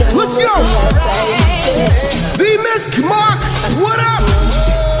 Let's go. The Miss Mark. What up?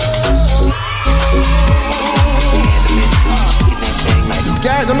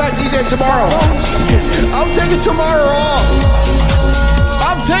 Guys, I'm not DJing tomorrow. I'm taking tomorrow off.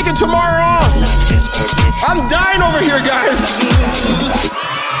 I'm dying over here, guys.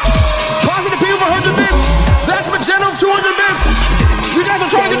 Positive people for 100 bits. That's Magenta of 200 bits. You guys are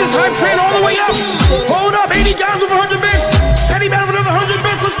trying to get this hype train all the way up. Hold up, 80 guys with 100 bits. Eddie Man with another 100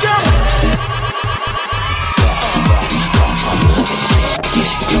 bits. Let's go.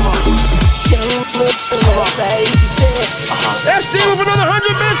 FC with another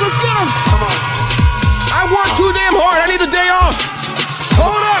 100 bits. Let's go. I work too damn hard. I need a day off.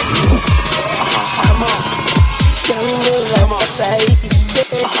 Hold up. Come on.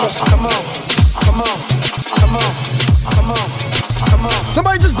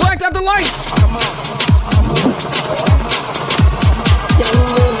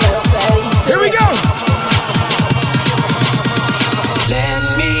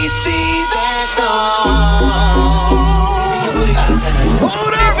 see that thong.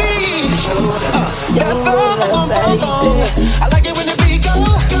 Hold up, that thong. I like it when the beat go.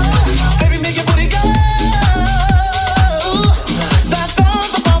 Baby, make your booty go. That thong,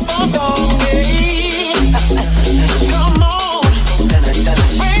 yeah. Come on,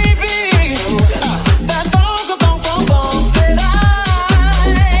 baby. That thong. Said I.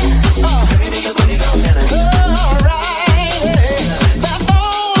 Baby, make your booty go.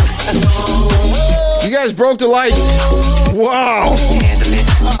 You guys broke the lights. Wow.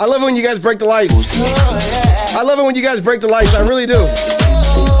 I love it when you guys break the lights. I love it when you guys break the lights. I really do.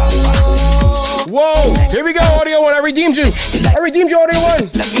 Whoa. Here we go, Audio 1. I redeemed you. I redeemed you, Audio 1.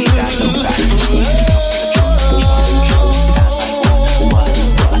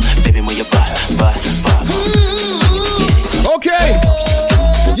 Okay.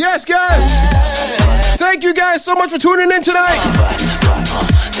 Yes, guys. Thank you guys so much for tuning in tonight.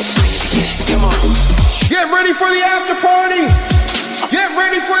 Get ready for the after party. Get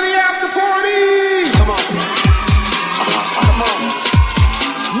ready for the after party. Come on.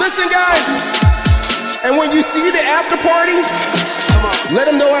 Listen, guys. And when you see the after party, let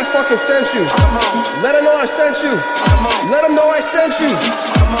them know I fucking sent you. Let them know I sent you. Let them know I sent you.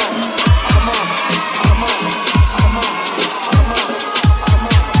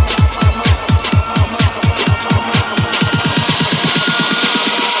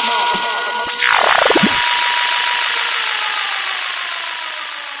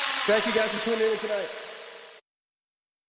 Thank you guys for tuning in tonight.